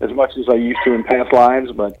 Yeah, as much as I used to in past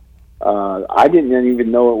lives, but I didn't even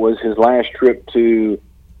know it was his last trip to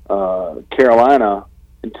Carolina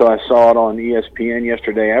until I saw it on ESPN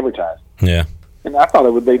yesterday advertised. Yeah, and I thought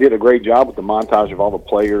they did a great job with the montage of all the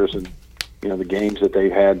players and the games that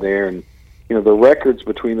they've had there, and the records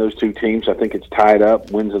between those two teams. I think it's tied up,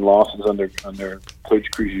 wins and losses under Coach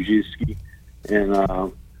Krzyzewski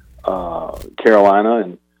and Carolina,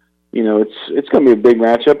 and it's going to be a big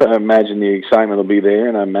matchup. I imagine the excitement will be there,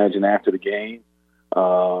 and I imagine after the game,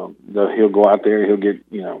 he'll go out there, he'll get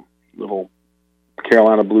little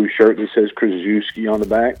Carolina blue shirt that says Krzyzewski on the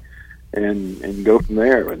back, and go from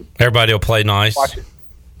there. And everybody will play nice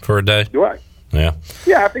for a day. Do I? Yeah.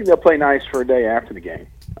 Yeah, I think they'll play nice for a day after the game.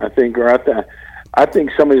 I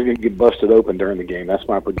think somebody's going to get busted open during the game. That's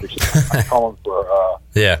my prediction. I'm calling for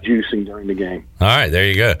juicing during the game. All right, there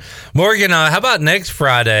you go. Morgan, how about next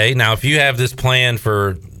Friday? Now, if you have this planned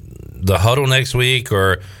for the huddle next week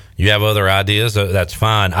or you have other ideas, that's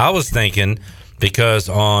fine. I was thinking, because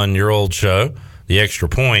on your old show, The Extra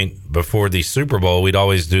Point, before the Super Bowl, we'd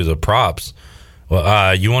always do the props.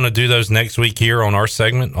 Well, you want to do those next week here on our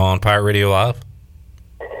segment on Pirate Radio Live?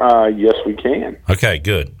 Yes, we can. Okay,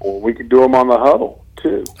 good. Or we could do them on the huddle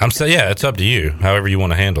too. Yeah, it's up to you. However you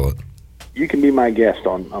want to handle it. you can be my guest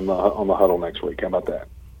on the huddle next week. How about that?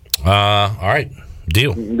 All right,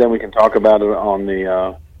 deal. And then we can talk about it on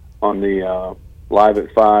the Live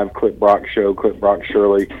at 5 Clip Brock show. Clip Brock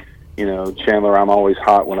Shirley, Chandler. I'm always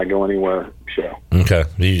hot when I go anywhere. Show. Okay,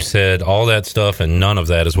 you said all that stuff, and none of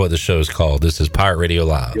that is what the show is called. This is Pirate Radio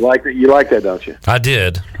Live. You like that? You like that, don't you? I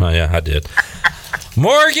did. Oh, yeah, I did.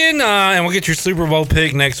 Morgan, and we'll get your Super Bowl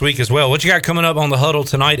pick next week as well. What you got coming up on the huddle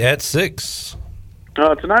tonight at 6?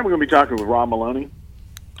 Tonight we're going to be talking with Rob Maloney.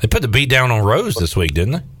 They put the beat down on Rose this week,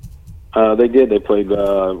 didn't they? They did. They played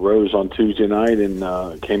Rose on Tuesday night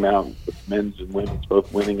and came out with men's and women's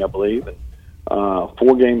both winning, I believe. And,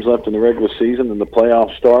 4 games left in the regular season and the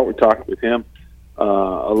playoffs start. We talked with him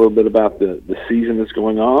a little bit about the season that's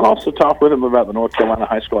going on. Also talked with him about the North Carolina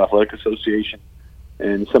High School Athletic Association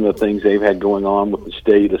and some of the things they've had going on with the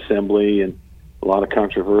state assembly and a lot of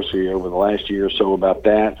controversy over the last year or so about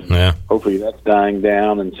that. Yeah. Hopefully that's dying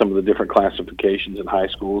down and some of the different classifications in high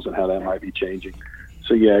schools and how that might be changing.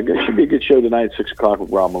 So, yeah, it should be a good show tonight at 6 o'clock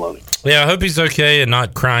with Rob Maloney. Yeah, I hope he's okay and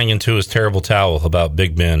not crying into his terrible towel about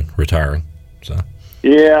Big Ben retiring. So.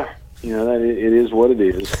 Yeah, it is what it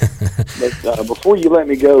is. But before you let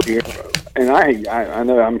me go here, and I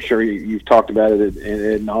know I'm sure you've talked about it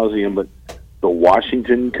ad nauseum, but the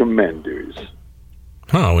Washington Commanders.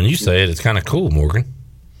 Huh, when you say it, it's kind of cool, Morgan.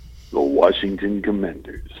 The Washington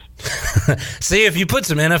Commanders. See, if you put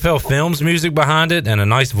some NFL Films music behind it and a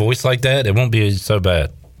nice voice like that, it won't be so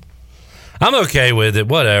bad. I'm okay with it.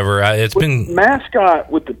 Whatever. It's been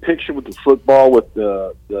mascot with the picture with the football with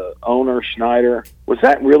the owner Schneider. Was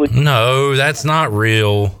that really? No, that's not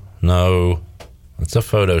real. No, it's a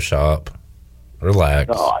Photoshop.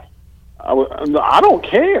 Relax. God, I don't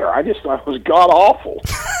care. I was god awful.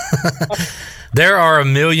 There are a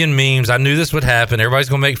million memes. I knew this would happen. Everybody's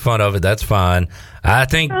gonna make fun of it. That's fine. I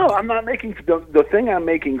think. No, I'm not making the thing I'm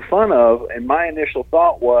making fun of. And my initial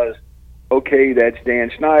thought was, okay, that's Dan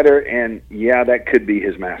Snyder, and yeah, that could be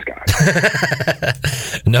his mascot.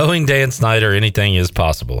 Knowing Dan Snyder, anything is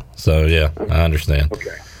possible. So, yeah, I understand.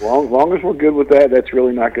 Okay. Long as we're good with that, that's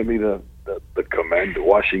really not going to be the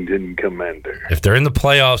Washington Commander. If they're in the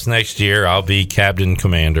playoffs next year, I'll be Captain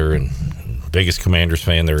Commander and biggest Commanders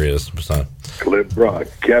fan there is. So. Clip Brock,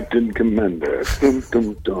 Captain Commander. Dum,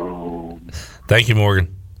 dum, dum. Thank you,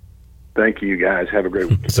 Morgan. Thank you, guys. Have a great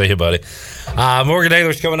week. See you, buddy. Morgan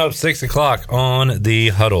Naylor's coming up 6 o'clock on the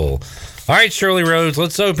huddle. All right, Shirley Rhodes,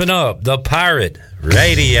 let's open up the Pirate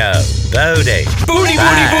Radio Booty. Booty,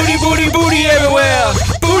 booty, booty, booty, booty everywhere.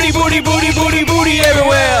 Booty, booty, booty, booty, booty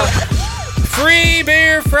everywhere. Free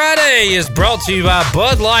Beer Friday is brought to you by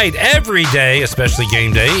Bud Light. Every day, especially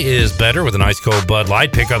game day, is better with an ice cold Bud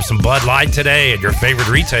Light. Pick up some Bud Light today at your favorite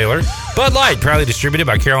retailer. Bud Light, proudly distributed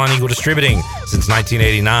by Carolina Eagle Distributing since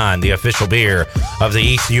 1989, the official beer of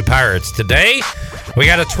the ECU Pirates. Today, we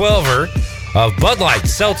got a 12er of Bud Light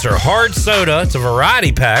Seltzer Hard Soda. It's a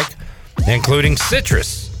variety pack, including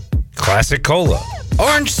citrus, classic cola,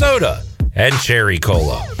 orange soda, and cherry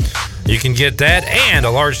cola. You can get that and a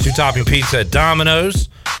large 2-topping pizza at Domino's.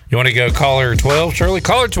 You want to go caller 12, Shirley?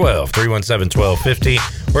 Caller 12,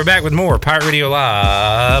 317-1250. We're back with more Pirate Radio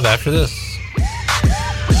Live after this.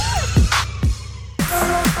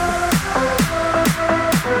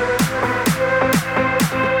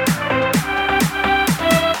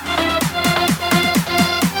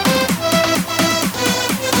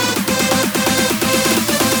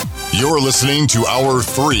 You're listening to Hour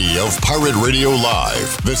 3 of Pirate Radio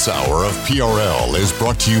Live. This hour of PRL is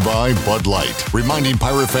brought to you by Bud Light, reminding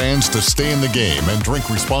Pirate fans to stay in the game and drink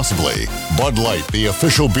responsibly. Bud Light, the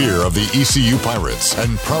official beer of the ECU Pirates,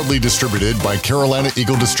 and proudly distributed by Carolina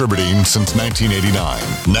Eagle Distributing since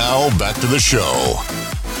 1989. Now, back to the show.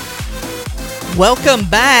 Welcome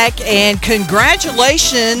back, and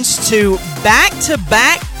congratulations to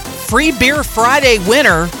back-to-back Free Beer Friday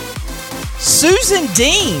winner, Susan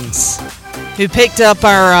Deans, who picked up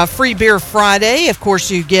our Free Beer Friday. Of course,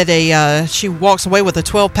 you get she walks away with a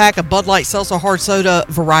 12-pack of Bud Light Seltzer Hard Soda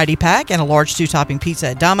Variety Pack and a large 2-topping pizza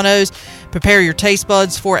at Domino's. Prepare your taste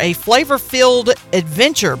buds for a flavor-filled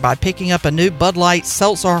adventure by picking up a new Bud Light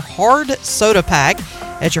Seltzer Hard Soda Pack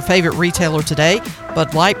at your favorite retailer today.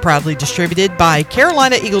 Bud Light, proudly distributed by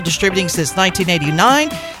Carolina Eagle Distributing since 1989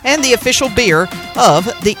 and the official beer of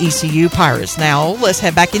the ECU Pirates. Now, let's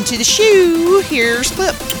head back into the shoe. Here's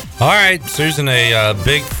Clip. All right, Susan, a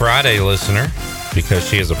big Friday listener because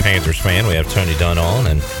she is a Panthers fan. We have Tony Dunn on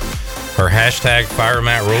and her hashtag Fire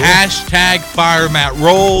Matt Rule. Hashtag Fire Matt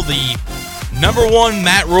Rule, the number one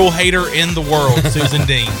Matt Rule hater in the world, Susan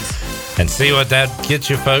Deans. And see what that gets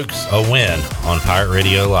you, folks, a win on Pirate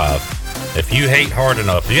Radio Live. If you hate hard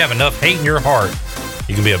enough, if you have enough hate in your heart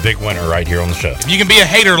you can be a big winner right here on the show. If you can be a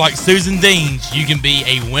hater like Susan Deans, you can be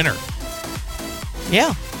a winner.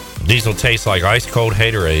 Yeah. These will taste like ice cold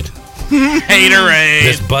Haterade. Haterade.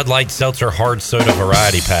 This Bud Light Seltzer hard soda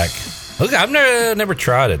variety pack. Look, I've never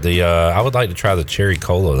tried it. I would like to try the cherry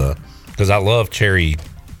cola though, because I love cherry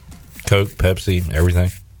Coke, Pepsi,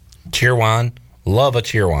 everything. Cheer wine. Love a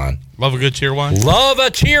cheer wine. Love a good cheer wine. Love a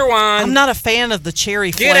cheer wine. I'm not a fan of the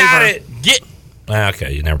cherry flavor. Get out it. Get.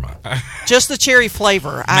 Okay, never mind. Just the cherry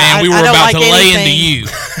flavor. Man, we were about to lay into you.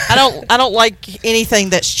 I don't like anything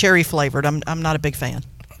that's cherry flavored. I'm not a big fan.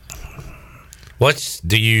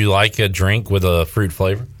 Do you like a drink with a fruit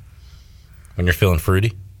flavor when you're feeling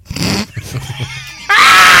fruity?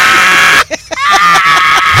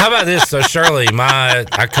 How about this? So Shirley,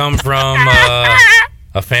 I come from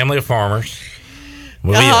a family of farmers.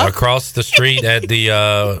 We across the street at the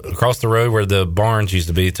across the road where the barns used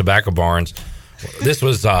to be, tobacco barns. This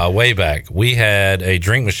was way back. We had a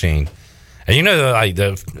drink machine, and you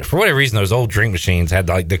know, for whatever reason, those old drink machines had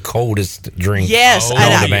like the coldest drink. Yes,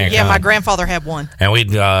 my grandfather had one. And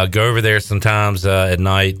we'd go over there sometimes at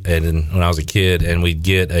night, and when I was a kid, and we'd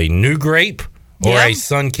get a New Grape or a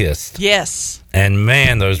Sunkist. Yes. And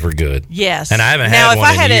man, those were good. Yes. And I haven't had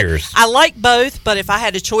one in years. I like both, but if I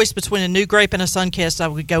had a choice between a New Grape and a Sunkist, I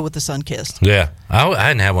would go with the Sunkist. Yeah. I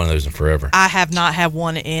hadn't had one of those in forever. I have not had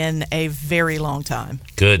one in a very long time.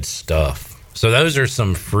 Good stuff. So those are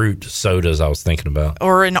some fruit sodas I was thinking about.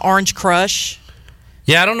 Or an Orange Crush.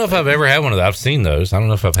 Yeah, I don't know if I've ever had one of those. I've seen those. I don't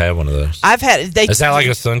know if I've had one of those. I've had. Is that like a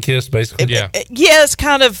Sunkist, basically? Yeah. Yeah, it's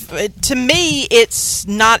kind of. To me, it's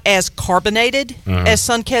not as carbonated as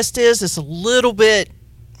Sunkist is. It's a little bit,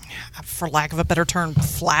 for lack of a better term,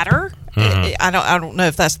 flatter. I don't know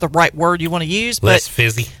if that's the right word you want to use, but less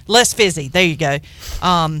fizzy. Less fizzy. There you go.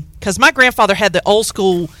 Because my grandfather had the old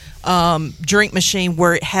school drink machine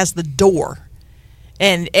where it has the door.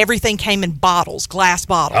 And everything came in bottles, glass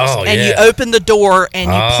bottles. Oh, and you open the door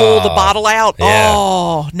and you pull the bottle out. Yeah.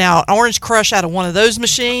 Oh, now Orange Crush out of one of those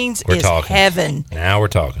machines is heaven. Now we're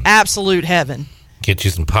talking. Absolute heaven. Get you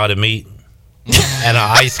some potted meat and an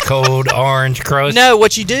ice cold Orange Crush. No,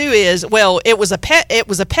 what you do is, it was a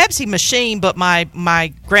Pepsi machine, but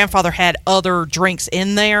my grandfather had other drinks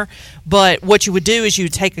in there. But what you would do is you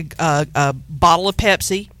would take a bottle of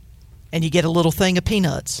Pepsi, and you get a little thing of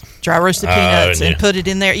peanuts, dry roasted peanuts, and put it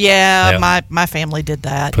in there. Yeah, yep. my family did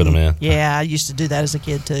that. Put them in. Yeah, I used to do that as a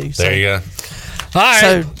kid too. There you go. All right.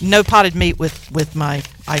 So no potted meat with my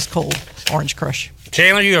ice cold Orange Crush.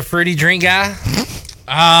 Chandler, you a fruity drink guy?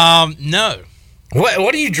 No.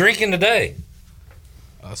 What are you drinking today?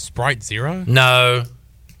 A Sprite Zero? No.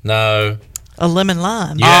 A lemon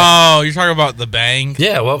lime. Yeah. Oh, you're talking about the Bang?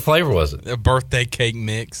 Yeah. What flavor was it? A birthday cake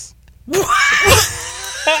mix.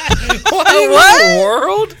 What in the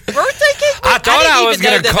world? Birthday cake? I thought I was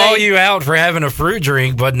going to call you out for having a fruit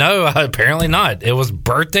drink, but no, apparently not. It was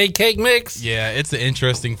birthday cake mix? Yeah, it's an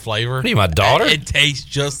interesting flavor. What are you, my daughter? It tastes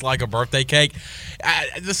just like a birthday cake.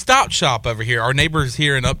 The Stop Shop over here, our neighbors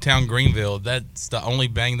here in Uptown Greenville, that's the only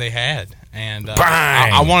Bang they had. And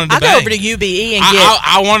I wanted to bang. I go over to UBE and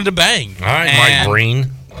I wanted to bang. All right, Mike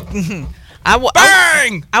Green.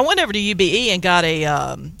 Bang! I went over to UBE and got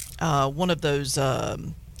a one of those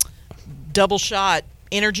double shot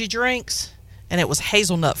energy drinks, and it was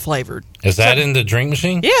hazelnut flavored. Is that in the drink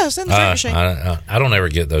machine? Yeah, it's in the drink machine. I don't ever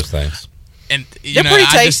get those things. And they're pretty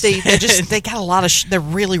tasty. They got a lot of. They're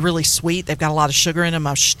really, really sweet. They've got a lot of sugar in them.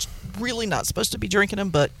 I'm really not supposed to be drinking them,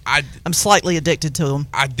 but I'm slightly addicted to them.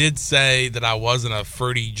 I did say that I wasn't a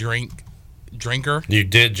fruity drinker. You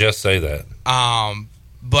did just say that.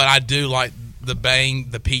 But I do like the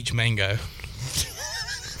Bang, the peach mango.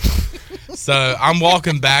 So I'm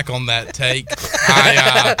walking back on that take.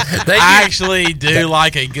 I actually do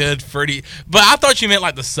like a good fruity, but I thought you meant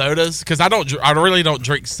like the sodas, because I really don't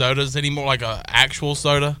drink sodas anymore, like a actual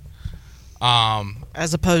soda.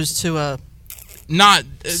 As opposed to a not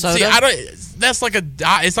soda? See, that's like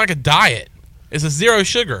it's like a diet. It's a zero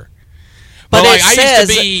sugar. But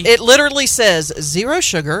it literally says 0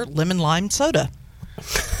 sugar lemon lime soda.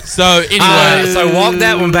 So anyway, so walk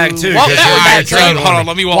that one back too. Hold on,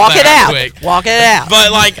 let me walk it out out. Quick. Walk it out.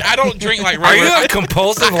 But I don't drink like regular. Are you a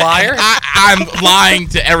compulsive liar? I'm lying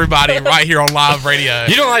to everybody right here on live radio.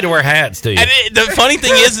 You don't like to wear hats, do you? And the funny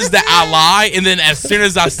thing is that I lie, and then as soon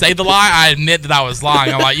as I say the lie, I admit that I was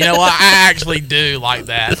lying. I'm like, you know what? I actually do like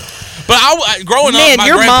that. But growing up, my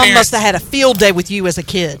your grandparents, mom must have had a field day with you as a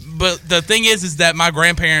kid. But the thing is that my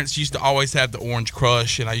grandparents used to always have the Orange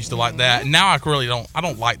Crush, and I used to like that. And now I really don't. I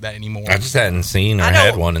don't like that anymore. I just hadn't seen or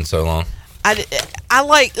had one in so long. I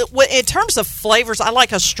like, in terms of flavors, I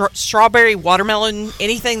like a strawberry watermelon.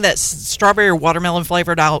 Anything that's strawberry or watermelon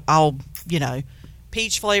flavored, I'll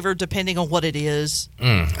peach flavored, depending on what it is.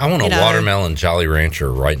 I want a watermelon Jolly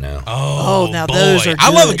Rancher right now. Oh, now boy. those are good.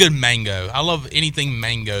 I love a good mango. I love anything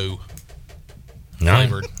mango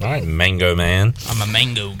flavored. All right, mango man. I'm a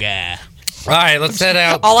mango guy. All right, let's head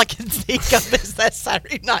out. All I can think of is that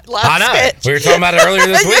Saturday Night Live I know. sketch. We were talking about it earlier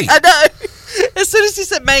this week. I know. As soon as you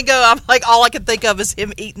said mango, I'm like, all I can think of is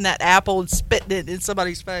him eating that apple and spitting it in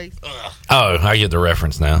somebody's face. Oh, I get the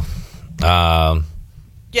reference now.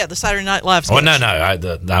 Yeah, the Saturday Night Live sketch. Well,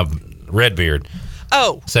 no. Redbeard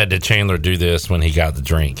said to Chandler do this when he got the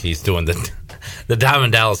drink. He's doing the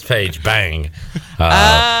Diamond Dallas Page bang. So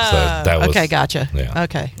that was, okay, gotcha. Yeah.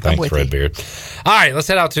 Okay, Thanks, I'm with Redbeard. All right, let's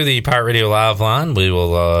head out to the Pirate Radio Live line. We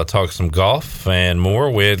will talk some golf and more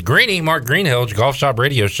with Greeny, Mark Greenhill, Golf Shop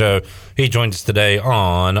Radio Show. He joins us today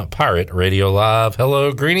on Pirate Radio Live.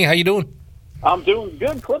 Hello, Greeny. How you doing? I'm doing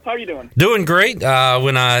good. Cliff, how are you doing? Doing great.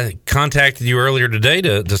 When I contacted you earlier today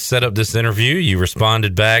to set up this interview, you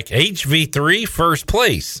responded back, HV3 first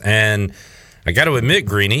place. And I got to admit,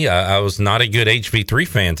 Greeny, I was not a good HV3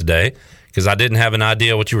 fan today because I didn't have an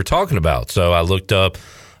idea what you were talking about. So I looked up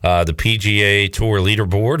the PGA Tour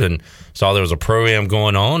leaderboard and saw there was a Pro-Am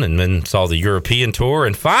going on, and then saw the European Tour.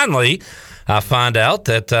 And finally, I find out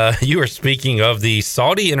that you are speaking of the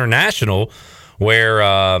Saudi International, where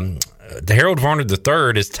Harold Varner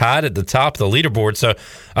III is tied at the top of the leaderboard. So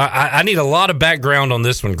I need a lot of background on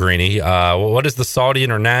this one, Greeny. What is the Saudi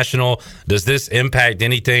International? Does this impact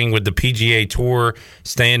anything with the PGA Tour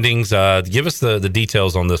standings? Give us the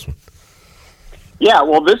details on this one. Yeah,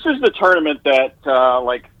 well, this is the tournament that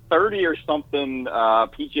like 30 or something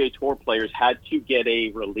PGA Tour players had to get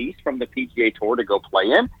a release from the PGA Tour to go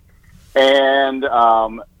play in. And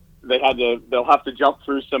they'll have to jump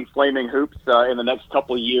through some flaming hoops in the next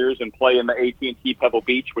couple of years and play in the AT&T Pebble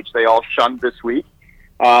Beach, which they all shunned this week,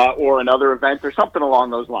 or another event or something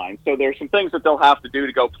along those lines. So there's some things that they'll have to do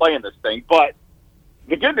to go play in this thing. But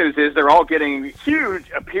the good news is they're all getting huge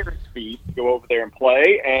appearance fees to go over there and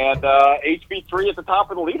play, and HV3 at the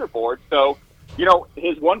top of the leaderboard. So,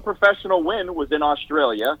 his one professional win was in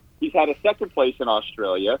Australia. He's had a second place in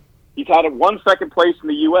Australia. He's had one second place in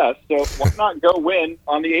the U.S., so why not go win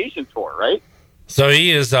on the Asian Tour, right? So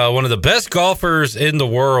he is one of the best golfers in the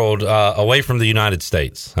world away from the United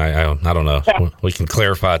States. I don't know. We can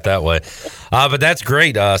clarify it that way. But that's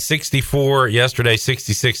great. 64 yesterday,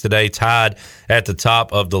 66 today, tied at the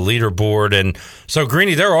top of the leaderboard. And so,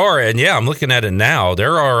 Greeny, I'm looking at it now,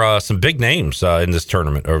 there are some big names in this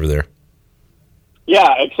tournament over there.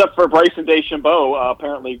 Yeah, except for Bryson DeChambeau,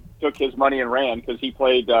 apparently took his money and ran because he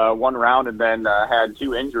played one round and then had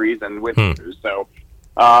two injuries and went through. So,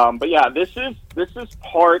 but yeah, this is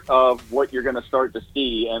part of what you're going to start to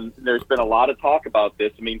see, and there's been a lot of talk about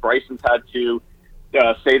this. I mean, Bryson's had to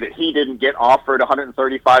say that he didn't get offered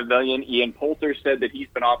 $135 million. Ian Poulter said that he's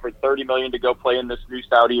been offered $30 million to go play in this new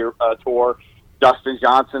Saudi tour. Dustin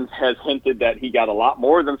Johnson has hinted that he got a lot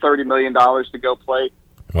more than $30 million to go play.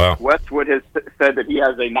 Wow. Westwood has said that he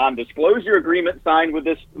has a non-disclosure agreement signed with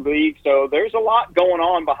this league. So there's a lot going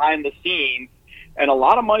on behind the scenes and a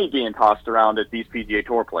lot of money being tossed around at these PGA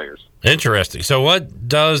Tour players. Interesting. So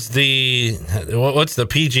what's the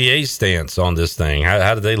PGA stance on this thing?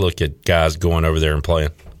 How do they look at guys going over there and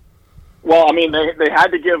playing? Well, I mean, they had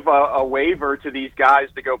to give a waiver to these guys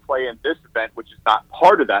to go play in this event, which is not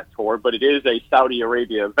part of that tour, but it is a Saudi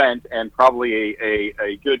Arabia event and probably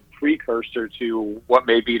a good precursor to what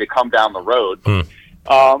may be to come down the road.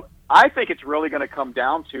 I think it's really going to come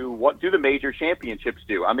down to what do the major championships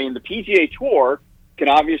do. I mean, the PGA Tour can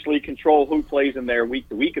obviously control who plays in their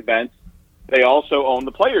week-to-week events. They also own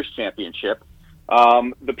the Players' Championship.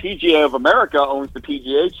 The PGA of America owns the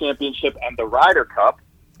PGA Championship and the Ryder Cup.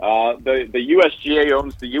 The USGA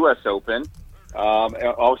owns the U.S. Open.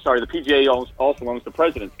 The PGA also owns the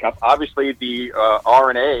President's Cup. Obviously, the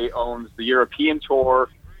R&A owns the European Tour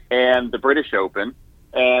and the British Open.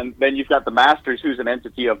 And then you've got the Masters, who's an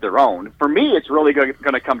entity of their own. For me, it's really going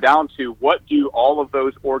to come down to what do all of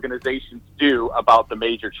those organizations do about the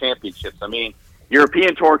major championships. I mean,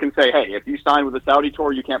 European Tour can say, hey, if you sign with the Saudi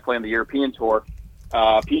Tour, you can't play on the European Tour.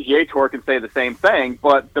 PGA Tour can say the same thing,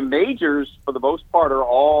 but the majors, for the most part, are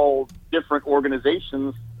all different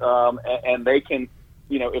organizations, and they can,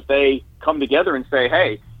 if they come together and say,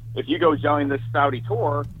 hey, if you go join this Saudi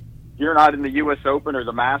Tour, you're not in the U.S. Open or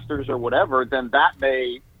the Masters or whatever, then that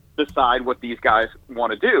may decide what these guys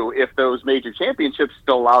want to do. If those major championships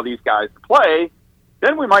still allow these guys to play,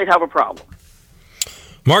 then we might have a problem.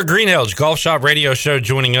 Mark Greenhalgh, Golf Shop Radio Show,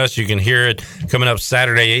 joining us. You can hear it coming up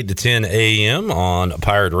Saturday, 8 to 10 a.m. on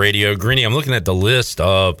Pirate Radio. Greeny, I'm looking at the list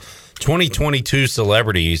of 2022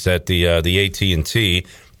 celebrities at the AT&T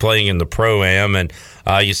playing in the Pro-Am, and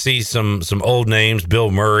you see some old names.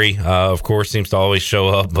 Bill Murray, of course, seems to always show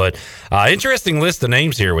up. But interesting list of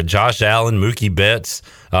names here with Josh Allen, Mookie Betts.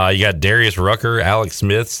 You got Darius Rucker, Alex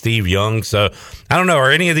Smith, Steve Young. So I don't know. Are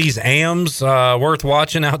any of these AMs worth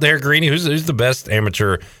watching out there, Greeny? Who's the best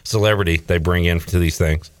amateur celebrity they bring in to these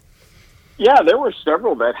things? Yeah, there were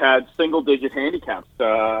several that had single-digit handicaps.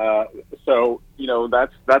 So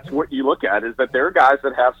that's what you look at, is that there are guys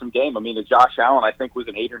that have some game. I mean, the Josh Allen, I think, was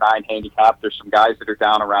an 8 or 9 handicap. There's some guys that are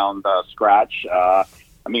down around scratch. I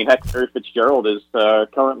mean, heck, Larry Fitzgerald is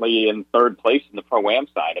currently in 3rd place in the Pro-Am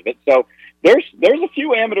side of it. So there's a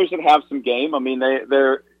few amateurs that have some game. I mean,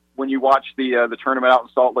 they're when you watch the tournament out in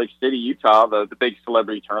Salt Lake City, Utah, the big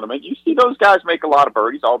celebrity tournament, you see those guys make a lot of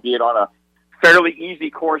birdies, albeit on a fairly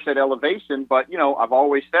easy course at elevation. But, I've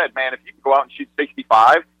always said, man, if you can go out and shoot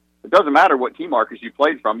 65, it doesn't matter what tee markers you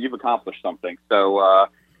played from, you've accomplished something. So,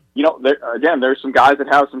 there's some guys that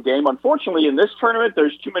have some game. Unfortunately, in this tournament,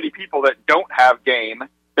 there's too many people that don't have game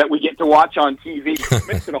that we get to watch on TV. It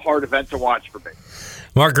makes it a hard event to watch for me.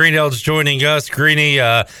 Mark Greenhalgh is joining us. Greeny,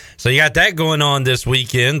 so you got that going on this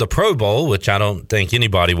weekend, the Pro Bowl, which I don't think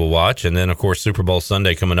anybody will watch, and then, of course, Super Bowl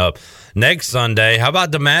Sunday coming up next Sunday. How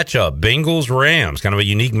about the matchup? Bengals-Rams, kind of a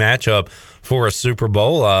unique matchup for a Super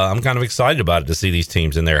Bowl. I'm kind of excited about it to see these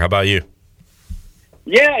teams in there. How about you?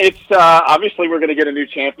 Yeah, it's obviously we're going to get a new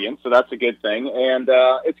champion, so that's a good thing. And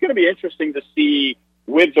it's going to be interesting to see,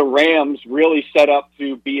 with the Rams really set up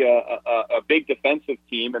to be a big defensive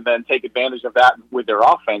team and then take advantage of that with their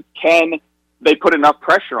offense, can they put enough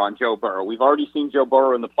pressure on Joe Burrow? We've already seen Joe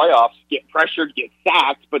Burrow in the playoffs get pressured, get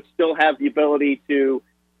sacked, but still have the ability to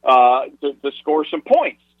score some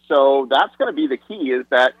points. So that's going to be the key, is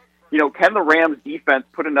that, can the Rams defense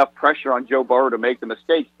put enough pressure on Joe Burrow to make the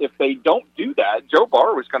mistakes? If they don't do that, Joe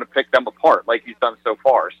Burrow is going to pick them apart like he's done so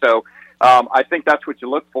far. So I think that's what you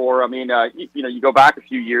look for. I mean, you go back a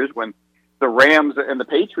few years when the Rams and the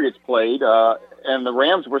Patriots played, and the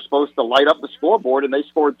Rams were supposed to light up the scoreboard, and they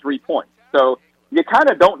scored 3 points. So you kind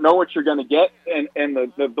of don't know what you're going to get, and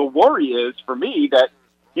the worry is, for me, that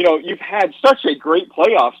you've had such a great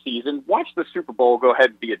playoff season. Watch the Super Bowl go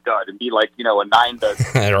ahead and be a dud and be like, a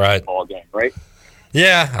 9-0 right. ball game, right?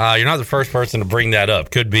 Yeah, you're not the first person to bring that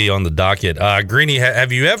up. Could be on the docket. Greeny,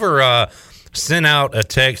 have you ever sent out a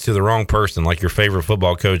text to the wrong person, like your favorite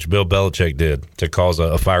football coach Bill Belichick did, to cause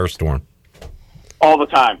a firestorm? All the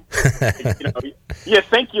time. You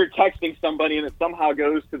think you're texting somebody and it somehow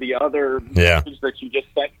goes to the other message that you just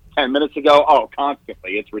sent 10 minutes ago. Oh,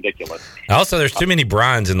 constantly. It's ridiculous. Also, there's too many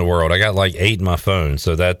Brians in the world. I got like 8 in my phone,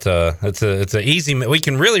 so it's a easy. We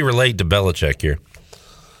can really relate to Belichick here.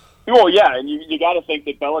 Well, yeah, and you got to think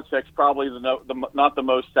that Belichick's probably not the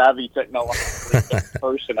most savvy technological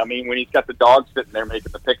person. I mean, when he's got the dog sitting there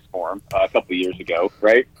making the picks for him a couple of years ago,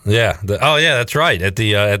 right? Yeah. That's right. At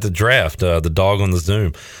the draft, the dog on the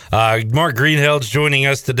Zoom. Mark Greenhalgh joining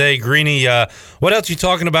us today. Greeny, what else are you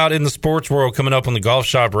talking about in the sports world coming up on the Golf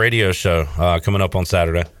Shop Radio Show coming up on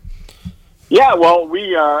Saturday? Yeah, well,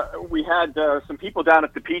 we had some people down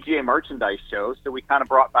at the PGA Merchandise Show, so we kind of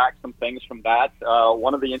brought back some things from that.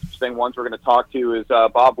 One of the interesting ones we're going to talk to is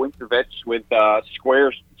Bob Wintervich with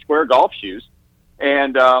Square golf shoes.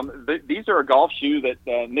 And these are a golf shoe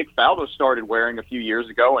that Nick Faldo started wearing a few years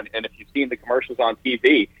ago, and if you've seen the commercials on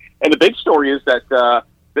TV. And the big story is that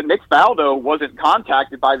Nick Faldo wasn't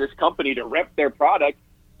contacted by this company to rep their product.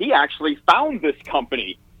 He actually found this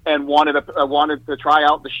company and wanted to try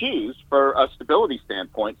out the shoes for a stability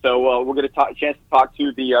standpoint. So we're going to a chance to talk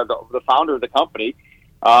to the founder of the company,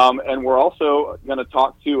 and we're also going to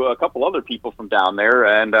talk to a couple other people from down there.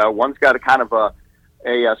 And one's got a kind of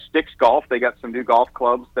a Sticks Golf. They got some new golf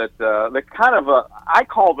clubs that kind of I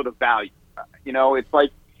call it a value. It's like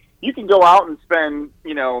you can go out and spend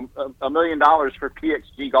 $1 million for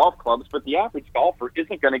PXG golf clubs, but the average golfer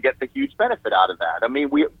isn't going to get the huge benefit out of that. I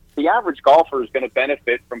mean, the average golfer is going to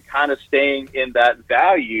benefit from kind of staying in that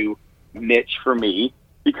value niche for me,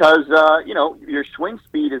 because your swing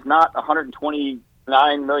speed is not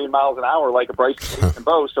 129 million miles an hour like a Bryson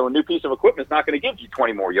DeChambeau. So a new piece of equipment is not going to give you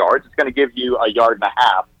 20 more yards. It's going to give you 1.5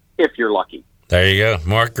 yards if you're lucky. There you go.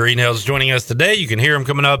 Mark Greenhalgh is joining us today. You can hear him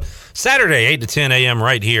coming up Saturday, 8 to 10 a.m.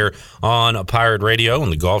 right here on Pirate Radio on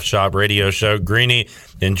the Golf Shop Radio Show. Greeny,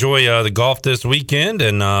 enjoy the golf this weekend,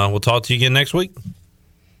 and we'll talk to you again next week.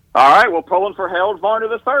 All right, we're pulling for Harold Varner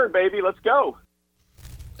III, baby. Let's go.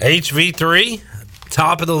 HV3,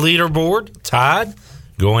 top of the leaderboard, tied.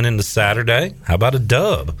 going into Saturday. How about a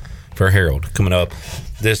dub for Harold coming up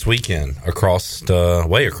this weekend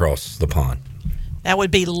way across the pond? That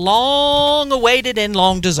would be long awaited and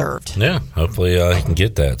long deserved. Yeah, hopefully he can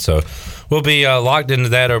get that. So we'll be locked into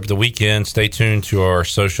that over the weekend. Stay tuned to our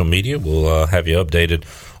social media. We'll have you updated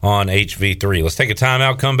on HV3. Let's take a time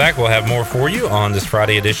out, come back. We'll have more for you on this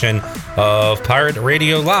Friday edition of Pirate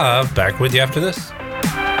Radio Live. Back with you after this.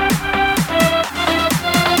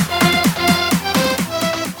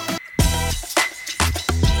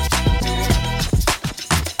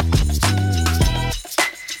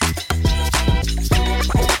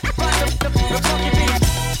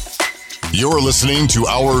 You're listening to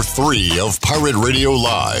Hour 3 of Pirate Radio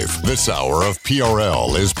Live. This hour of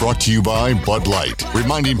PRL is brought to you by Bud Light,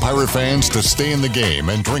 reminding Pirate fans to stay in the game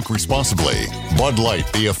and drink responsibly. Bud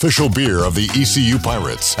Light, the official beer of the ECU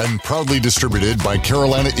Pirates, and proudly distributed by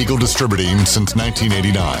Carolina Eagle Distributing since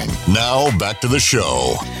 1989. Now, back to the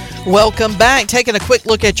show. Welcome back. Taking a quick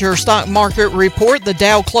look at your stock market report. The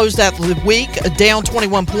Dow closed out the week down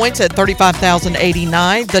 21 points at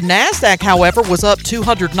 35,089. The NASDAQ, however, was up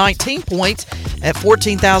 219 points at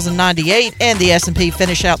 14,098. And the S&P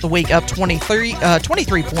finished out the week up 23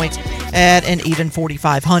 points at an even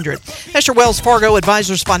 4,500. That's your Wells Fargo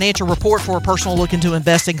Advisors financial report. For a personal look into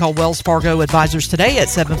investing, call Wells Fargo Advisors today at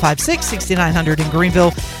 756-6900 in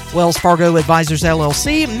Greenville. Wells Fargo Advisors,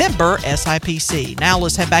 LLC, member SIPC. Now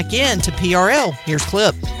let's head back into PRL. Here's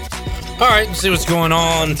Clip. All right, let's see what's going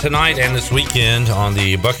on tonight and this weekend on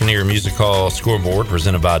the Buccaneer Music Hall scoreboard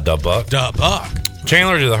presented by Dub Buck. Dub Buck.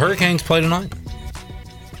 Chandler, do the Hurricanes play tonight?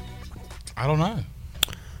 I don't know.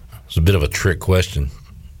 It's a bit of a trick question.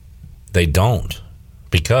 They don't,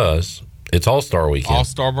 because it's All-Star weekend.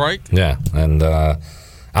 All-Star break? Yeah, and I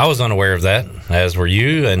was unaware of that, as were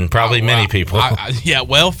you and probably many people.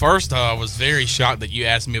 First, I was very shocked that you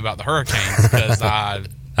asked me about the Hurricanes because I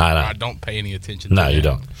don't pay any attention to that. No, you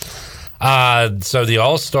don't. So the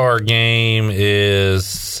All-Star game is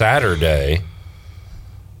Saturday.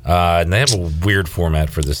 And they have a weird format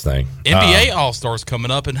for this thing. NBA All-Stars coming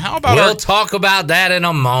up, and how about we'll talk about that in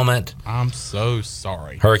a moment. I'm so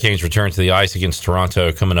sorry. Hurricanes return to the ice against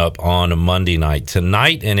Toronto coming up on Monday night.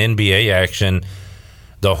 Tonight in NBA action,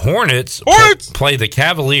 the Hornets play the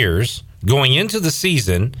Cavaliers. Going into the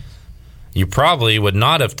season, you probably would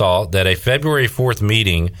not have thought that a February 4th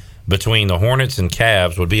meeting between the Hornets and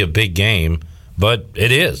Cavs would be a big game, but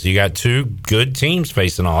it is. You got two good teams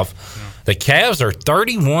facing off. Yeah. The Cavs are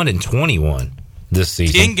 31-21 this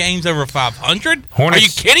season. 10 games over 500? Hornets, are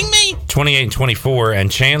you kidding me? 28-24.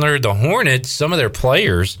 And Chandler, the Hornets, some of their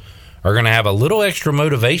players are going to have a little extra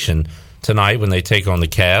motivation tonight when they take on the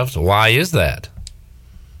Cavs. Why is that?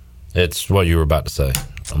 It's what you were about to say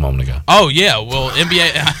a moment ago. Oh, yeah. Well,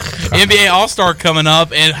 NBA All-Star coming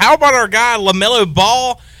up. And how about our guy LaMelo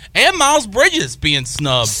Ball and Miles Bridges being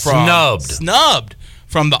snubbed from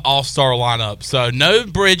the All-Star lineup? So no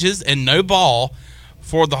Bridges and no Ball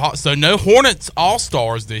so no Hornets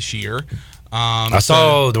All-Stars this year. I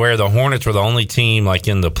saw where the Hornets were the only team like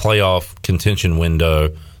in the playoff contention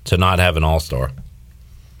window to not have an All-Star.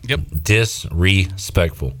 Yep.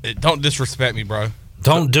 Disrespectful. Don't disrespect me, bro.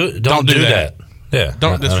 Don't do that. Yeah.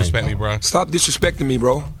 Don't disrespect me, bro. Stop disrespecting me,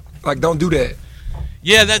 bro. Like, don't do that.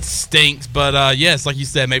 Yeah, that stinks. But yes, like you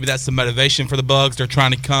said, maybe that's the motivation for the Bugs. They're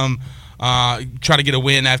trying to try to get a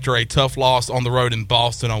win after a tough loss on the road in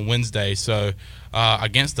Boston on Wednesday. So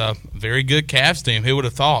against a very good Cavs team, who would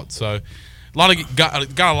have thought? So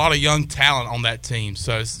got a lot of young talent on that team.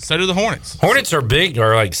 So do the Hornets. Hornets are big,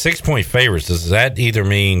 or like 6-point favorites. Does that either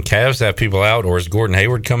mean Cavs have people out, or is Gordon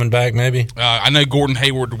Hayward coming back? Maybe. I know Gordon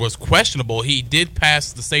Hayward was questionable. He did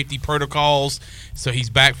pass the safety protocols, so he's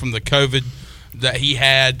back from the COVID that he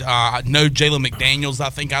had. I know Jalen McDaniels, I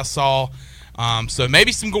think I saw. So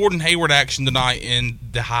maybe some Gordon Hayward action tonight in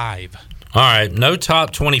the Hive. All right, no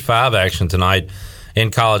top 25 action tonight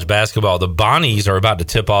in college basketball. The Bonnies are about to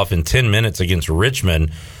tip off in 10 minutes against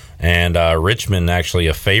Richmond, and Richmond actually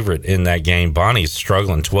a favorite in that game. Bonnies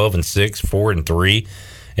struggling 12-6, 4-3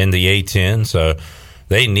 in the A-10, so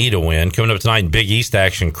they need a win. Coming up tonight in Big East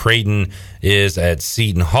action, Creighton is at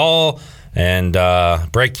Seton Hall, and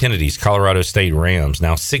Brett Kennedy's Colorado State Rams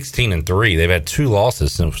now 16-3. They've had 2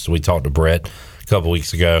 losses since we talked to Brett a couple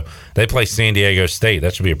weeks ago. They play San Diego State.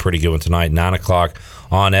 That should be a pretty good one tonight, 9 o'clock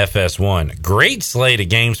on FS1. Great slate of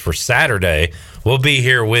games for Saturday. We'll be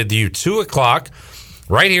here with you 2 o'clock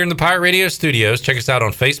right here in the Pirate Radio studios. Check us out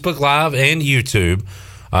on Facebook Live and YouTube.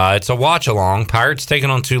 It's a watch-along. Pirates taking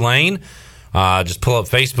on Tulane. Just pull up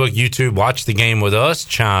Facebook, YouTube, watch the game with us,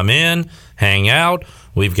 chime in, hang out.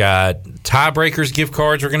 We've got Tiebreakers gift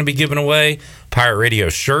cards we're going to be giving away. Pirate Radio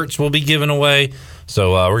shirts will be given away.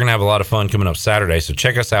 So we're going to have a lot of fun coming up Saturday. So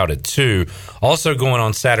check us out at 2. Also going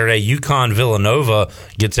on Saturday, UConn Villanova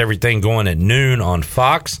gets everything going at noon on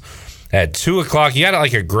Fox. At 2 o'clock, you got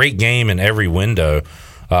like a great game in every window,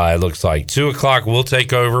 it looks like. 2 o'clock, we'll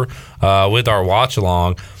take over with our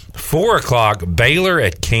watch-along. 4 o'clock, Baylor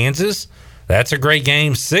at Kansas. That's a great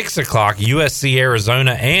game. 6 o'clock, USC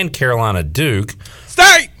Arizona and Carolina Duke.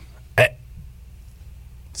 State!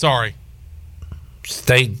 Sorry.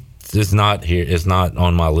 State is not here. Is not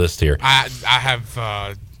on my list here. I have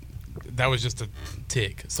that was just a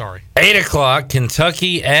tick. Sorry. 8 o'clock,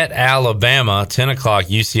 Kentucky at Alabama. 10 o'clock,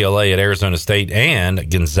 UCLA at Arizona State, and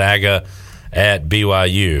Gonzaga at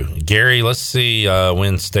BYU. Gary, let's see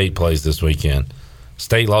when State plays this weekend.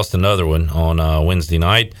 State lost another one on Wednesday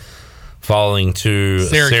night, falling to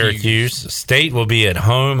Syracuse. State will be at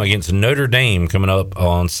home against Notre Dame coming up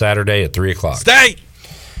on Saturday at 3 o'clock. State!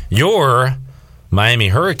 Your Miami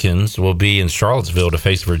Hurricanes will be in Charlottesville to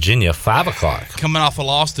face Virginia, 5 o'clock. Coming off a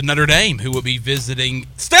loss to Notre Dame, who will be visiting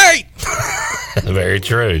State. Very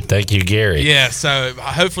true. Thank you, Gary. Yeah, so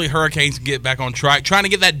hopefully Hurricanes can get back on track. Trying to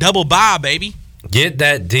get that double bye, baby. Get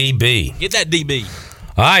that DB. Get that DB.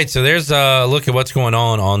 All right, so there's a look at what's going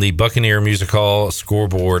on the Buccaneer Music Hall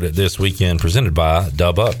scoreboard this weekend, presented by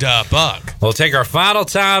Dub Up. Dub Up. We'll take our final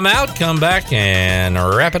time out, come back, and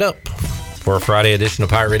wrap it up for a Friday edition of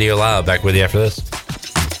Pirate Radio Live. Back with you after this.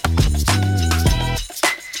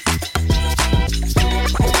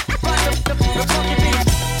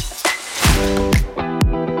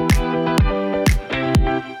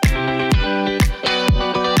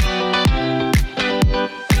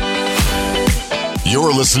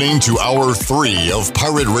 You're listening to Hour 3 of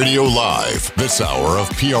Pirate Radio Live. This hour of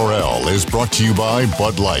PRL is brought to you by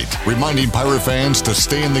Bud Light, reminding Pirate fans to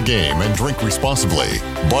stay in the game and drink responsibly.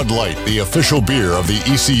 Bud Light, the official beer of the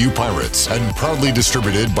ECU Pirates, and proudly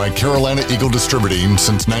distributed by Carolina Eagle Distributing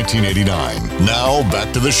since 1989. Now,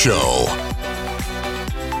 back to the show.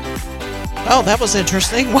 Oh, that was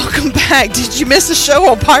interesting. Welcome back. Did you miss a show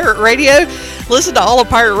on Pirate Radio? Listen to all of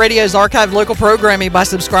Pirate Radio's archived local programming by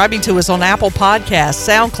subscribing to us on Apple Podcasts,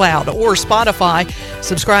 SoundCloud, or Spotify.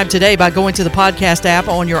 Subscribe today by going to the podcast app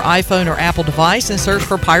on your iPhone or Apple device and search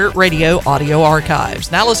for Pirate Radio Audio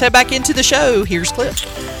Archives. Now let's head back into the show. Here's Clip.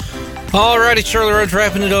 All righty, Shirley Rhodes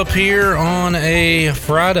wrapping it up here on a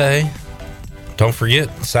Friday. Don't forget,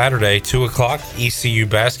 Saturday, 2 o'clock, ECU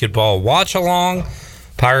basketball watch-along.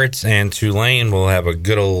 Pirates and Tulane will have a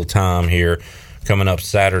good old time here coming up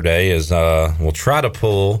Saturday as we'll try to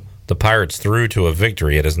pull the Pirates through to a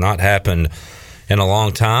victory. It has not happened in a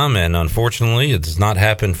long time, and unfortunately, it does not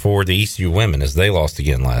happen for the ECU women as they lost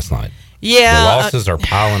again last night. Yeah. The losses are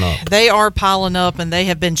piling up. They are piling up, and they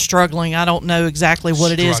have been struggling. I don't know exactly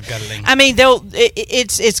what it is. I mean,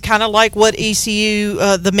 it's kind of like what ECU,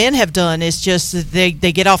 the men have done. It's just that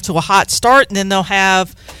they get off to a hot start, and then they'll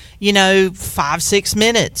have 5-6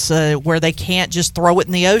 minutes where they can't just throw it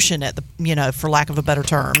in the ocean for lack of a better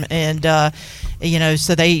term. And,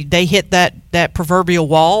 so they hit that proverbial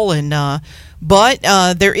wall. And, but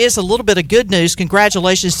there is a little bit of good news.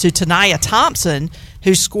 Congratulations to Tanaya Thompson,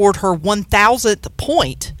 who scored her 1,000th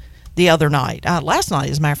point the other night. Last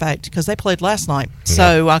night, as a matter of fact, because they played last night. Yeah.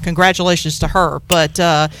 So congratulations to her. But,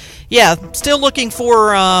 still looking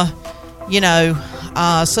for,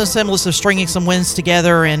 some semblance of stringing some wins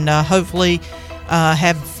together and hopefully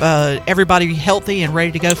have everybody healthy and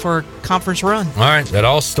ready to go for a conference run. All right, that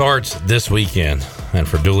all starts this weekend. And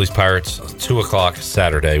for Dooley's Pirates, 2 o'clock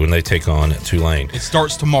Saturday when they take on Tulane. It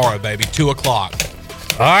starts tomorrow, baby, 2 o'clock.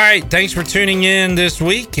 All right, thanks for tuning in this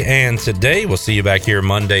week. And today, we'll see you back here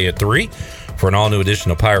Monday at 3 for an all-new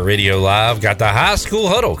edition of Pirate Radio Live. Got the high school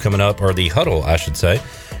huddle coming up, or the huddle, I should say,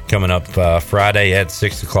 coming up Friday at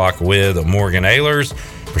 6 o'clock with Morgan Ehlers.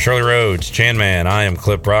 For Shirley Rhodes, Chan Man, I am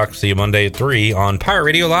Clip Brock. See you Monday at 3 on Pirate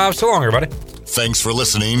Radio Live. So long, everybody. Thanks for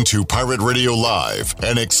listening to Pirate Radio Live,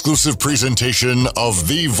 an exclusive presentation of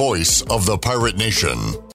the voice of the Pirate Nation.